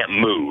 like he can't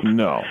move.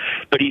 No.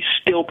 But he's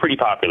still pretty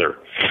popular.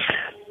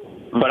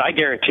 But I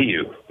guarantee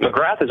you,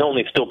 McGrath is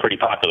only still pretty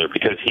popular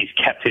because he's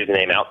kept his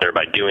name out there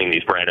by doing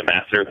these brand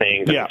ambassador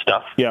things and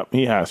stuff. Yeah,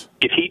 he has.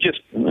 If he just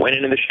went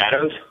into the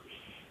shadows,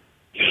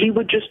 he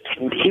would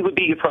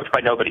be approached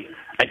by nobody.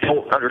 I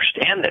don't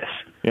understand this.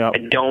 Yeah.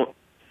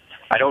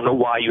 I don't know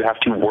why you have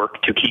to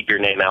work to keep your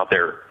name out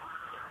there.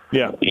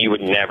 Yeah. You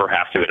would never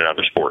have to in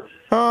another sport.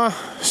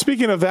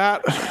 Speaking of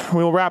that,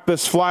 we'll wrap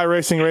this Fly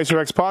Racing Racer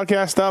X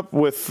podcast up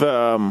with,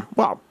 I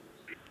don't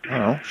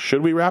know,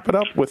 should we wrap it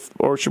up with,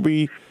 or should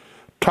we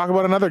talk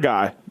about another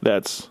guy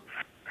that's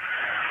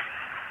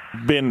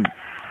been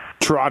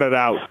trotted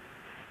out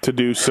to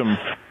do some...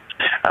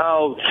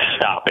 Oh,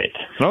 stop it.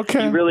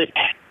 Okay. You really...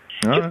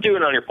 All just right. do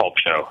it on your pulp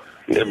show.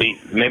 It'll be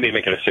maybe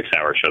make it a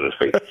 6-hour show this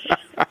week.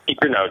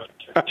 Keep your notes.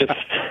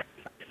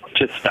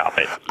 Just stop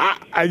it.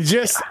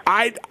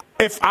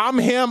 If I'm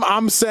him,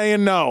 I'm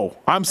saying no.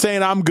 I'm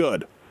saying I'm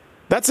good.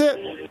 That's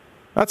it.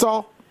 That's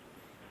all.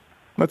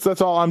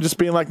 That's all. I'm just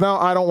being like, no,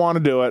 I don't want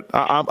to do it.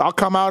 I'll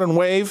come out and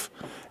wave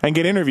and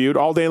get interviewed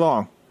all day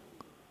long.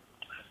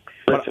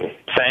 Listen,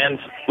 fans,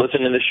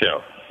 listen to the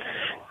show.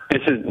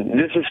 This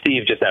is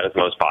Steve just at his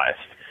most biased.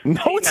 No,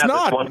 it's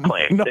not. This one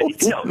claim. No,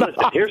 it's not.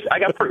 Listen, I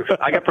got proof.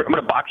 I'm going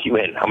to box you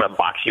in.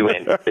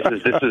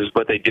 This is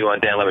what they do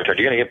on Dan Le Batard.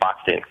 You're going to get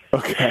boxed in.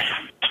 Okay.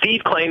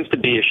 Steve claims to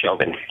be a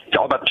showman. It's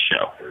all about the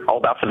show, all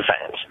about for the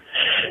fans.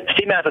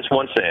 Steve Mathis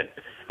once said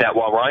that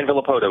while Ryan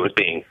Villapoto was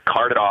being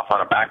carted off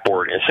on a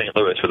backboard in St.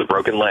 Louis with a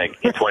broken leg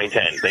in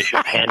 2010, they should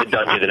have handed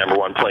Dungy the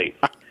 #1 plate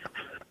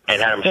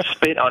and had him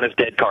spit on his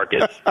dead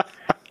carcass.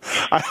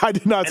 I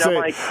did not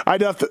say I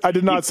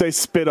did not say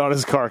spit on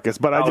his carcass,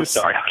 but I just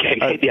sorry. Okay,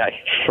 maybe I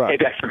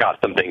forgot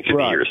some things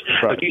through the years.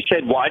 Right. But you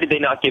said, why did they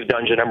not give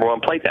Dungy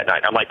 #1 plate that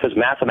night? I'm like, because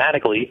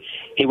mathematically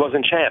he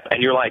wasn't champ,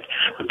 and you're like,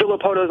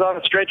 Villapoto's on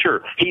a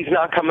stretcher, he's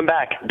not coming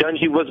back.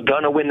 Dungy was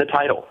gonna win the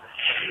title,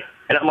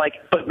 and I'm like,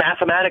 but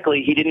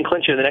mathematically he didn't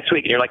clinch it the next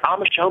week, and you're like,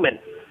 I'm a showman.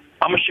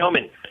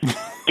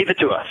 Give it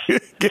to us.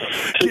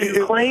 So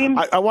you claim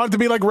I want it to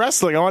be like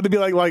wrestling. I want it to be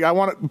like I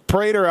want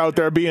Prater out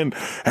there being,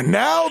 and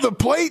now the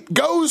plate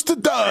goes to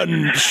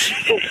Dunge.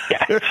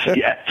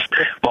 yes.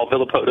 While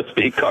Villapoto's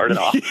being carted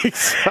off.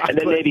 Exactly. And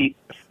then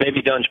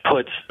maybe Dunge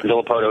puts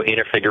Villapoto in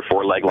a figure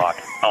 4 leg lock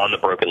on the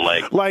broken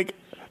leg. Like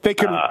they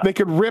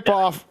could rip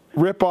off.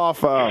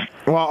 Well,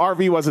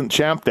 RV wasn't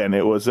champ then.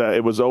 It was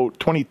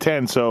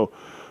 2010. So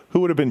who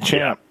would have been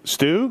champ? Yeah.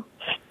 Stu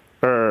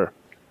or?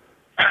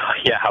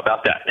 Yeah, how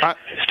about that?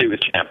 Stu was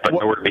champ, but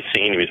nowhere to be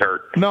seen. He was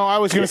hurt. No, I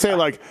was going to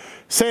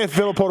say if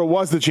Villapoto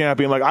was the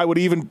champion, I would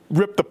even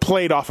rip the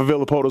plate off of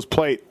Villapoto's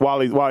plate while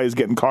he's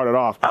getting carted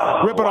off.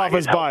 Rip it off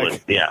his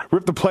bike. Yeah.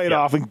 Rip the plate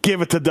off and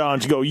give it to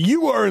Dunge. Go,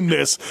 you earned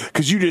this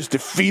because you just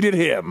defeated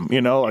him.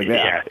 Like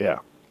that. Yeah.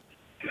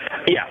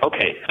 Yeah,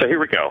 okay. So here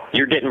we go.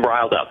 You're getting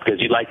riled up because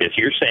you like this.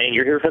 You're saying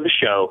you're here for the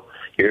show.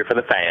 You're here for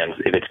the fans.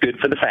 If it's good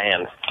for the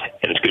fans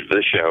and it's good for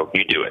the show,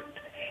 you do it.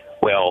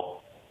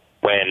 Well,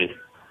 when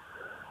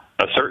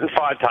a certain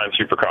 5-time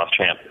Supercross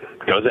champ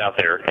goes out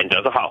there and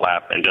does a hot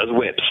lap and does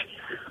whips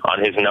on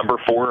his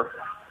 #4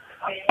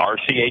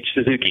 RCH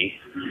Suzuki,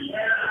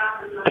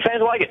 the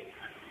fans like it.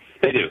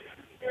 They do.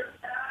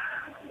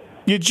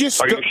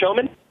 Are you a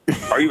showman?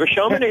 Are you a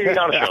showman or are you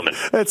not a showman?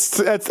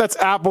 That's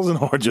apples and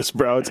oranges,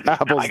 bro. It's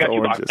apples and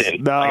oranges.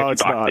 No,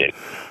 it's not.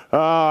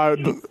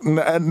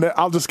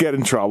 I'll just get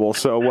in trouble,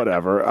 so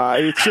whatever.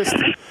 It's just,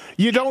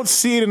 you don't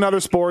see it in other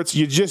sports.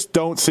 You just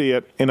don't see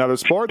it in other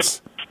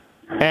sports.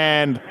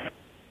 And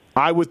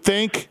I would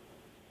think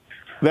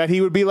that he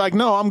would be like,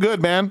 no, I'm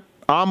good, man.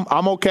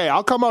 I'm okay.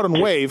 I'll come out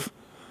and wave,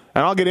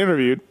 and I'll get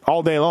interviewed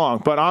all day long.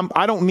 But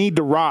I don't need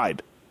to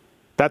ride.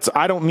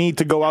 I don't need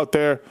to go out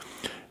there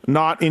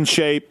not in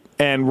shape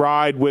and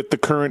ride with the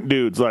current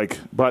dudes.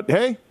 But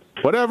hey,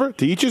 whatever.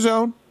 To each his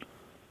own.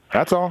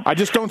 That's all. I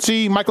just don't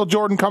see Michael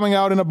Jordan coming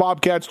out in a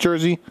Bobcats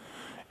jersey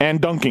and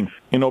dunking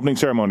in opening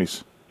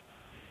ceremonies.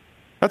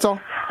 That's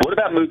all. What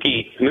about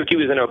Mookie? Mookie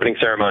was in opening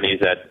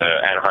ceremonies at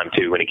Anaheim,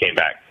 too, when he came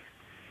back.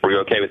 Were you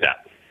okay with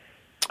that?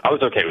 I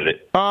was okay with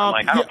it.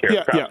 I don't care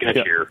if the crowd's going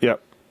to cheer. Yeah.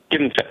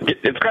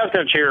 If the crowd's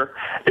going to cheer,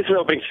 this is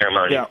opening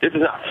ceremony. Yeah. This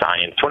is not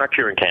science. We're not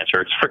curing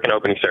cancer. It's freaking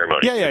opening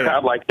ceremony. Yeah. The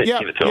crowd liked it.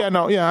 Give it to them.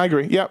 I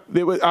agree. Yeah.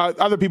 It was,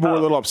 other people were a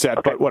little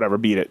upset, but whatever.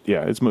 Beat it.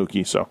 Yeah, it's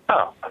Mookie, so.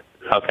 Oh,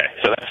 okay.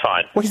 So that's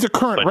fine. Well, he's a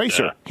current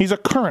racer. He's a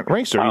current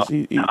racer.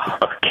 Okay.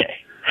 Okay.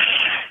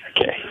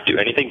 Do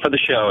anything for the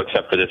show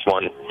except for this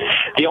one.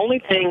 The only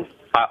thing,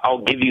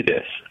 I'll give you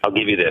this.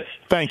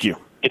 Thank you.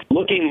 It's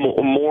looking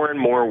more and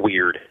more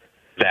weird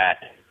that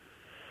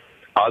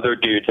other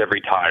dudes have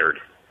retired,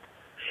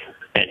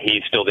 and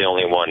he's still the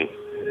only one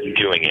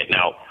doing it.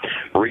 Now,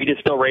 Reed is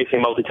still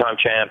racing multi-time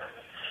champ.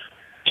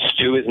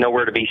 Stu is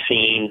nowhere to be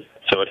seen,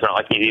 so it's not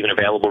like he's even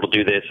available to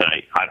do this.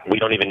 And we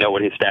don't even know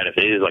what his status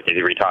is. Is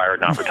he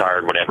retired, not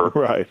retired, whatever.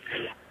 Right.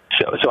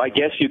 So I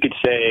guess you could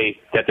say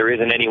that there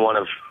isn't anyone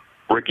of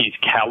Ricky's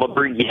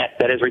caliber yet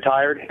that is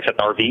retired, except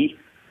RV,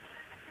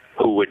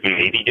 who would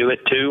maybe do it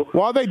too.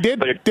 Well, they did.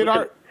 Did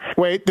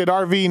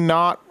RV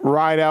not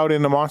ride out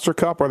in the Monster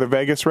Cup or the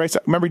Vegas race?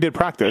 Remember, he did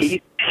practice.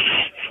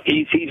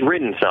 He's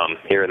ridden some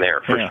here and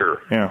there for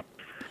sure. Yeah.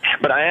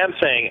 But I am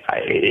saying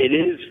it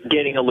is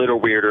getting a little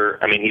weirder.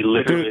 I mean, he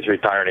literally is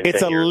retired in 10 years.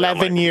 It's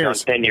 11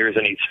 years. 10 years,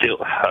 and he's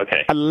still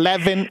okay.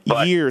 11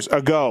 years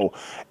ago,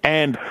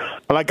 and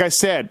like I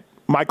said,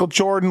 Michael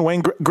Jordan,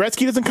 Wayne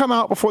Gretzky doesn't come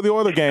out before the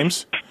Oiler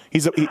games.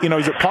 He's a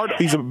part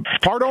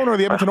owner of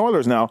the Edmonton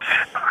Oilers now.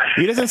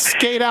 He doesn't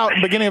skate out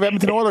in the beginning of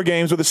Edmonton Oiler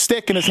games with a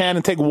stick in his hand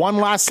and take one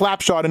last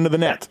slap shot into the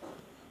net.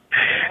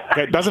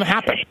 Okay, it doesn't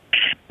happen.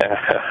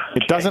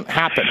 It doesn't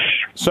happen.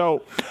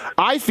 So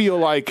I feel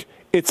like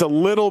it's a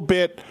little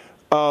bit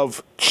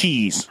of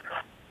cheese.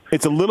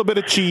 It's a little bit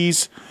of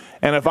cheese,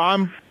 and if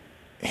I'm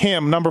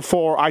him,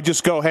 #4, I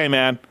just go, hey,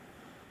 man,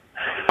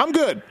 I'm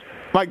good.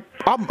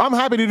 I'm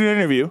happy to do an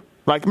interview.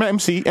 Like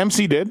MC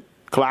did.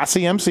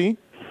 Classy MC.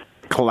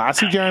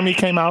 Classy Jeremy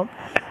came out,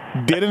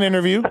 did an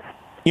interview.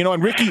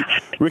 And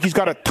Ricky's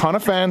got a ton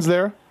of fans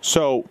there,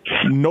 so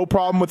no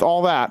problem with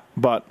all that.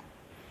 But,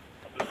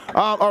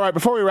 all right,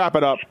 before we wrap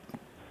it up,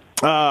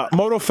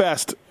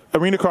 MotoFest,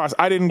 Arena Cross,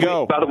 I didn't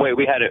go. By the way,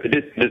 we had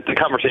the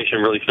conversation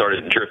really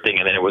started drifting,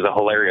 and then it was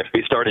hilarious.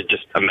 We started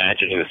just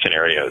imagining the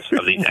scenarios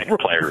of these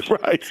ex-players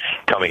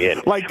coming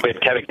in. We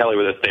had Kevin Kelly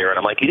with us there, and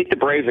I'm like, you think the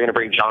Braves are going to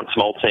bring John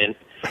Smoltz in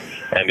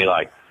and be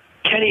like,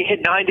 Kenny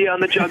hit 90 on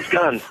the Judd's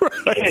gun.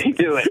 Right. Can he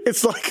do it?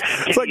 It's like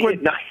when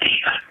hit 90.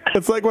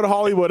 It's like when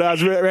Hollywood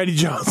has Randy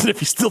Johnson if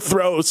he still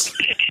throws.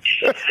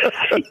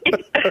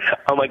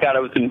 Oh my God, I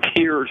was in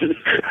tears. I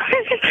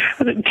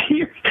was in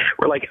tears.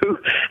 We're like, who?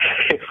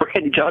 If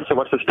Randy Johnson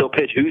wants to still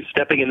pitch, who's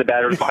stepping in the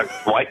batter's box?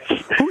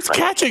 Who's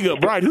catching him,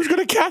 right? Who's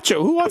going to catch him?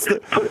 Who wants to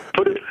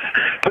put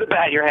a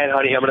bat in your hand,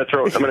 honey? I'm going to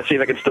throw it. I'm going to see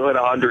if I can still hit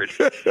 100.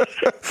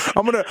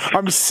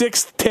 I'm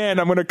 6'10".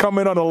 I'm going to come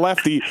in on a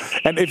lefty,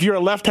 and if you're a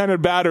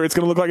left-handed batter, it's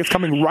going to look like it's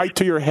coming right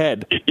to your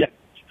head. Yeah.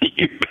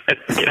 You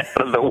better get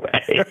out of the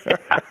way.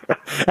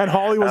 And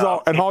Holly was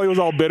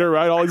all bitter,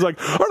 right? Holly's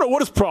like, I don't know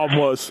what his problem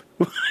was.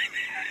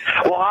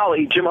 Well,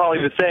 Jim Holly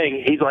was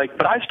saying, he's like,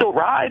 but I still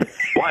ride.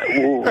 Why?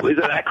 Isn't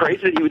that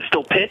crazy that he would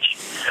still pitch?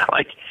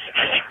 Like,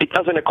 it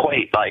doesn't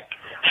equate, like,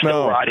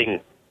 still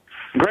riding.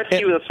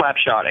 Gretzky with a slap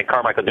shot and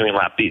Carmichael doing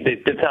lap.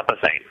 It's not the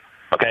same,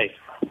 okay?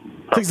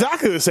 It's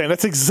exactly the same.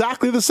 That's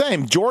exactly the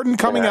same. Jordan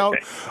coming out.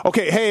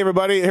 Okay, hey,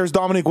 everybody, here's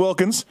Dominique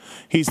Wilkins.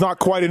 He's not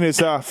quite in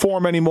his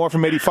form anymore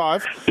from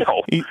 85.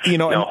 No. And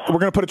we're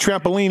going to put a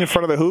trampoline in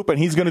front of the hoop, and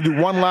he's going to do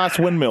one last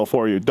windmill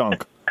for you,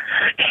 dunk.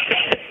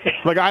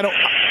 Like, I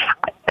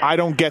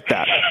don't get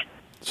that.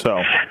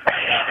 So.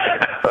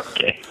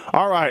 Okay.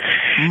 All right.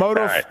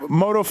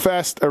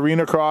 MotoFest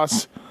Arena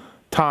Cross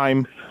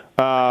time.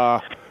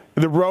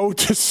 The road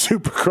to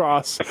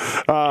Supercross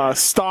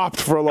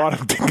stopped for a lot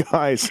of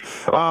guys.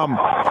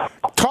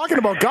 Talking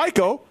about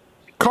Geico,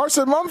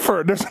 Carson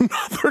Mumford. There's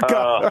another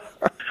guy.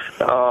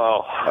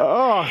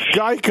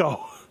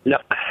 Geico. No,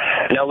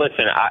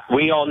 listen,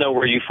 we all know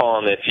where you fall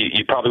on this.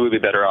 You probably would be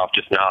better off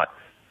just not.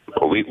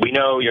 We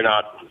know you're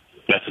not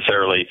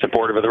necessarily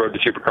supportive of the road to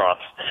Supercross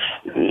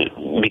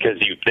because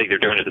you think they're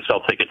doing it to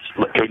sell tickets.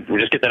 Look, we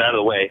just get that out of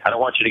the way. I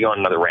don't want you to go on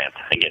another rant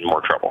and get in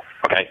more trouble,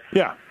 okay?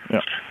 Yeah.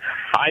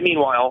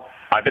 Meanwhile,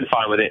 I've been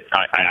fine with it.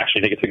 I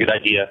actually think it's a good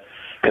idea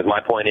because my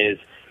point is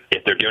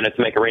if they're doing it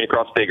to make Arena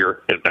Cross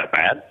bigger, is that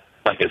bad?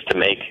 Like, it's to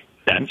make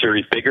that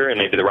series bigger and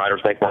maybe the riders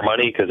make more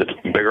money because it's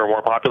bigger and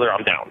more popular,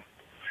 I'm down.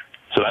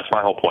 So that's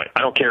my whole point.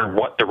 I don't care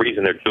what the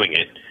reason they're doing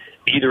it.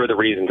 Either of the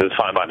reasons is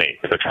fine by me.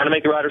 If they're trying to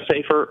make the riders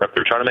safer, or if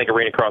they're trying to make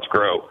Arena Cross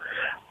grow,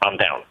 I'm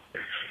down.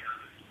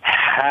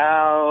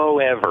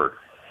 However,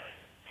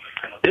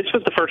 this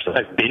was the first time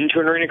I've been to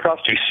an Arena Cross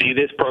to see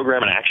this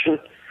program in action.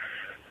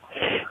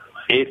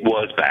 It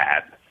was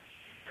bad.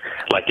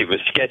 Like, it was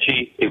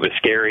sketchy. It was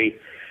scary.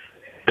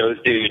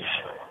 Those dudes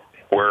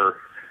were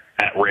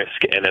at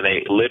risk, and then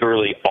they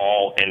literally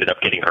all ended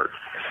up getting hurt.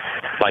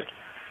 Like,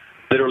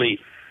 literally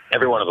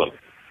every one of them.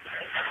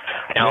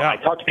 Now, I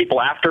talked to people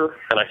after,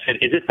 and I said,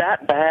 is it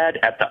that bad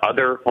at the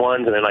other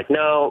ones? And they're like,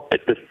 no.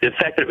 The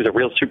fact that it was a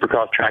real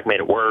Supercross track made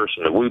it worse,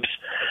 and the whoops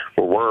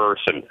were worse,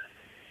 and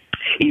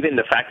even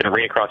the fact that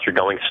Arena Cross you're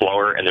going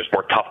slower and there's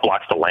more tough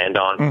blocks to land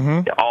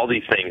on, all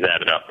these things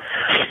added up.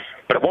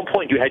 But at one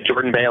point you had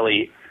Jordan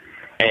Bailey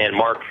and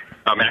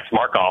Max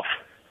Markov,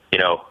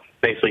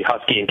 basically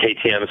Husky and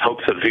KTM's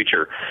hopes of the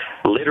future,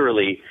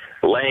 literally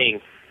laying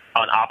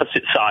on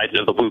opposite sides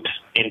of the whoops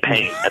in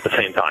pain at the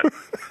same time.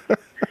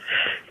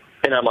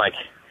 And I'm like,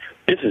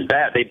 this is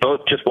bad. They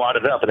both just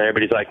wadded up, and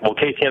everybody's like, well,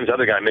 KTM's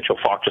other guy, Mitchell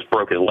Falk, just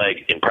broke his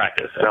leg in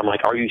practice. And I'm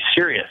like, are you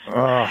serious?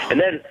 And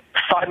then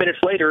 5 minutes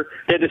later,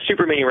 they had the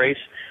Super Mini race,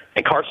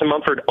 and Carson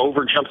Mumford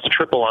overjumps the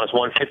triple on his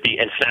 150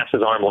 and snaps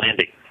his arm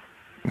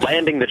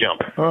landing the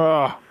jump.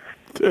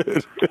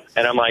 Dude.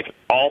 And I'm like,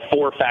 all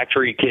four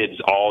factory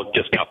kids all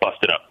just got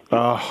busted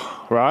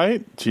up.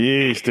 Right?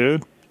 Jeez,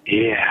 dude.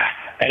 Yeah.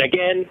 And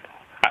again,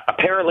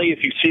 apparently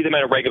if you see them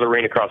at a regular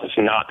Arena Cross, it's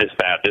not this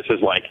bad. This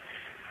is like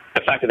the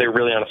fact that they're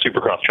really on a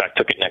Supercross track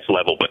took it next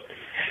level, but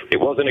it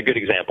wasn't a good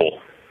example.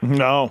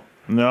 No,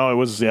 it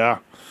was,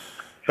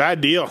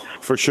 bad deal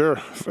for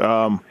sure.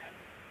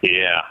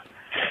 Yeah.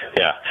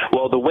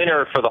 Well, the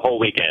winner for the whole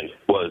weekend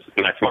was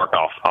Max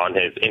Markov on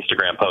his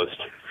Instagram post,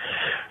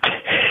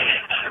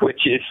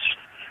 which is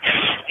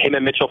him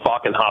and Mitchell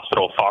Falk in the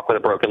hospital, Falk with a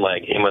broken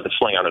leg, him with a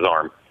sling on his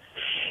arm,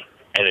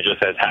 and it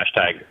just says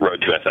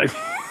 #RoadToSA.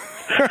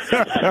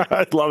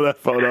 I love that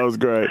photo. It was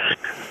great.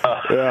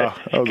 That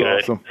was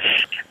good. Awesome.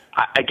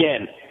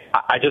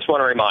 I just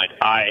want to remind,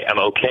 I am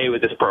okay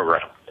with this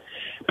program.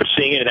 But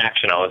seeing it in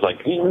action, I was like,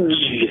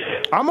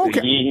 I'm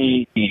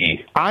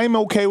okay. I'm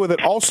okay with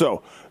it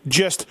also.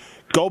 Just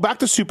go back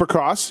to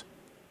Supercross,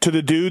 to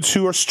the dudes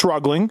who are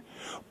struggling,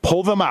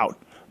 pull them out,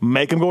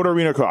 make them go to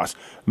Arena Cross.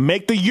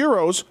 Make the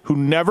Euros, who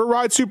never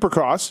ride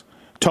Supercross,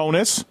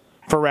 Tonis,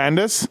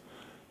 Ferrandis,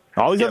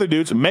 all these other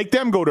dudes, make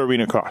them go to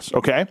Arena Cross,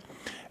 okay?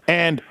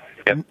 And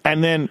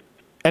then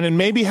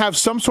maybe have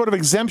some sort of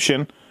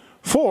exemption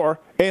for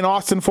an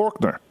Austin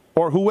Faulkner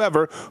or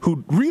whoever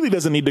who really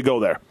doesn't need to go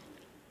there.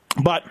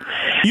 But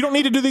you don't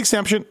need to do the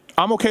exemption.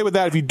 I'm okay with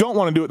that. If you don't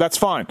want to do it, that's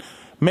fine.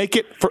 Make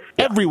it for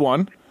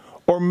everyone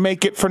or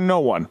make it for no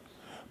one.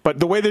 But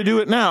the way they do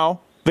it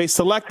now, they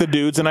select the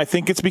dudes, and I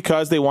think it's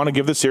because they want to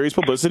give the series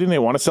publicity and they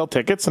want to sell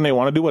tickets and they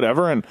want to do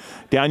whatever. And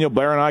Daniel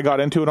Blair and I got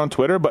into it on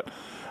Twitter, but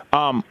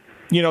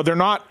they're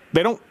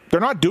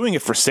not doing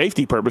it for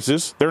safety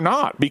purposes. They're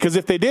not, because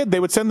if they did, they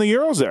would send the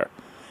Euros there.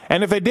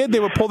 And if they did, they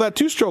would pull that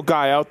two-stroke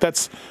guy out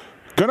that's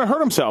going to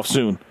hurt himself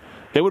soon.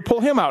 They would pull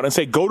him out and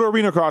say, go to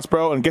Arena Cross,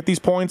 bro, and get these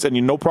points, and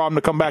you no problem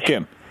to come back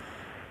in.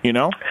 You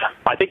know?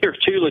 I think there's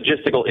two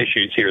logistical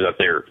issues here that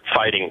they're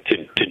fighting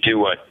to do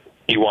what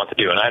you want to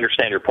do, and I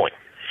understand your point.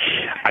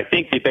 I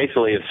think they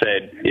basically have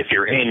said if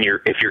you're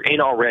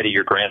in already,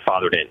 you're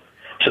grandfathered in.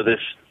 So this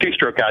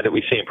two-stroke guy that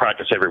we see in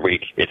practice every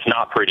week, it's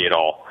not pretty at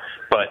all.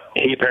 But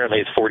he apparently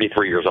is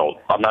 43 years old.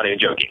 I'm not even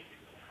joking,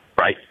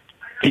 right?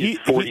 He's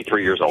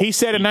 43 years old. He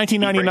said in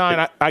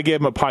 1999, I gave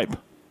him a pipe.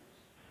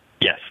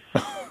 Yes,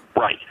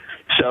 right.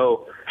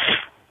 So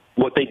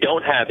what they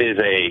don't have is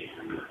a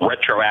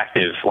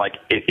retroactive, like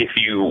if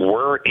you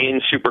were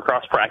in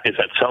Supercross practice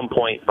at some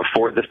point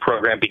before this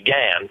program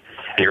began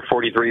and you're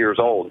 43 years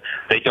old,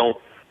 they don't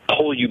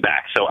pull you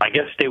back. So I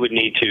guess they would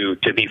need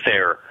to be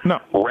fair,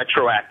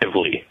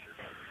 retroactively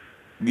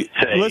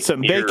say,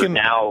 listen,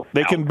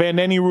 they can bend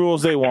any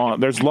rules they want.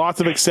 There's lots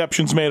of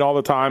exceptions made all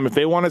the time. If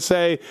they want to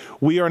say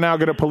we are now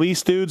going to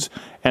police dudes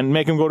and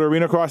make them go to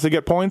Arena Cross to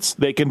get points,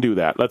 they can do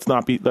that. Let's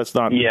not say they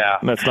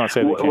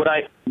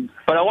can't.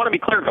 But I want to be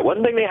clear about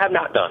one thing they have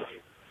not done.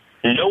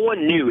 No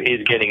one new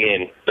is getting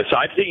in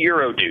besides the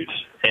Euro dudes,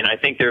 and I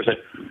think there's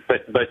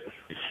but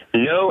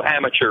no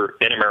amateur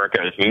in America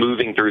is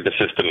moving through the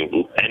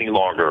system any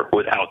longer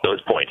without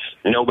those points.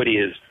 Nobody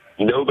is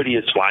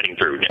sliding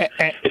through.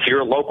 If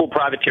you're a local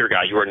privateer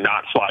guy, you are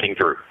not sliding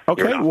through.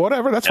 Okay,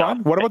 whatever, that's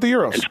fine. What about the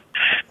Euros?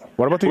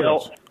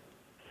 Euros?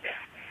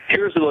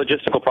 Here's the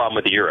logistical problem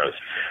with the Euros.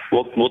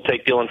 We'll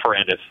take Dylan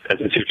Ferrandis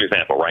as a super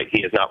example, right?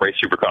 He has not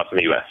raced Supercross in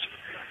the U.S.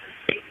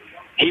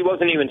 He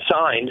wasn't even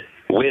signed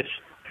with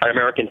an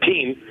American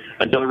team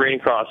until the Arena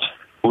Cross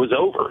was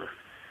over.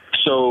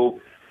 So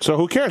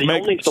who cares? The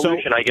only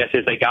solution, I guess,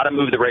 is they got to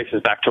move the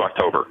races back to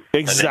October. Exactly.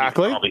 And then you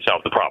can probably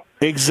solve the problem.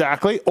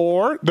 Exactly.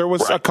 Or there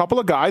was a couple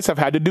of guys have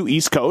had to do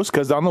East Coast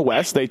because on the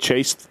West they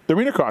chased the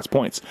Arena Cross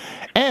points.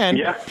 And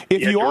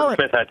if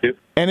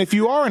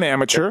you are an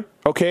amateur,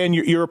 okay, and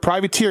you're a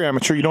privateer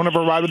amateur, you don't have a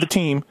ride with the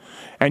team,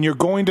 and you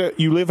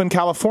live in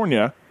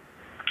California,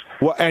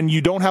 and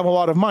you don't have a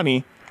lot of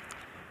money,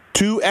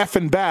 too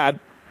effing bad,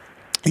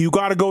 you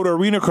got to go to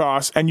Arena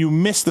Cross and you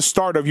miss the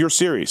start of your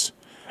series.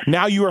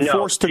 Now you are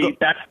forced to go.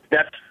 That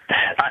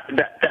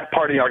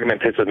part of the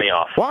argument pisses me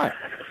off. Why?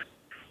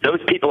 Those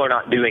people are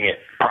not doing it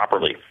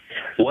properly.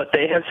 What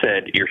they have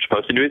said you're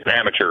supposed to do as an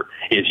amateur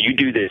is you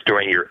do this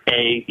during your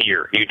A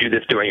year. You do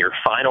this during your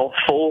final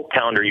full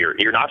calendar year.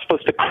 You're not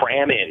supposed to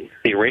cram in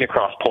the Arena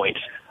Cross points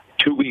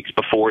 2 weeks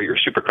before your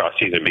Supercross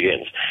season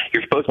begins.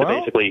 You're supposed to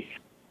basically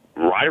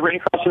ride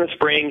Arena Cross in the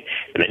spring,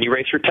 and then you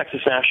race your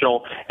Texas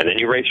National, and then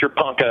you race your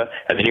Ponca,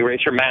 and then you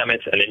race your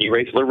Mammoths, and then you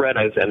race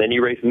Loretta's, and then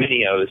you race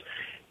Minios.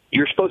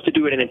 You're supposed to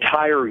do it an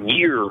entire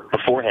year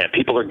beforehand.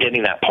 People are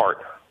getting that part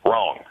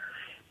wrong.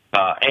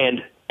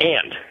 And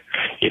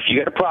if you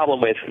got a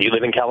problem with you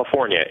live in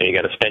California and you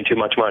got to spend too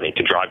much money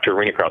to drive to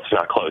Arena Cross, it's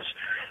not close.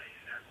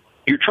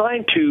 You're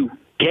trying to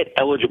get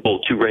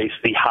eligible to race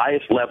the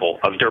highest level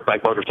of dirt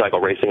bike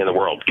motorcycle racing in the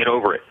world. Get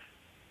over it.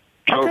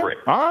 Get over it.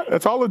 All right,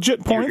 that's all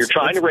legit points. You're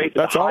trying to race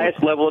the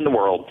highest level in the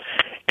world.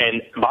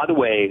 And by the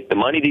way, the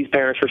money these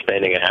parents are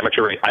spending in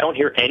amateur race, I don't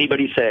hear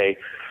anybody say,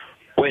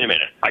 wait a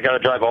minute, I got to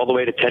drive all the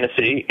way to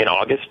Tennessee in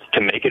August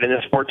to make it in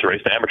this sport to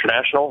race the Amateur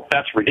National?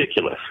 That's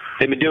ridiculous.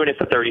 They've been doing it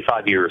for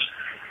 35 years.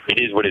 It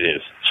is what it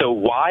is. So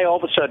why all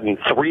of a sudden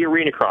 3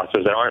 Arena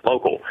Crosses that aren't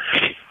local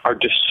are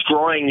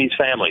destroying these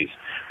families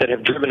that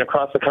have driven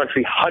across the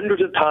country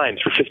hundreds of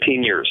times for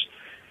 15 years?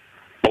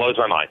 Blows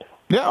my mind.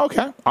 Yeah,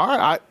 okay. All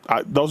right.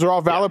 Those are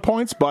all valid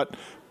points, but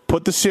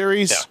put the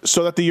series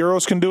so that the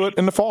Euros can do it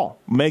in the fall.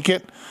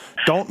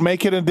 Don't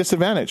make it a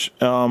disadvantage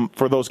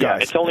for those guys.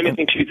 Yeah, it's only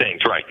missing 2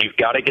 things, right? You've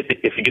got to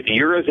if you get the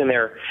Euros in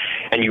there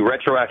and you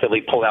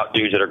retroactively pull out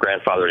dudes that are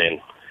grandfathered in.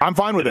 I'm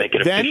fine with it. They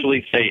can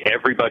officially say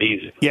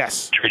everybody's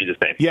treated the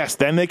same. Yes,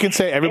 then they can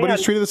say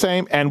everybody's treated the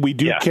same, and we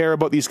do care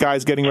about these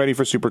guys getting ready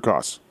for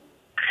Supercross.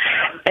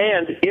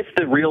 And if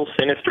the real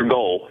sinister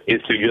goal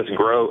is to just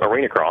grow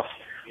Arena Cross,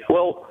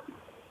 well,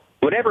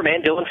 whatever,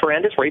 man. Dylan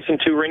Ferrandis racing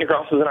 2 Arena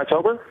Crosses in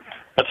October,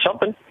 that's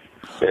something.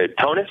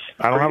 Tonus,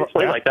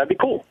 that'd be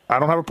cool. I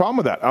don't have a problem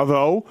with that.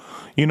 Although,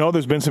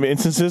 there's been some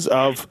instances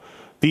of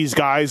these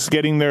guys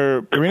getting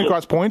their Arena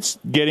Cross points,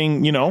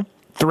 getting,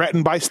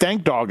 threatened by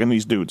Stank Dog and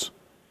these dudes.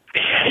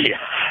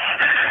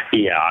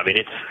 Yeah. I mean,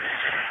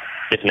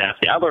 it's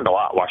nasty. I learned a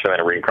lot watching that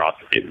Arena Cross.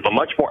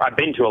 I've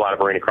been to a lot of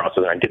Arena Crosses,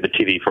 and I did the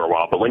TV for a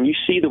while. But when you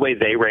see the way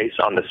they race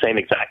on the same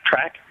exact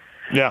track,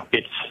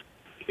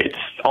 it's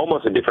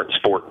almost a different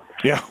sport.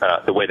 Yeah,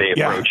 the way they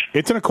approach.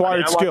 It's an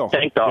acquired skill.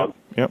 Stank Dog.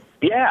 Yep.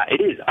 Yeah, it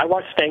is. I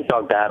watched Stank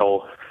Dog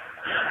battle,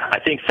 I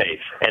think,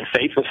 Faith, and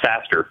Faith was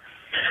faster.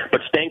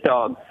 But Stank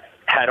Dog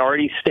had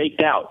already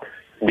staked out,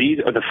 these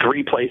are the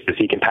 3 places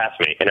he can pass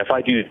me. And if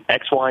I do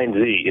X, Y, and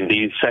Z in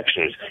these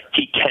sections,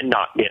 he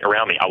cannot get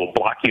around me. I will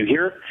block you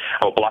here.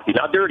 I will block you.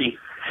 Not dirty,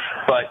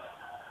 but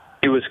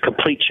it was a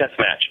complete chess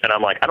match. And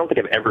I'm like, I don't think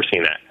I've ever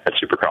seen that at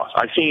Supercross.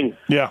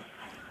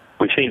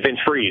 We've seen Vince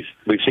Freeze.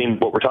 We've seen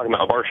what we're talking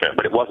about, Barsha,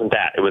 but it wasn't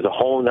that. It was a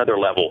whole other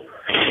level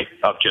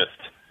of just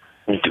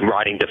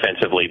riding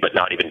defensively, but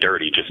not even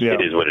dirty. Just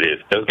It is what it is.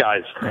 Those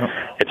guys,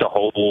 it's a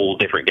whole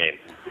different game.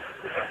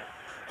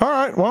 All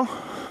right. Well,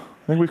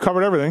 I think we've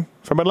covered everything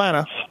from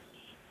Atlanta.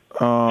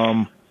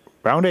 Round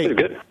 8.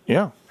 Good.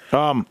 Yeah.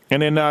 And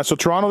then, so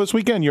Toronto this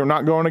weekend, you're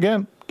not going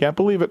again. Can't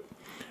believe it.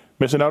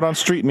 Missing out on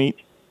street meet.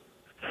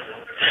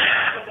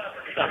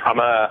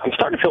 I'm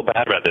starting to feel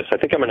bad about this. I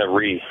think I'm going to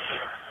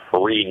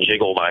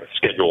rejiggle my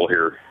schedule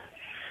here.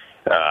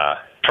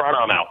 Toronto,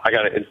 I'm out. I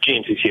got a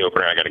GNCC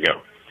opener. I got to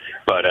go.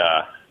 But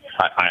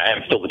I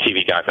am still the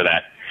TV guy for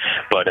that.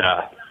 But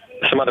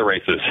some other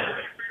races,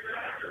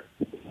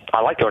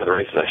 I like going to the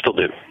races. I still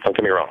do. Don't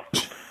get me wrong.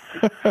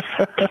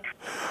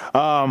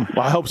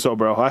 I hope so,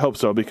 bro. I hope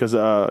so because,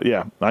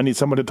 I need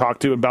someone to talk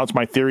to and bounce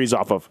my theories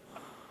off of.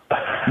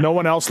 No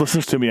one else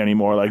listens to me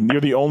anymore. Like, you're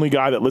the only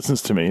guy that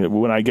listens to me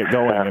when I get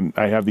going and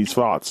I have these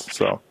thoughts.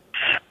 So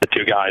the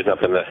two guys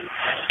up in the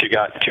two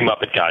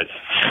Muppet guys.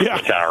 Yeah,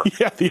 in the tower.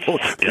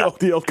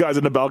 The old guys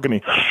in the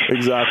balcony.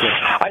 Exactly.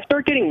 I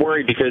start getting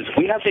worried because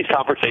we have these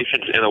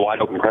conversations in the wide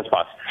open press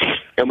box,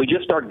 and we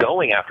just start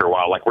going after a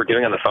while, like we're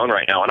doing on the phone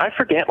right now. And I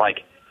forget,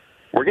 like,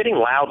 we're getting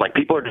loud. Like,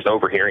 people are just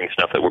overhearing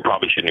stuff that we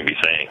probably shouldn't be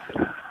saying.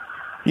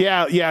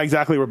 Yeah,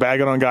 exactly. We're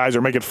bagging on guys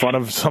or making fun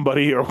of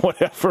somebody or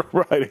whatever.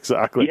 Right,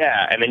 exactly.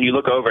 Yeah, and then you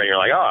look over and you're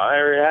like,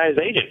 oh, his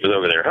agent was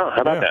over there. Huh,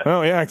 how about that?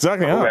 Oh, yeah,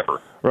 exactly. Whoever.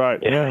 Right.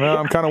 Yeah, no,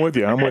 I'm kind of with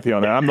you. I'm with you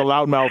on that. I'm the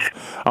loudmouth.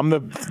 I'm the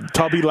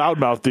tubby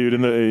loudmouth dude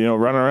in the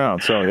running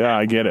around. So, yeah,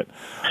 I get it.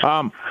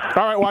 All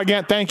right, well,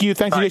 again, thank you.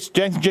 Thanks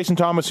to Jason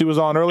Thomas, who was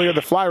on earlier,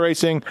 the Fly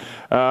Racing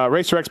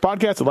Racer X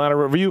podcast, Atlanta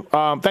Review.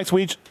 Thanks,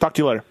 Weege. Talk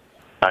to you later.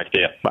 All right, see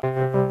ya. Bye.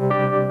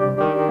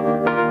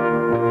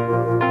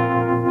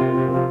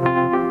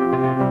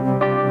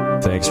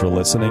 Thanks for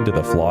listening to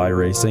the Fly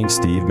Racing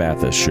Steve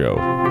Mathis Show.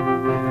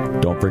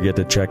 Don't forget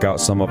to check out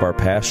some of our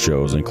past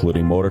shows,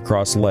 including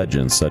motocross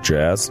legends such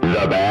as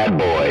The Bad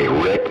Boy,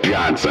 Rick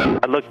Johnson.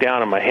 I looked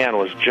down and my hand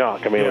was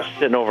junk. I mean, it was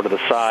sitting over to the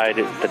side.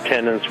 The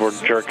tendons were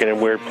jerking in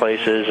weird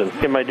places.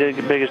 And my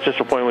biggest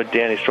disappointment with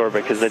Danny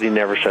Storbeck is that he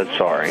never said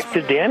sorry.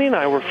 Danny and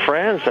I were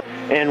friends,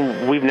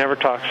 and we've never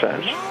talked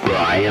since.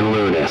 Brian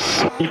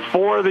Lunas.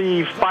 Before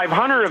the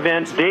 500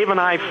 event, Dave and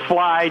I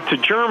fly to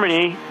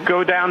Germany,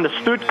 go down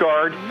to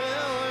Stuttgart.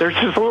 There's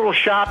this little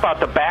shop out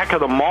the back of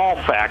the Mall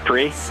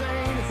factory.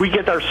 We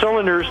get our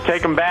cylinders,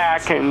 take them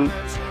back, and,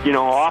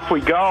 off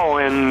we go.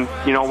 And,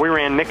 we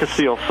ran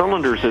Nikasil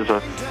cylinders as a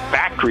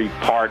factory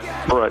part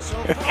for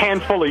a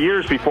handful of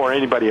years before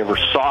anybody ever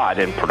saw it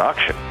in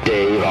production.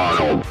 Dave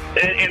Arnold.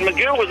 And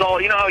Magoo was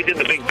all, how he did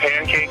the big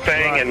pancake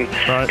thing, and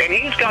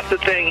he's got the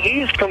thing,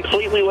 he's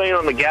completely laying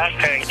on the gas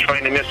tank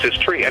trying to miss his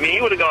tree. I mean,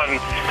 he would have gone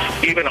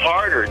even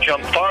harder,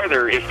 jumped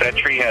farther if that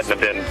tree hadn't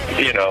been,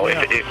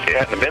 if it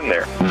hadn't been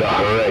there. The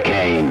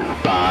Hurricane,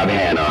 Bob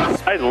Hanna.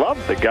 I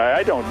love the guy.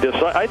 I don't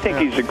dislike. I think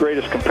he's the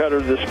greatest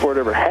competitor this sport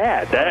ever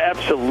had.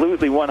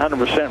 Absolutely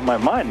 100% in my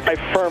mind. I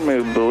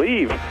firmly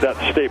believe that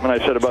statement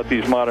I said about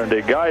these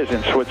modern-day guys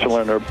in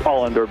Switzerland or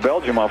Holland or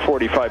Belgium on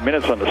 45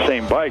 minutes on the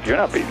same bike. You're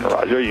not beating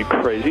Roger. Are you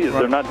crazy?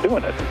 They're not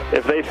doing it.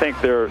 If they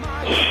think they're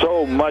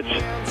so much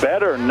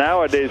better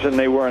nowadays than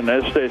they were in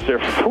those days, they're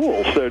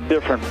fools. They're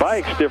different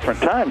bikes, different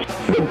times.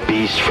 The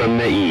Beast from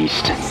the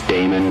East,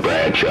 Damon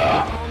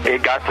Bradshaw.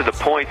 It got to the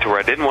point where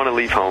I didn't want to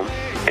leave home.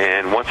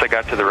 And once I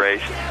got to the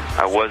race,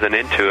 I wasn't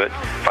into it.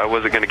 If I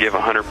wasn't going to give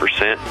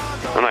 100%,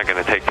 I'm not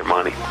going to take their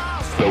money.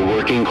 The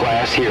working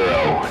class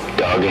hero,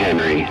 Doug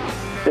Henry.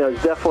 It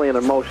was definitely an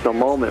emotional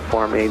moment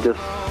for me, just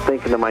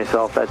thinking to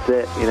myself, that's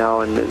it,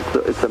 and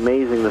it's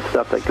amazing the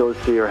stuff that goes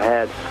through your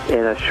head in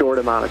a short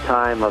amount of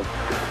time of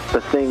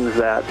the things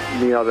that,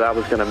 that I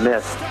was going to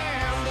miss.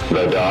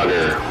 The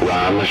Dogger,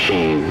 Ron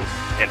Lachine.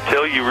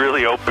 Until you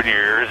really open your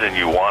ears and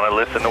you want to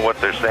listen to what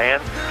they're saying,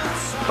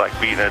 it's like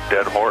beating a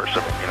dead horse,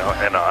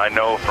 and I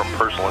know from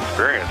personal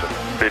experience,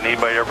 did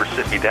anybody ever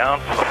sit me down?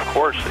 Of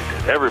course they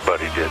did.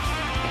 Everybody did.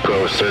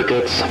 Pro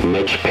Circuits,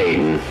 Mitch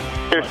Payton.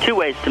 There's two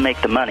ways to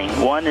make the money.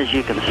 One is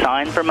you can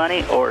sign for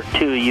money, or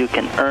two, you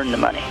can earn the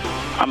money.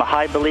 I'm a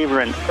high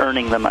believer in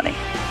earning the money.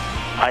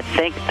 I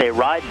think they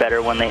ride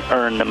better when they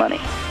earn the money.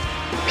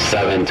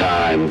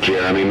 7-time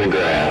Jeremy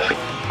McGrath.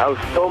 I was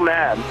so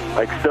mad,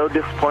 so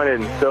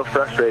disappointed and so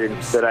frustrated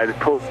that I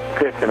pulled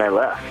pick and I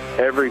left.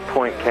 Every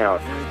point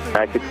counts.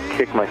 I could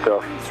kick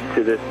myself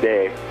to this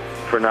day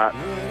for not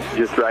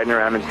just riding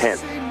around in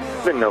tents.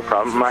 It's been no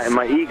problem.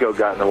 My ego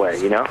got in the way,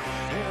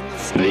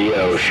 The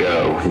O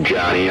Show,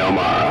 Johnny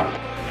O'Mara.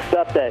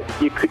 Stuff that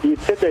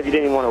you'd sit there if you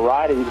didn't even want to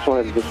ride it, you just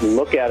wanted to just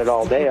look at it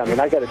all day. I mean,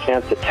 I got a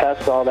chance to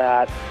test all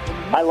that.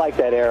 I like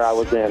that era I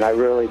was in. I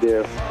really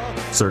do.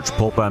 Search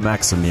Pulp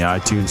MX in the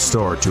iTunes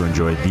store to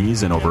enjoy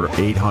these and over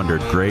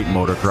 800 great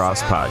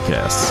motocross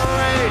podcasts.